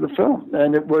score for the film,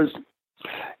 and it was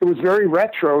very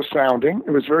retro sounding.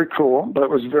 It was very cool, but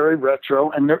it was very retro.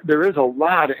 And there is a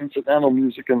lot of incidental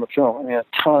music in the film. I mean, a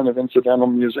ton of incidental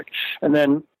music. And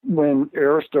then when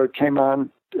Aerostar came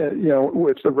on,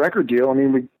 with the record deal, I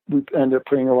mean, we ended up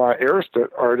putting a lot of Aerostar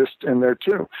artists in there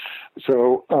too.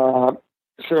 So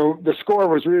the score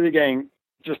was really getting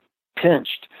just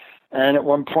pinched. And at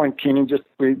one point, Keenan he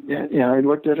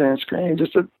looked at it and screamed,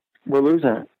 just said, we're losing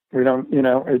it. We don't,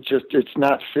 it's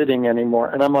not fitting anymore.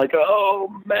 And I'm like,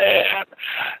 oh man,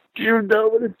 do you know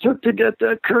what it took to get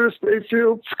that Curtis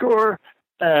Mayfield score?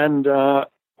 And,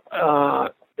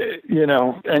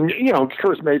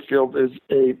 Curtis Mayfield is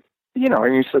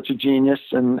he's such a genius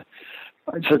and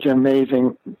such an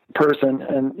amazing person.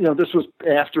 And, this was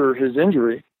after his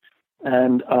injury.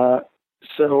 And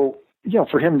so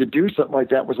for him to do something like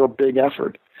that was a big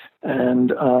effort.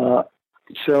 And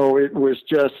so it was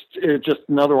just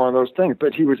another one of those things.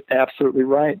 But he was absolutely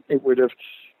right. The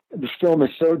film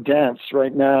is so dense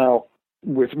right now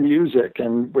with music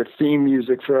and with theme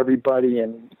music for everybody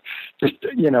and just,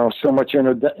 so much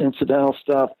incidental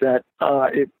stuff that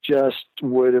it just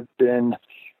would have been,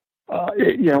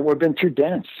 would have been too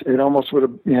dense. It almost would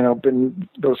have, been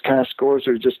those kind of scores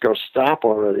that just go stop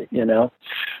already,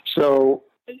 So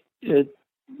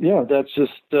that's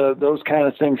just those kind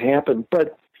of things happen.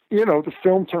 But the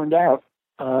film turned out.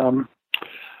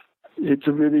 It's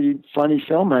a really funny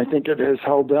film, and I think it has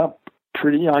held up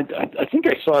pretty. I think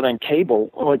I saw it on cable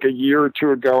like a year or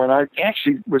two ago, and I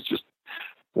actually was just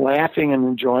laughing and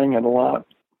enjoying it a lot.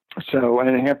 So, and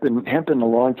it happened a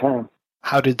long time.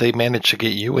 How did they manage to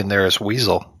get you in there as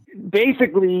Weasel?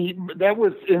 Basically, that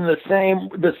was in the same.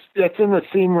 That's in the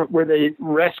scene where they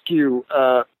rescue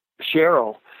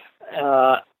Cheryl.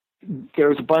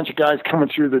 There's a bunch of guys coming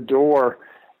through the door,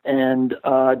 and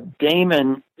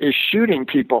Damon is shooting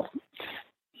people.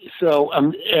 So,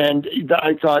 and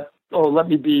I thought, let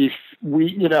me be.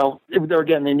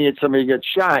 Again, they needed somebody to get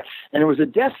shot, and it was a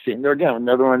death scene. There again,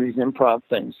 another one of these improv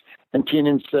things. And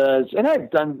Keenan says, and I've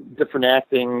done different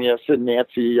acting, Sid and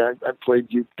Nancy, I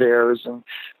played Youth Bears, and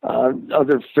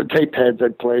other Tapeheads I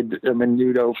played. I'm a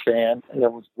Nudo fan.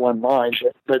 That was one line.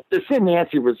 But Sid and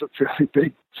Nancy was a fairly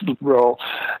big role.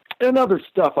 And other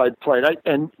stuff I'd played.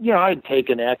 I'd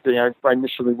taken acting.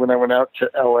 Initially, when I went out to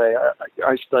L.A.,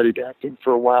 I studied acting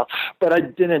for a while. But I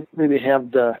didn't really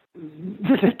have the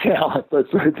talent, let's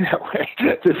put it that way,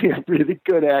 to be a really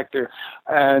good actor.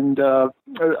 And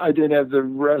I didn't have the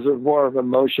reservoir of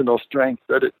emotional strength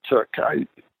that it took. I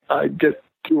get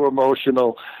too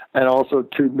emotional and also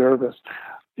too nervous.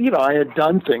 I had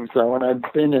done things, though, and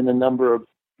I'd been in a number of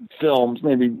films,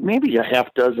 maybe a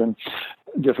half dozen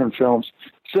different films.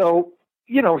 So,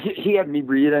 he had me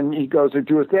read, and he goes to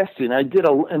do a death scene.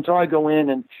 And so I go in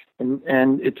and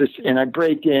I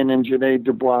break in, and Janae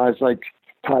Dubois is like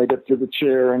tied up to the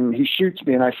chair, and he shoots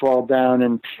me, and I fall down,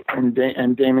 and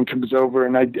Damon comes over,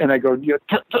 and I go,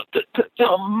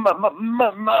 tell my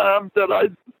mom that I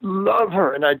love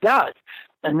her, and I died.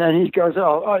 And then he goes,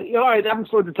 all right, I'm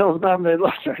supposed to tell his mom that I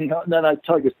love her, and then I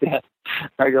tug his dad.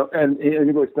 I go, and he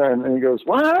looks down, and he goes,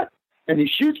 what? And he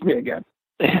shoots me again.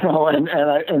 And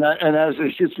as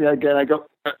he shoots me again, I go,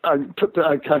 I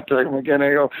contact him again.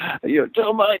 I go,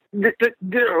 tell my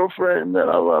girlfriend that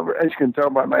I love her. As you can tell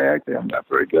by my acting, I'm not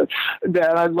very good.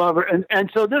 That I love her,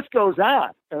 and so this goes on,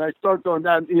 and I start going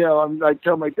down. I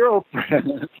tell my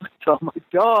girlfriend, I tell my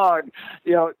dog.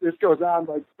 This goes on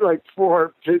like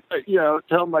four.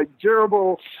 Tell my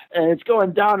gerbil, and it's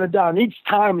going down and down. Each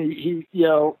time he's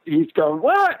going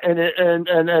what,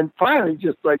 and finally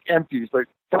just like empties like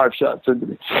 5 shots into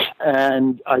me,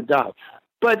 and I die.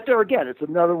 But there again, it's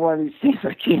another one. He seems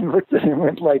like he looked at him and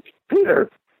went like, Peter,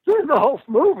 this is the whole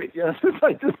movie. It's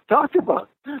like just talk about.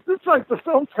 It's like the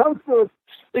film comes to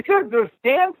a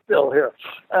standstill here,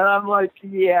 and I'm like,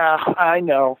 yeah, I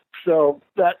know. So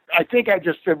that I think I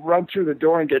just said run through the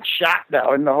door and get shot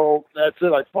now, and that's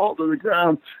it. I fall to the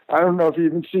ground. I don't know if you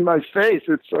even see my face.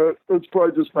 It's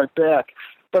probably just my back.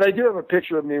 But I do have a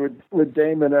picture of me with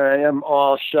Damon, and I am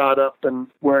all shot up and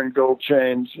wearing gold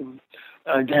chains, and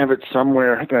I have it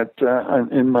somewhere that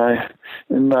in my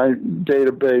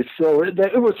database. So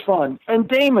it was fun, and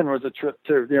Damon was a trip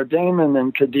too. Damon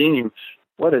and Kadeem,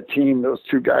 what a team those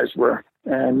two guys were,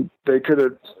 and they could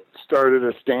have started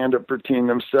a stand-up routine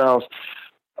themselves.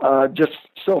 Just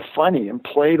so funny and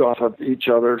played off of each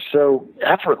other so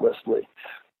effortlessly.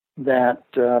 That,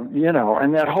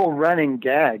 and that whole running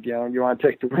gag, you want to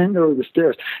take the window or the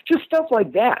stairs, just stuff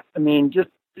like that. I mean, just,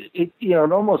 it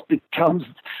almost becomes,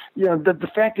 the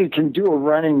fact that you can do a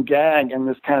running gag in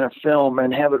this kind of film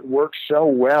and have it work so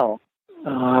well,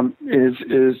 is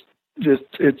just,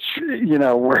 it's,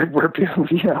 where people,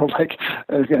 like,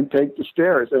 are going to take the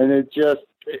stairs, and it's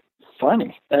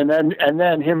funny. And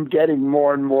then him getting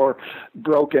more and more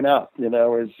broken up,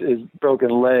 his broken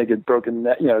leg, his broken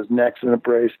neck, his neck's in a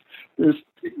brace.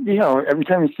 Every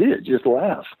time you see it, just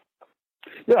laugh.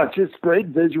 Yeah, it's just great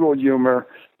visual humor,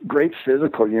 great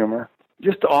physical humor,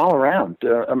 just all around.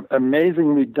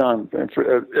 Amazingly done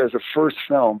as a first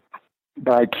film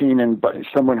by Keenan, by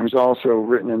someone who's also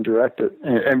written and directed,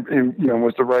 and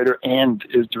was the writer and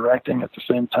is directing at the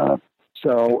same time.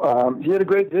 So he had a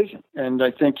great vision, and I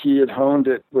think he had honed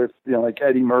it with, like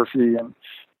Eddie Murphy and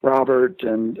Robert,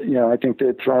 and, I think they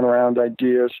had thrown around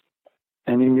ideas,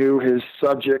 and he knew his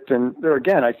subject. And there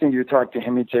again, I think you talk to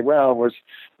him, he'd say, well, it was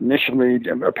initially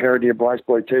a parody of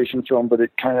Blaxploitation film, but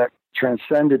it kind of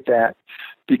transcended that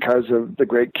because of the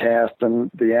great cast and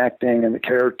the acting and the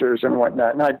characters and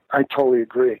whatnot. And I totally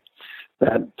agree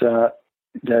that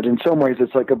in some ways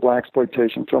it's like a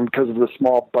Blaxploitation film because of the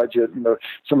small budget and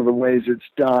some of the ways it's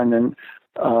done, and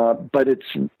but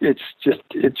it's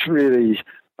really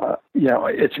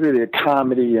it's really a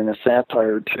comedy and a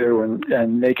satire too,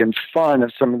 and making fun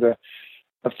of some of the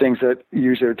things that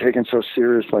usually are taken so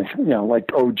seriously,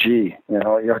 like OG,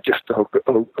 just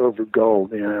over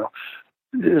gold,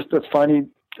 just a funny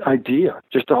idea,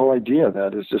 just the whole idea of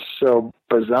that is just so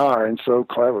bizarre and so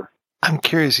clever. I'm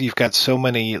curious, you've got so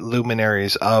many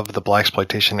luminaries of the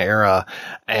Blaxploitation era,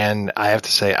 and I have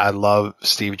to say I love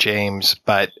Steve James,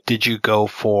 but did you go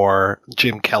for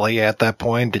Jim Kelly at that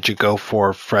point? Did you go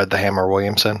for Fred the Hammer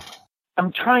Williamson?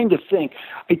 I'm trying to think.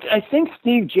 I think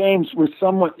Steve James was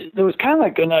somewhat, there was kind of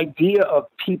like an idea of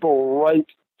people right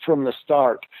from the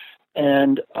start.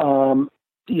 And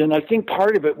I think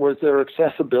part of it was their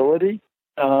accessibility.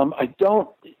 Robbie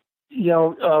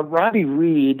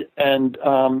Reed and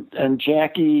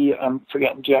Jackie, I'm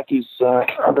forgetting Jackie's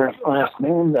other last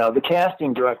name now, the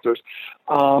casting directors,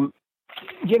 were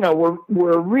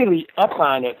really up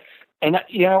on it. And,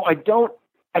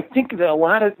 I think that a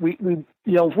lot of,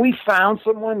 if we found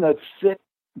someone that fit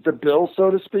the bill,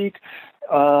 so to speak,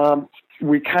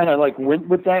 we kind of like went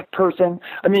with that person.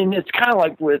 I mean, it's kind of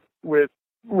like with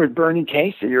Bernie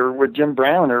Casey or with Jim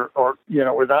Brown or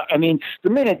the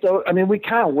minute though, we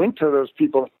kind of went to those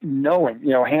people knowing,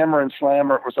 Hammer and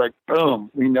Slammer, it was like, boom,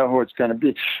 we know who it's going to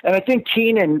be. And I think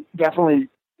Keenan definitely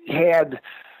had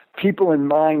people in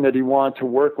mind that he wanted to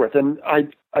work with. And I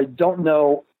don't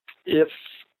know if,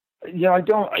 I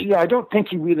don't think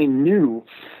he really knew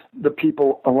the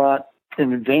people a lot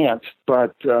in advance,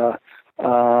 but,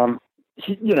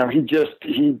 he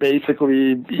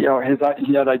basically, he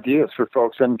had ideas for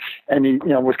folks and he,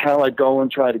 was kind of like go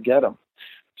and try to get them.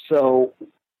 So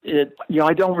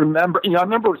I don't remember, I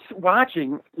remember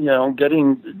watching,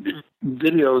 getting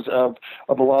videos of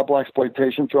a lot of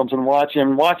Blaxploitation films and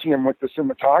watching them with the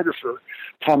cinematographer,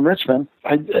 Tom Richmond.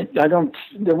 I don't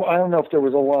know if there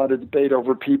was a lot of debate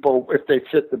over people, if they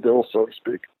fit the bill, so to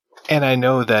speak. And I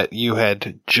know that you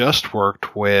had just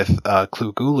worked with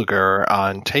Clu Gulager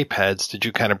on Tapeheads. Did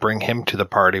you kind of bring him to the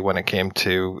party when it came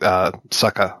to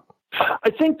Sucka?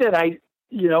 I think that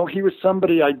he was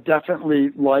somebody I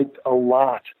definitely liked a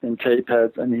lot in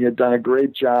Tapeheads, and he had done a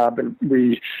great job, and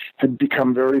we had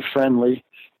become very friendly.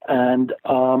 And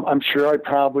I'm sure I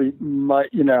probably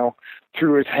might,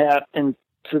 threw his hat into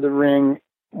the ring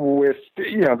with,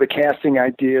 the casting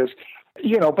ideas.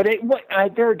 But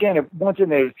there again, one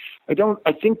thing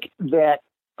I think that,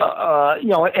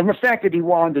 and the fact that he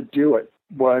wanted to do it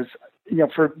was,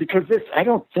 because I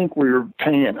don't think we were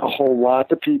paying a whole lot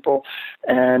to people.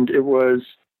 And it was,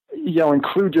 and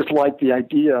Clu just liked the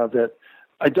idea of it.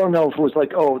 I don't know if it was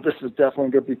like, oh, this is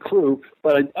definitely going to be Clu,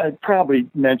 but I'd probably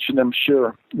mention him,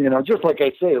 sure. Just like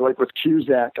I say, like with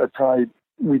Cusack,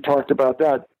 we talked about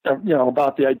that,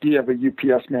 about the idea of a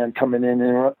UPS man coming in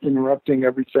and interrupting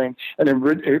everything. And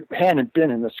it hadn't been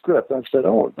in the script. I said,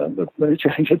 oh, let me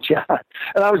try to get John.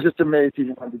 And I was just amazed he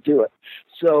wanted to do it.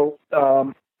 So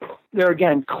there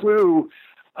again, Clu,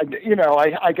 I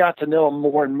got to know him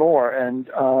more and more. And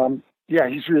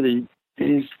he's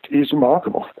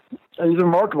remarkable. He's a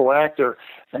remarkable actor.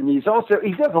 And he does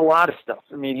a lot of stuff.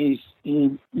 I mean,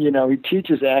 he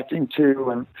teaches acting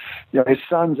too. And, his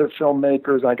sons are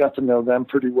filmmakers. I got to know them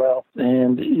pretty well.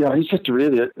 And, he's just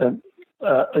really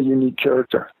a unique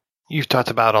character. You've talked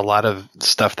about a lot of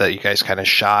stuff that you guys kind of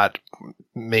shot,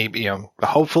 maybe,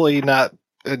 hopefully not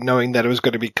knowing that it was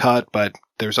going to be cut, but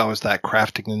there's always that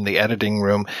crafting in the editing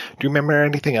room. Do you remember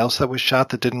anything else that was shot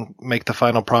that didn't make the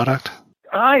final product?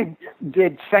 I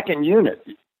did second unit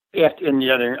in the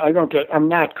editing. I'm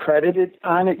not credited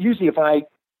on it. Usually if I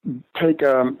take,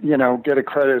 get a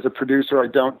credit as a producer, I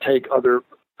don't take other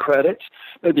credits,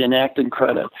 maybe an acting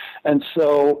credit. And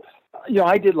so,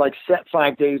 I did like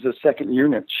 5 days of second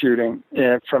unit shooting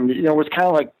from the, it was kind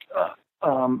of like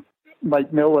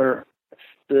Mike Miller,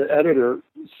 the editor,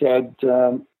 said,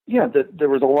 that there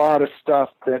was a lot of stuff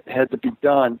that had to be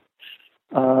done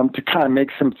to kind of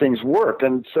make some things work.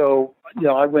 And so,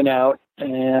 I went out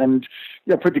and,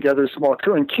 put together a small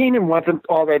crew. And Keenan wasn't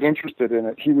all that interested in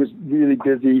it. He was really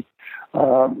busy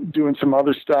doing some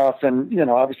other stuff and,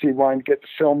 obviously wanting to get the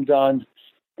film done.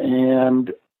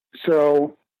 And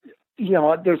so,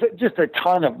 there's just a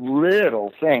ton of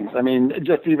little things. I mean,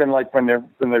 just even like when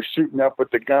they're shooting up with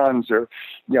the guns or,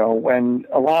 when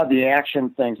a lot of the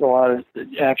action things, a lot of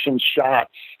action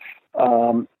shots,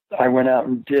 I went out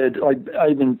and did. Like, I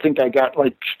even think I got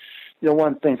like,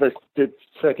 one of the things I did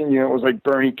second unit was like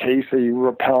Bernie Casey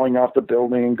rappelling off the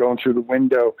building and going through the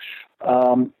window.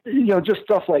 Just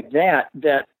stuff like that.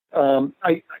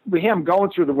 We had him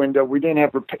going through the window. We didn't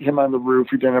have him on the roof.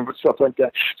 We didn't have stuff like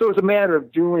that. So it was a matter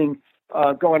of going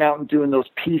out and doing those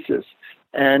pieces.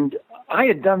 And I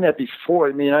had done that before.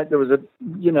 I mean, there was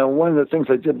one of the things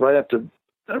I did right after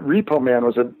Repo Man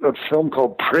was a film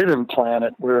called Prison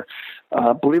Planet, where,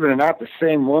 believe it or not, the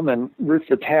same woman, Ruth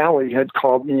Vitale, had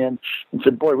called me in and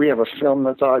said, boy, we have a film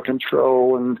that's out of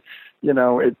control. And,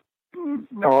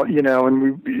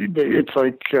 it's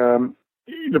like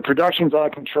the production's out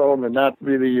of control, and they're not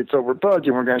really, it's over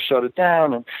budget, we're going to shut it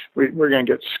down, and we're going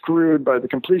to get screwed by the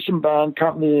completion bond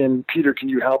company, and Peter, can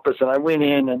you help us? And I went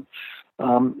in and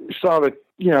saw that,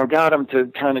 got them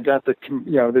to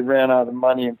they ran out of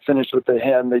money and finished what they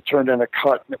had, and they turned in a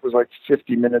cut, and it was like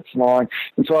 50 minutes long.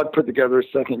 And so I put together a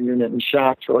second unit and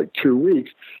shot for like 2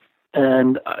 weeks.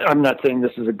 And I'm not saying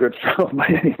this is a good film by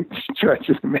any stretch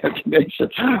of the imagination,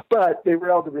 but they were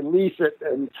able to release it,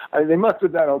 and they must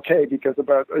have done okay, because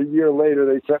about a year later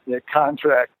they sent me a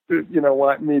contract,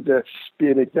 wanting me to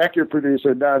be an executive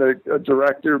producer, not a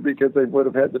director, because they would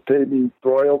have had to pay me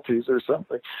royalties or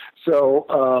something.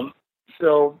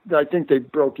 So I think they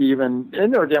broke even.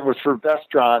 And again, was for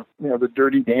Vestron, the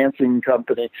Dirty Dancing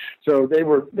company. So they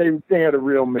had a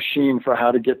real machine for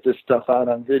how to get this stuff out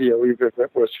on video, even if it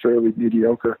was fairly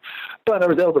mediocre. But I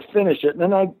was able to finish it,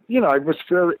 and I was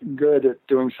fairly good at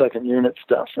doing second unit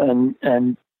stuff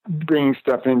and bringing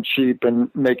stuff in cheap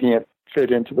and making it fit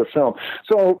into the film.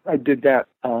 So I did that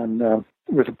on.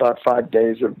 With about 5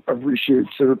 days of reshoots,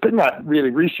 but not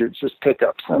really reshoots, just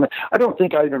pickups. And I don't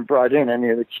think I even brought in any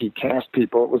of the key cast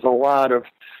people. It was a lot of,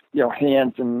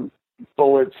 hands and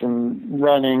bullets and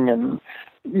running and,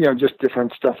 just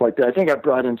different stuff like that. I think I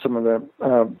brought in some of the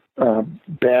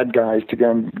bad guys to get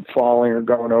them falling or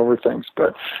going over things.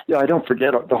 But, I don't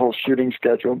forget the whole shooting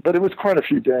schedule. But it was quite a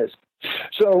few days.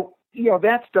 So,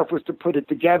 that stuff was to put it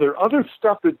together. Other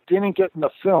stuff that didn't get in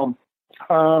the film,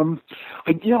 I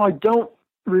don't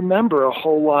remember a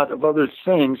whole lot of other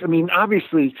things. I mean,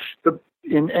 obviously,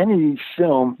 in any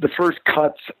film, the first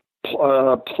cuts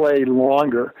play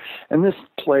longer, and this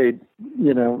played,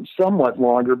 somewhat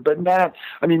longer, but not.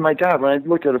 I mean, my God, when I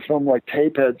look at a film like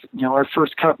Tapeheads, our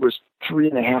first cut was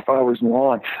 3.5 hours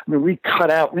long. I mean, we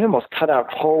almost cut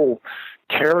out whole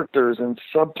characters and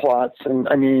subplots, and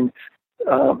I mean,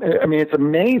 it's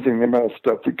amazing the amount of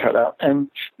stuff we cut out.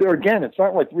 And there again, it's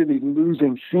not like really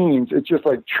losing scenes. It's just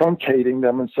like truncating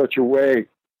them in such a way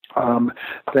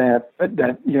that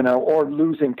or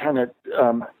losing kind of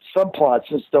subplots.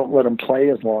 Just don't let them play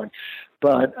as long.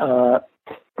 But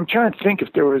I'm trying to think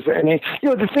if there was any.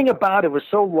 The thing about it was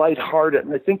so lighthearted,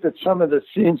 and I think that some of the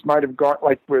scenes might have got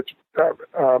like with.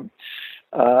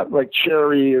 Like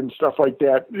Cherry and stuff like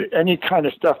that. Any kind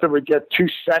of stuff that would get too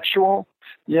sexual.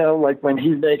 Like when he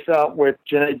makes out with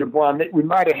Janae Dubois, we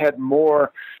might have had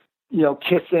more,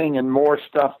 kissing and more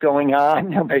stuff going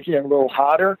on, making it a little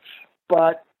hotter.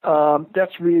 But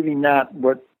that's really not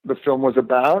what the film was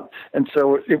about. And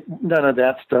so none of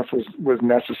that stuff was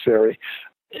necessary.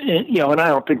 And I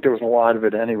don't think there was a lot of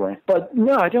it anyway. But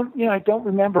no, I don't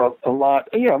remember a lot.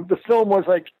 The film was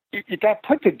like, it got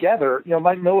put together.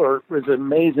 Mike Miller was an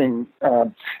amazing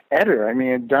editor. I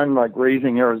mean, he'd done like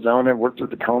Raising Arizona, worked with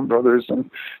the Coen brothers,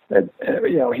 and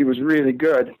he was really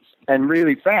good and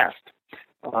really fast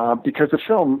because the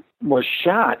film was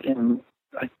shot in,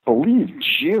 I believe,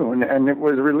 June, and it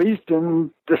was released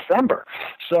in December.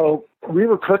 So we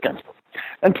were cooking.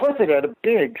 And plus it had a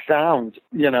big sound,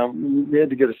 we had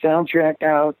to get a soundtrack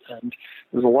out, and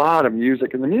there was a lot of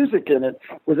music, and the music in it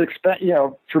was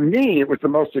for me, it was the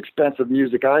most expensive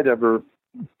music I'd ever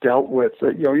dealt with.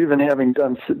 Even having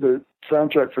done the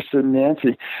soundtrack for Sid and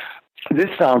Nancy, this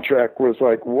soundtrack was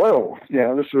like, whoa,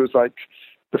 this was like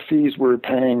the fees we were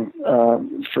paying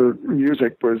for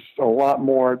music was a lot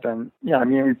more than,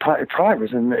 it probably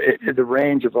was in the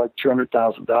range of like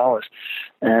 $200,000.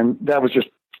 And that was just,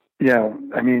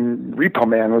 Repo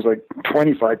Man was like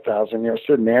 25,000.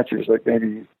 Sid and Nancy was like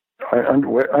maybe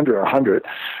under 100.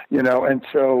 And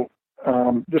so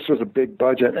this was a big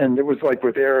budget, and it was like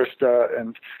with Arista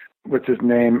and what's his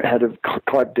name, head of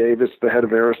Clive Davis, the head of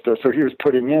Arista. So he was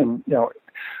putting in,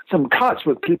 some cuts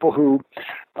with people who,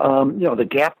 the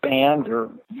Gap Band or,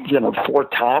 Four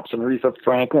Tops and Aretha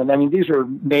Franklin. I mean, these are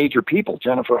major people,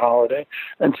 Jennifer Holliday.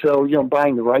 And so,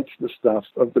 buying the rights to the stuff,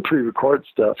 of the pre-record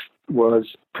stuff,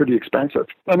 was pretty expensive.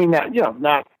 I mean,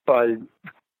 not by,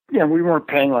 we weren't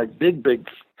paying like big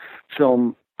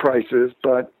film prices,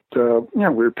 but, we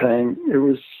were paying,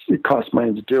 it cost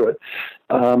money to do it.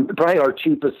 Probably our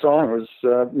cheapest song was,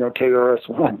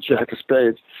 KRS-One, Jack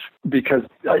Spade, because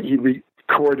he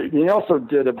recorded, he also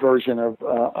did a version of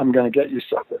I'm Gonna Get You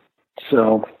Sucka.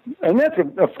 So, and that's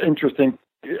an interesting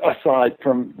aside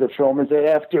from the film, is that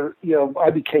after, I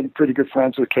became pretty good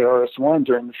friends with KRS-One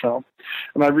during the film,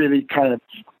 and I really kind of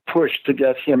pushed to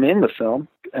get him in the film,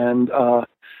 and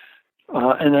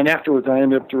then afterwards I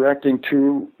ended up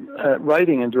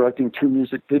writing and directing 2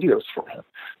 music videos for him.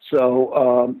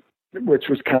 So, which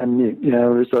was kind of neat. It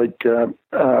was like,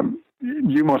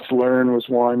 You Must Learn was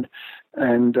one,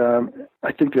 and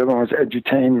I think the other one was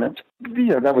Edutainment.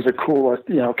 That was a cool,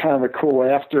 kind of a cool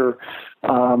after,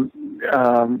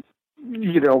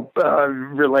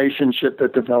 relationship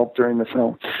that developed during the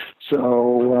film.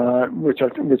 So, which I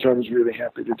was really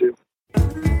happy to do.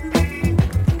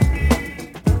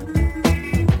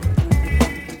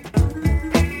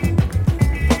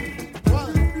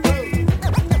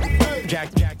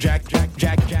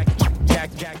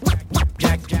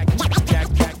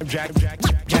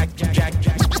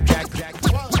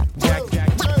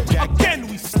 Again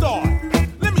we start.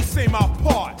 Let me say my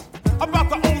part about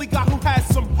the only guy who has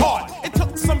some heart. It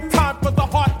took some time for the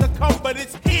heart to come, but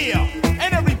it's here,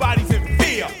 and everybody's in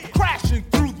fear, crashing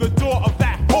through the door of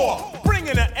that whore,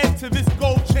 bringing an end to this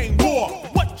gold chain war.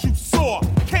 What you saw,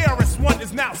 KRS-One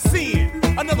is now seeing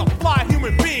another fly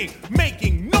human being,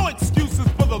 making no excuses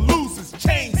for the losers,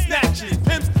 chain snatchers,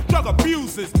 pimps, drug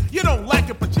abusers. You don't like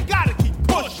it, but you gotta keep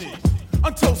pushing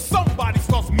until somebody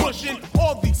starts mushing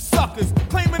all these suckers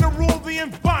claiming to rule the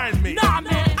environment. Nah,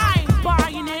 man, I ain't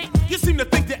buying it. You seem to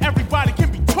think that everybody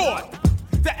can be taught,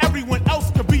 that everyone else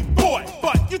can be bought,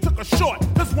 but you took a short,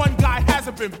 cause one guy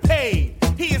hasn't been paid.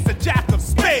 He is the Jack of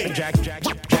Spade. Jack.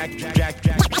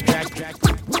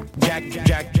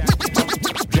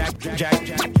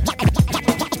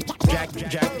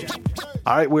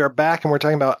 All right, we are back, and we're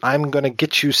talking about I'm Gonna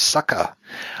Get You, Sucka.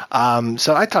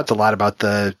 So I talked a lot about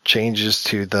the changes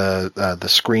to the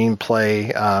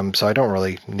screenplay, so I don't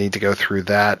really need to go through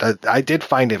that. I did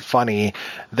find it funny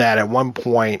that at one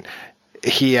point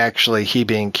he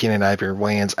being Keenan, Ivory,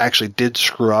 Wayans, actually did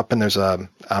screw up, and there's a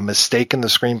mistake in the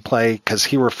screenplay because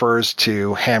he refers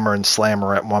to Hammer and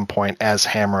Slammer at one point as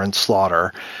Hammer and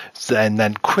Slaughter, and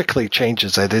then quickly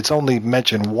changes it. It's only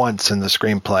mentioned once in the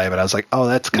screenplay, but I was like, oh,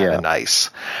 that's kind of nice.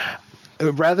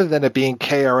 Rather than it being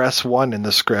KRS-One in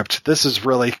the script, this is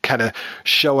really kind of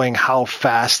showing how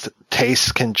fast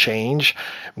tastes can change.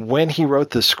 When he wrote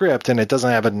the script, and it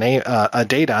doesn't have a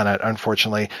date on it,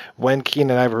 unfortunately, when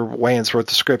Keenan Ivory Wayans wrote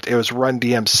the script, it was Run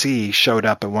DMC showed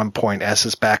up at one point as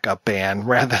his backup band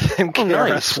rather than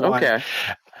KRS-One. Nice. Okay.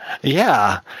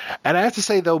 Yeah. And I have to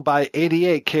say, though, by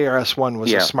 88, KRS-One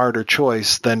was a smarter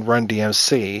choice than Run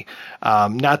DMC.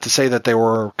 Not to say that they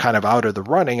were kind of out of the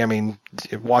running. I mean,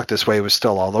 Walk This Way was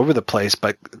still all over the place,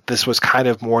 but this was kind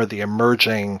of more the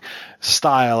emerging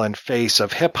style and face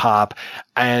of hip-hop.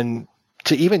 And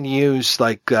to even use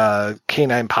like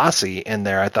K9 Posse in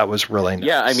there, I thought was really nice.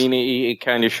 Yeah, I mean, it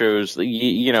kind of shows, I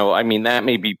mean, that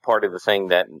may be part of the thing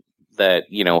that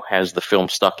has the film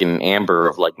stuck in amber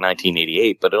of like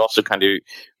 1988, but it also kind of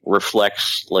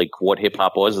reflects like what hip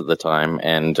hop was at the time.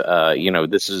 And,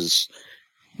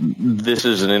 this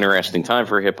is an interesting time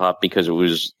for hip hop because it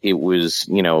was,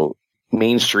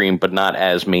 mainstream, but not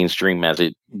as mainstream as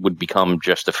it would become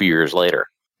just a few years later.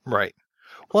 Right.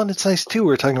 Well, and it's nice, too.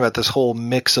 We're talking about this whole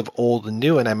mix of old and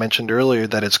new, and I mentioned earlier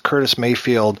that it's Curtis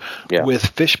Mayfield with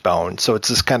Fishbone. So it's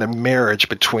this kind of marriage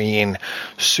between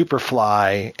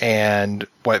Superfly and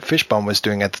what Fishbone was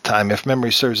doing at the time. If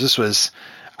memory serves,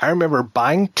 I remember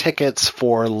buying tickets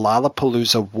for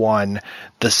Lollapalooza 1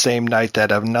 the same night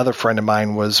that another friend of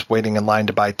mine was waiting in line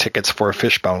to buy tickets for a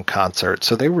Fishbone concert.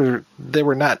 So they were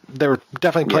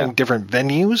definitely playing different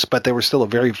venues, but they were still a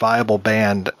very viable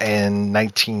band in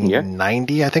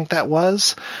 1990, I think that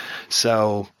was.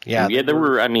 So, yeah. Yeah,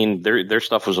 their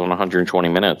stuff was on 120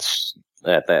 minutes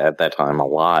at that time, a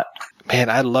lot. Man,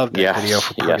 I loved that video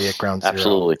for Party at Ground Zero.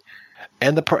 Absolutely.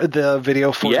 And the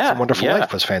video for It's a Wonderful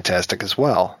Life was fantastic as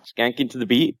well. Skanking to the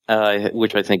Beat,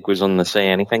 which I think was on the Say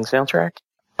Anything soundtrack.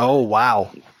 Oh,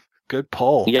 wow. Good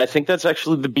pull. Yeah, I think that's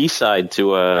actually the B-side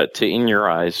to In Your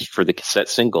Eyes for the cassette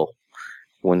single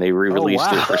when they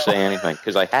re-released it for Say Anything.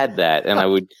 Because I had that, and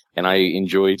I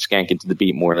enjoyed Skanking to the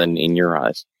Beat more than In Your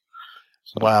Eyes.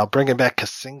 So. Wow, bringing back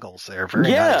singles there.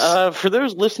 Very nice. For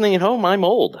those listening at home, I'm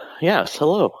old. Yes,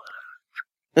 hello.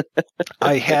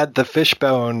 I had the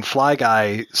Fishbone Fly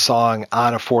Guy song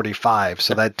on a 45,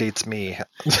 so that dates me.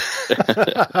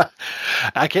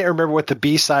 I can't remember what the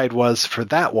B-side was for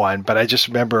that one, but I just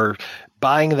remember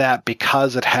buying that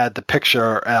because it had the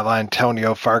picture of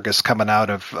Antonio Fargas coming out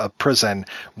of prison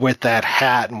with that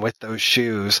hat and with those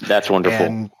shoes. That's wonderful.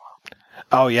 And,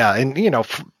 and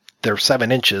they're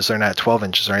 7 inches, they're not 12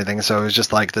 inches or anything, so it was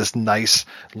just like this nice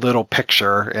little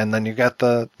picture, and then you got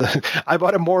the I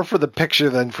bought it more for the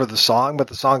picture than for the song, but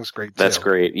the song's great too. That's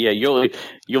great. Yeah, you'll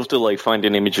have to like find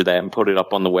an image of that and put it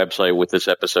up on the website with this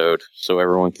episode so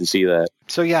everyone can see that.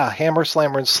 So yeah, Hammer,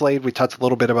 Slammer, and Slade, we talked a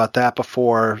little bit about that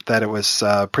before, that it was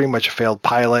pretty much a failed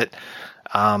pilot.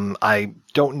 I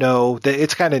don't know.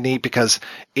 It's kind of neat because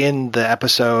in the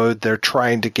episode they're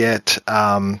trying to get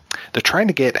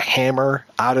Hammer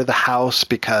out of the house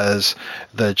because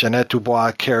the Jeanette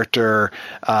Dubois character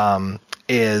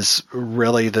is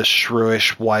really the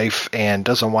shrewish wife and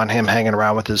doesn't want him hanging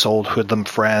around with his old hoodlum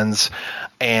friends.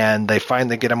 And they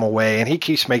finally get him away, and he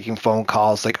keeps making phone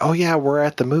calls like, "Oh yeah, we're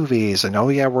at the movies," and "Oh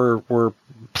yeah, we're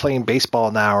playing baseball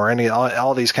now," or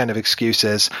all these kind of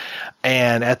excuses.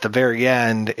 And at the very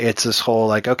end, it's this whole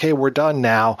like, "Okay, we're done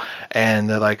now," and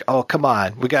they're like, "Oh come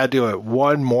on, we got to do it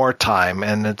one more time,"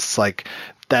 and it's like.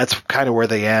 That's kind of where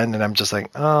they end, and I'm just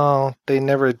like, oh, they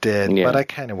never did, but I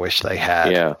kind of wish they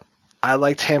had. Yeah. I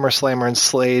liked Hammer, Slammer, and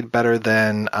Slade better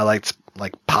than I liked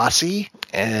like Posse,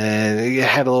 and it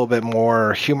had a little bit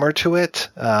more humor to it.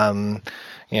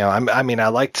 I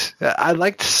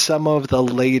liked some of the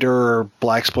later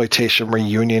Blaxploitation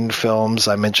reunion films.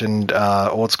 I mentioned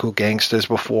Old School Gangsters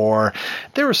before.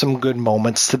 There were some good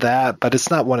moments to that, but it's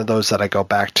not one of those that I go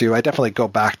back to. I definitely go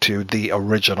back to the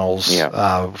originals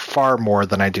far more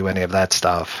than I do any of that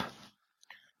stuff.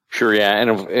 Sure, yeah,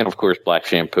 and of course Black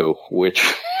Shampoo, which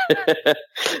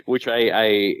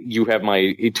you have my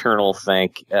eternal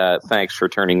thanks for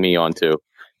turning me on to,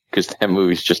 because that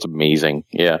movie's just amazing.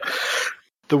 Yeah.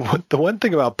 The one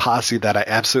thing about Posse that I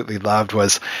absolutely loved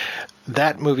was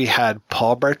that movie had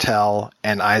Paul Bartel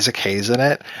and Isaac Hayes in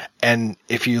it, and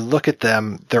if you look at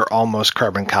them, they're almost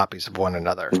carbon copies of one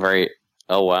another. Right.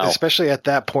 Oh, wow. Especially at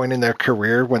that point in their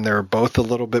career when they were both a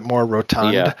little bit more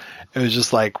rotund. Yeah. It was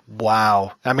just like,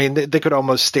 wow. I mean, they could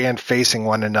almost stand facing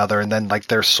one another, and then like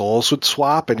their souls would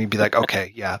swap, and you'd be like,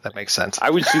 okay, yeah, that makes sense. I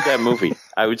would see that movie.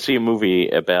 I would see a movie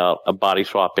about a body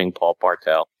swapping Paul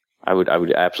Bartel. I would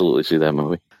absolutely see that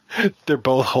movie. They're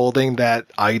both holding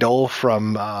that idol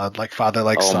from like Father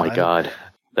Like Son. Oh my God.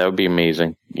 That would be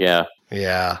amazing. Yeah.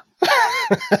 Yeah.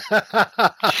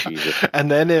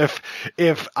 And then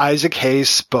if Isaac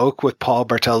Hayes spoke with Paul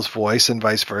Bartel's voice and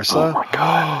vice versa. Oh my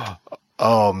God.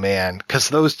 Oh man. Because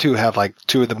those two have like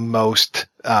two of the most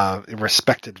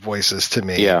respected voices to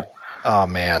me. Yeah. Oh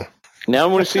man. Now I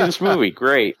want to see this movie.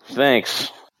 Great. Thanks.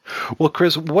 Well,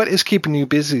 Chris, what is keeping you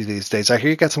busy these days? I hear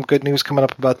you got some good news coming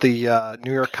up about the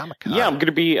New York Comic Con. Yeah, I'm going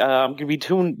to be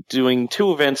doing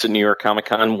two events at New York Comic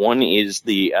Con. One is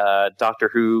the Doctor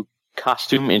Who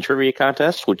costume and trivia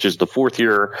contest, which is the fourth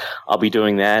year I'll be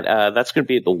doing that. That's going to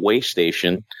be at the Way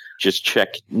Station. Just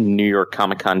check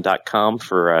NewYorkComicCon.com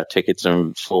for tickets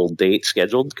and full date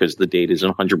scheduled, because the date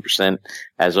isn't 100%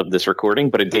 as of this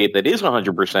recording, but a date that is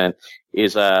 100%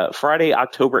 is Friday,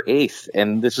 October 8th.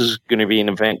 And this is going to be an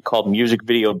event called Music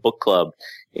Video Book Club,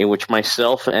 in which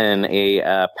myself and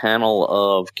a panel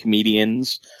of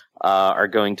comedians are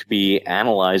going to be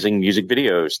analyzing music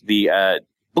videos. The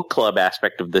book club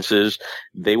aspect of this is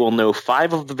they will know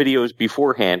 5 of the videos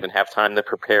beforehand and have time to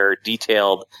prepare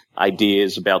detailed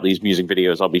ideas about these music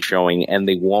videos I'll be showing, and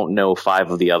they won't know 5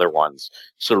 of the other ones.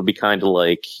 So it'll be kind of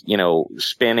like,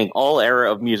 spanning all era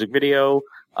of music video,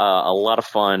 a lot of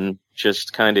fun,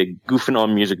 just kind of goofing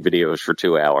on music videos for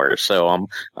 2 hours. So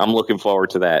I'm looking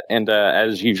forward to that. And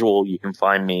as usual, you can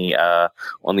find me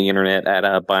on the internet at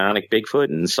Bionic Bigfoot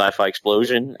and Sci-Fi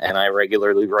Explosion, and I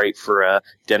regularly write for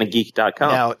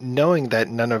DennaGeek.com. Now, knowing that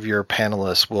none of your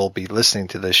panelists will be listening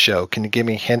to this show, can you give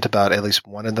me a hint about at least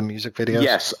one of the music videos?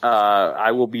 Yes,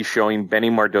 I will be showing Benny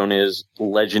Mardona's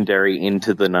legendary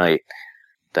Into the Night.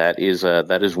 That is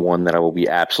one that I will be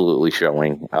absolutely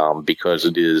showing, because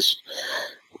it is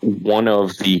one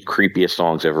of the creepiest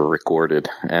songs ever recorded.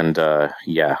 And,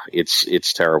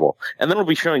 it's terrible. And then we'll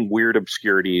be showing weird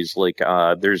obscurities. Like,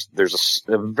 there's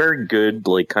a very good,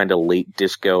 like, kind of late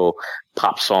disco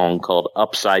pop song called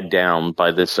Upside Down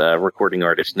by this, recording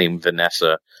artist named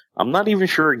Vanessa. I'm not even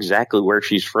sure exactly where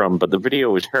she's from, but the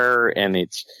video is her, and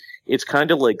it's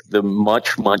kind of like the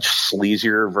much, much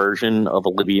sleazier version of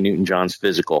Olivia Newton-John's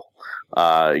Physical.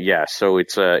 So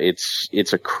it's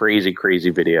a crazy,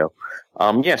 crazy video.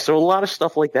 So a lot of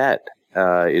stuff like that,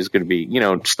 is going to be,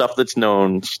 stuff that's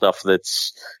known, stuff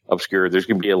that's obscure. There's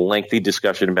going to be a lengthy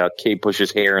discussion about Kate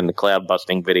Bush's hair in the cloud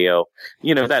busting video,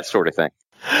 that sort of thing.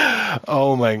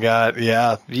 Oh my God.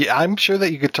 Yeah. I'm sure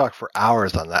that you could talk for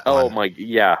hours on that one.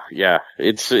 Yeah.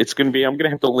 It's going to be, I'm going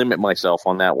to have to limit myself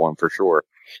on that one for sure,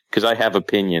 because I have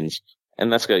opinions.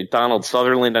 And that's good. Donald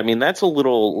Sutherland. I mean, that's a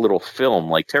little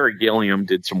film. Like Terry Gilliam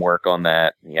did some work on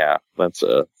that. Yeah, that's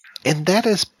And that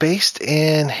is based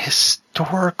in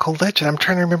historical legend. I'm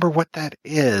trying to remember what that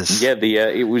is. Yeah,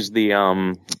 it was the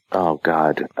oh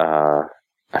God,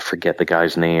 I forget the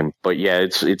guy's name, but yeah,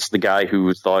 it's the guy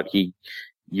who thought he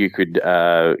you could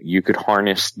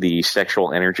harness the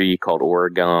sexual energy called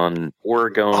Oregon.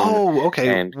 Oh,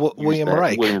 okay. And William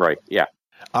Reich. William Reich, yeah.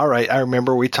 All right, I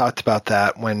remember we talked about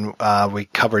that when we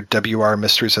covered WR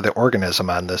Mysteries of the Organism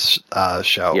on this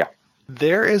show. Yeah.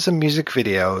 There is a music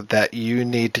video that you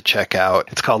need to check out.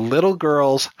 It's called Little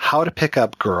Girls, How to Pick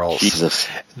Up Girls. Jesus.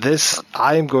 This,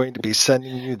 I'm going to be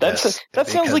sending you this. That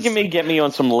sounds like it may get me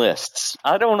on some lists.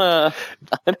 I don't know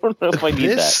if I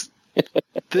need that.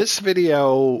 This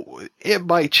video, it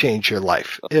might change your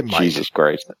life. It might. Jesus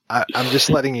Christ. I'm just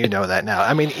letting you know that now.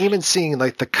 I mean, even seeing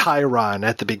like the Chiron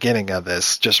at the beginning of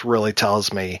this just really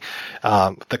tells me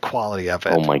the quality of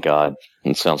it. Oh my God.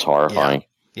 It sounds horrifying.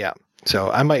 Yeah.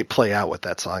 So I might play out with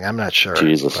that song. I'm not sure.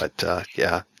 Jesus. But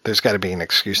yeah, there's got to be an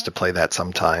excuse to play that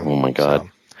sometime. Oh my God. So.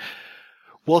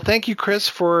 Well, thank you, Chris,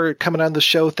 for coming on the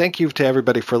show. Thank you to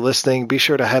everybody for listening. Be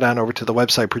sure to head on over to the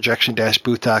website,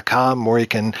 projection-booth.com, where you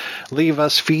can leave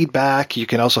us feedback. You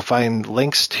can also find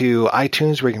links to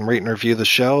iTunes where you can rate and review the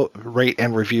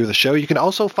show. You can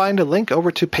also find a link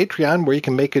over to Patreon where you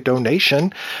can make a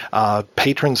donation.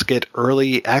 Patrons get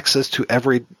early access to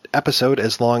every episode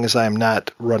as long as I'm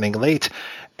not running late.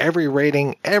 Every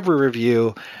rating, every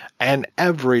review, and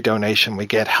every donation we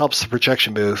get helps the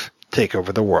Projection Booth take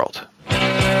over the world. Take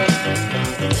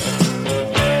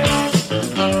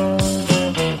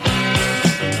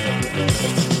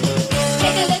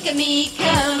a look at me,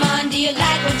 come on, do you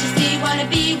like what you see? Wanna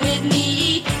be with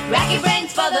me? Rack your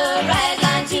brains for the right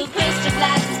line, 2 crystal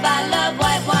glasses by love,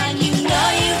 white wine. You know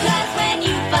you class when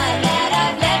you find that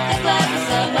I've left the club for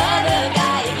some other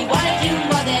guy. If you wanna do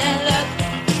more than look,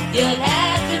 you'll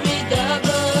have to read the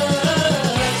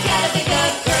book. Gotta pick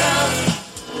up girls.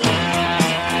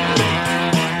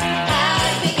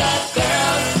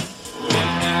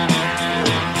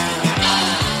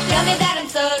 Tell me that I'm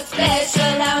so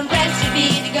special, how impressed you'd be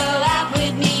to go out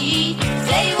with me.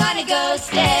 Say you wanna go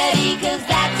steady, 'cause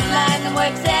that's a line that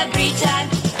works every time.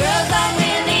 Girls aren't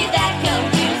really that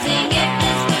confusing. If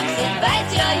this looks advice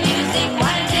you're using,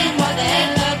 wanna do more than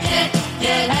look at,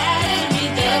 you'll have to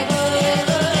read the book.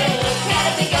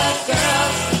 Gotta pick up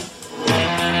girls.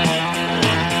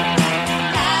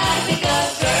 How to pick up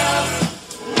girls.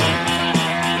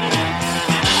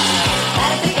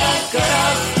 How to pick up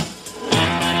girls.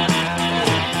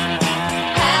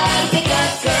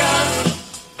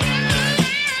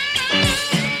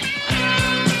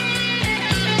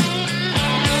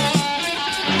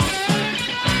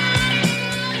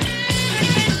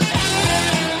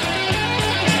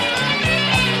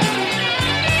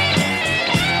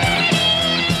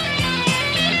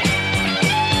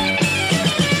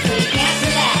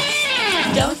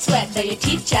 Don't sweat though your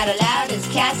teeth chatter loud as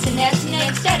castanets and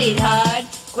you've studied hard.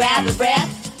 Grab a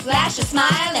breath, flash a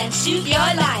smile and shoot your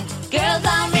line. Girls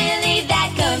aren't really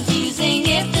that confusing.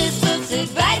 If this book's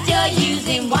advice you're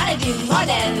using, wanna do more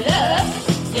than love,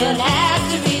 you'll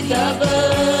have to read the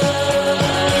book.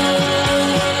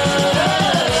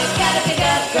 Gotta pick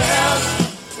up girls.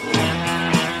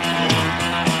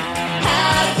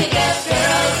 How to pick up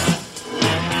girls.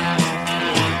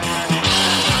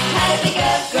 How to pick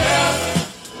up girls.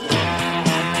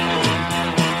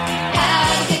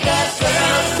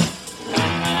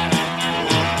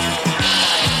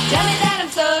 Tell me that I'm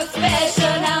so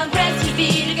special, how impressed you'd be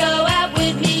to go out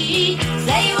with me.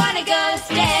 Say you wanna go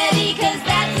steady, 'cause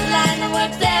that's a line that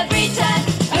works every time.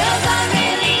 Girls aren't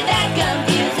really that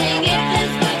confusing. If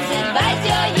this book's advice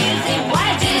you're using,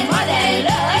 wanna do more than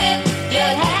love,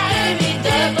 you'll have to read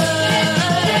the book.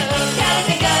 Gotta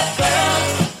pick up girls.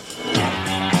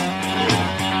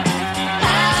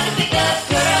 How to pick up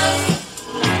girls.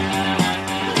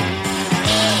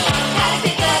 How to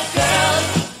pick up girls.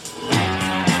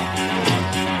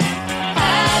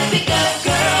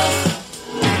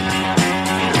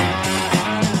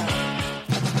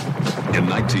 In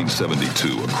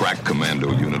 1972, a crack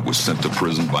commando unit was sent to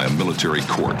prison by a military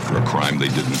court for a crime they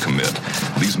didn't commit.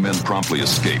 These men promptly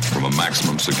escaped from a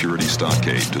maximum security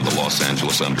stockade to the Los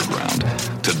Angeles underground.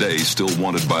 Today, still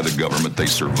wanted by the government, they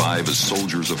survive as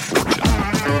soldiers of fortune.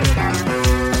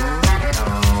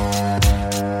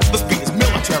 This beat is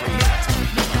military.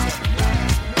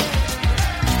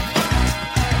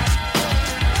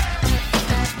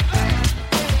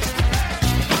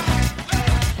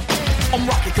 I'm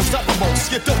rocking cause I'm the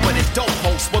most, you're dope and dope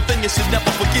host. One thing you should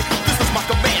never forget, this is my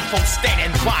command post. Stand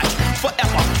and watch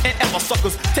forever and ever.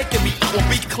 Suckers taking me out will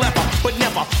be clever, but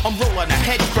never. I'm rolling a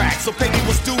head crack, so pay me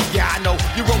what's due. Yeah, I know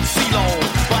you wrote CeeLo,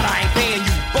 but I ain't paying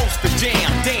you both the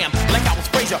jam. Damn, like I was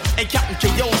Frazier and counting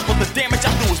KOs, but the damage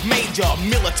I do is major.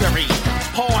 Military,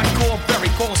 hardcore,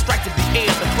 very cold, strike to the air,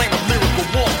 the plan of lyrical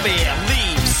warfare.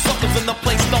 Leave suckers in the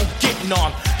place, don't get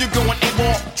none. You're going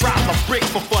AWOL $1 brick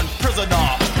for fun prisoner.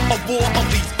 A war of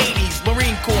these 80s,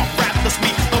 Marine Corps raptors me.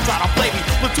 Don't try to play me,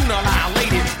 platoon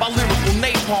annihilated by lyrical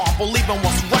napalm, believing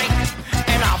what's right,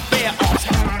 and I bear arms.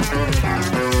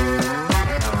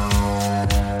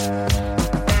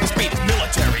 This beat is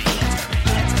military.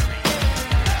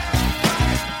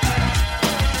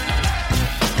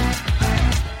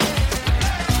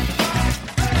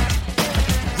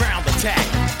 Ground attack,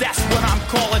 that's what I'm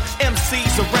calling.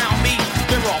 MCs around me,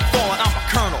 they're all falling. I'm a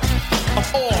colonel of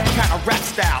all kind of rap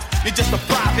styles. You're just a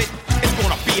private. It's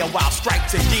gonna be a while.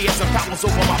 Strikes and years and powers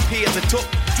over my peers. It took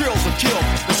drills to kill,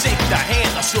 to shake the hand.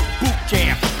 I shook boot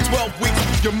camp. 12 weeks,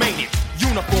 you made it.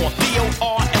 Uniform,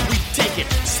 DOR, and we take it.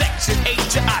 Section 8,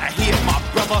 you're out of here, my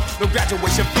brother. No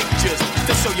graduation pictures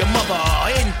to show your mother.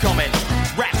 Incoming,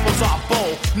 rappers are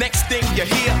bold. Next thing you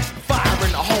hear, fire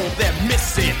in the hole. They're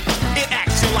missing. In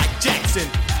action like Jackson.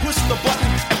 Push the button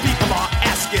and people are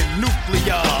asking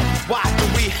nuclear. Why do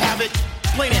we have it?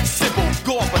 Plain and simple,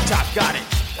 Gorbachev got it.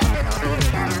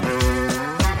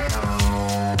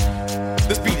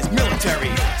 This beat is military.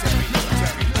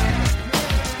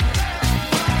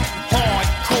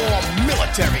 Hardcore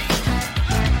military.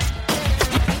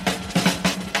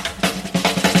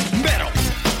 Medals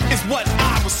is what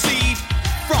I receive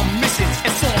from missions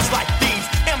and songs like these.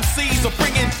 MCs are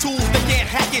bringing tools, they can't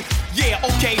hack it. Yeah,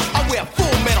 okay, I wear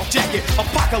full metal jacket.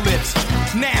 Apocalypse,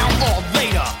 now or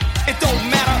later. It don't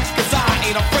matter, cause I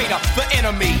ain't afraid of the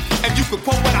enemy. And you could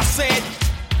quote what I said.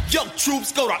 Yo,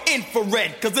 troops, go to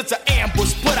infrared, cause it's an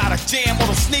ambush. Put out a jam on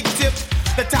a sneak tip.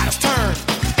 The tide has turned,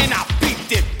 and I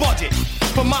peaked it. Budget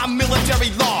for my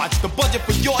military large. The budget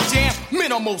for your jam,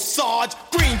 minimal Sarge.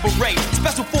 Green Beret,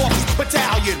 Special Forces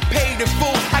Battalion. Paid in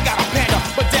full, I got a Panda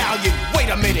Battalion. Wait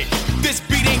a minute, this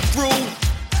beat ain't through.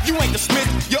 You ain't the Smith,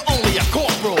 you're only a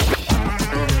corporal.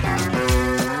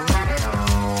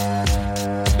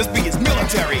 This beat is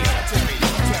military.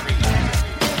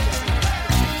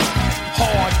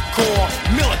 Hardcore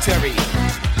military.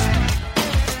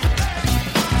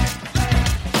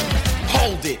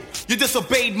 Hold it. You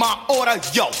disobeyed my order.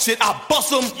 Yo, should I bust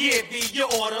them? Yeah, be your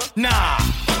order. Nah,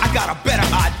 I got a better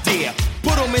idea.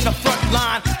 Put them in the front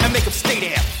line and make them stay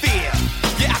there. Fear.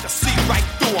 Yeah, I can see right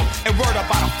through them. And word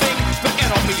about a thing, the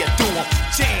enemy will do them.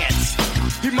 Chance.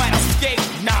 He might escape.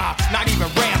 Nah, not even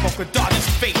Rambo could dodge his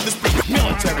fate. This beat is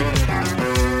military.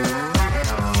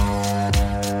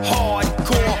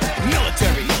 Hardcore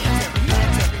military.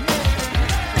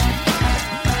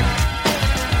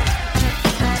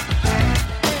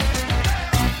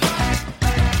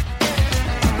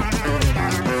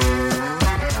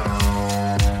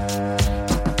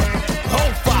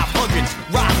 Hold 500,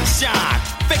 rise and shine.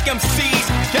 Fake MCs,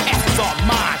 your asses are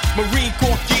mine. Marine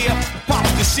Corps gear,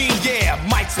 pops machine, yeah.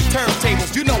 Mics and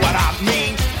turntables, you know what I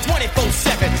mean.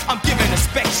 24/7, I'm giving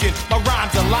inspection. My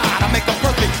rhymes align, I make a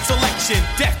perfect selection.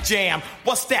 Def Jam,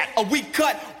 what's that? A weak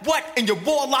cut? What? In your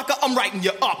war locker, I'm writing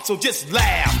you up, so just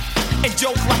laugh. And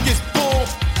joke like it's bull,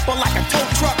 but like a tow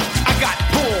truck, I got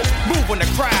pull. Moving the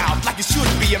crowd like it should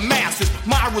be a masses.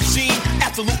 My regime,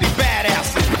 absolutely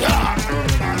badasses.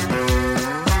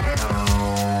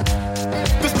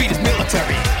 This beat is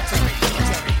military.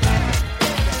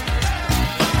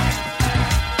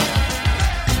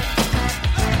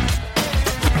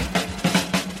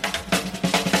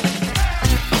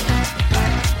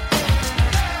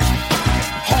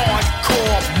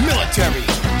 Military.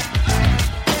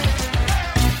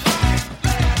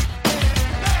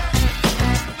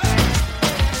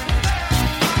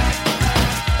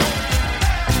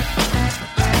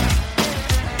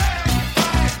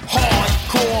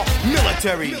 Hardcore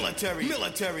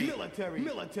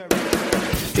military.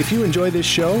 If you enjoy this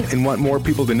show and want more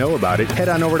people to know about it, head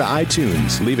on over to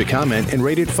iTunes, leave a comment, and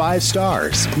rate it 5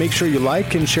 stars. Make sure you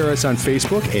like and share us on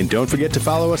Facebook, and don't forget to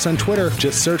follow us on Twitter.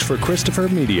 Just search for Christopher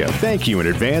Media. Thank you in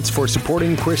advance for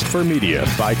supporting Christopher Media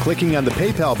by clicking on the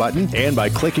PayPal button and by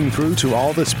clicking through to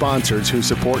all the sponsors who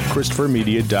support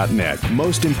ChristopherMedia.net.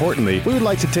 Most importantly, we would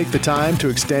like to take the time to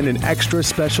extend an extra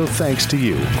special thanks to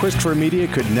you. Christopher Media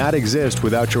could not exist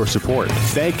without your support.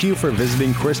 Thank you for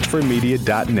visiting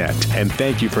ChristopherMedia.net, and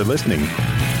thank you for listening.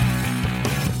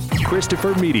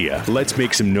 Christopher Media, let's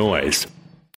make some noise.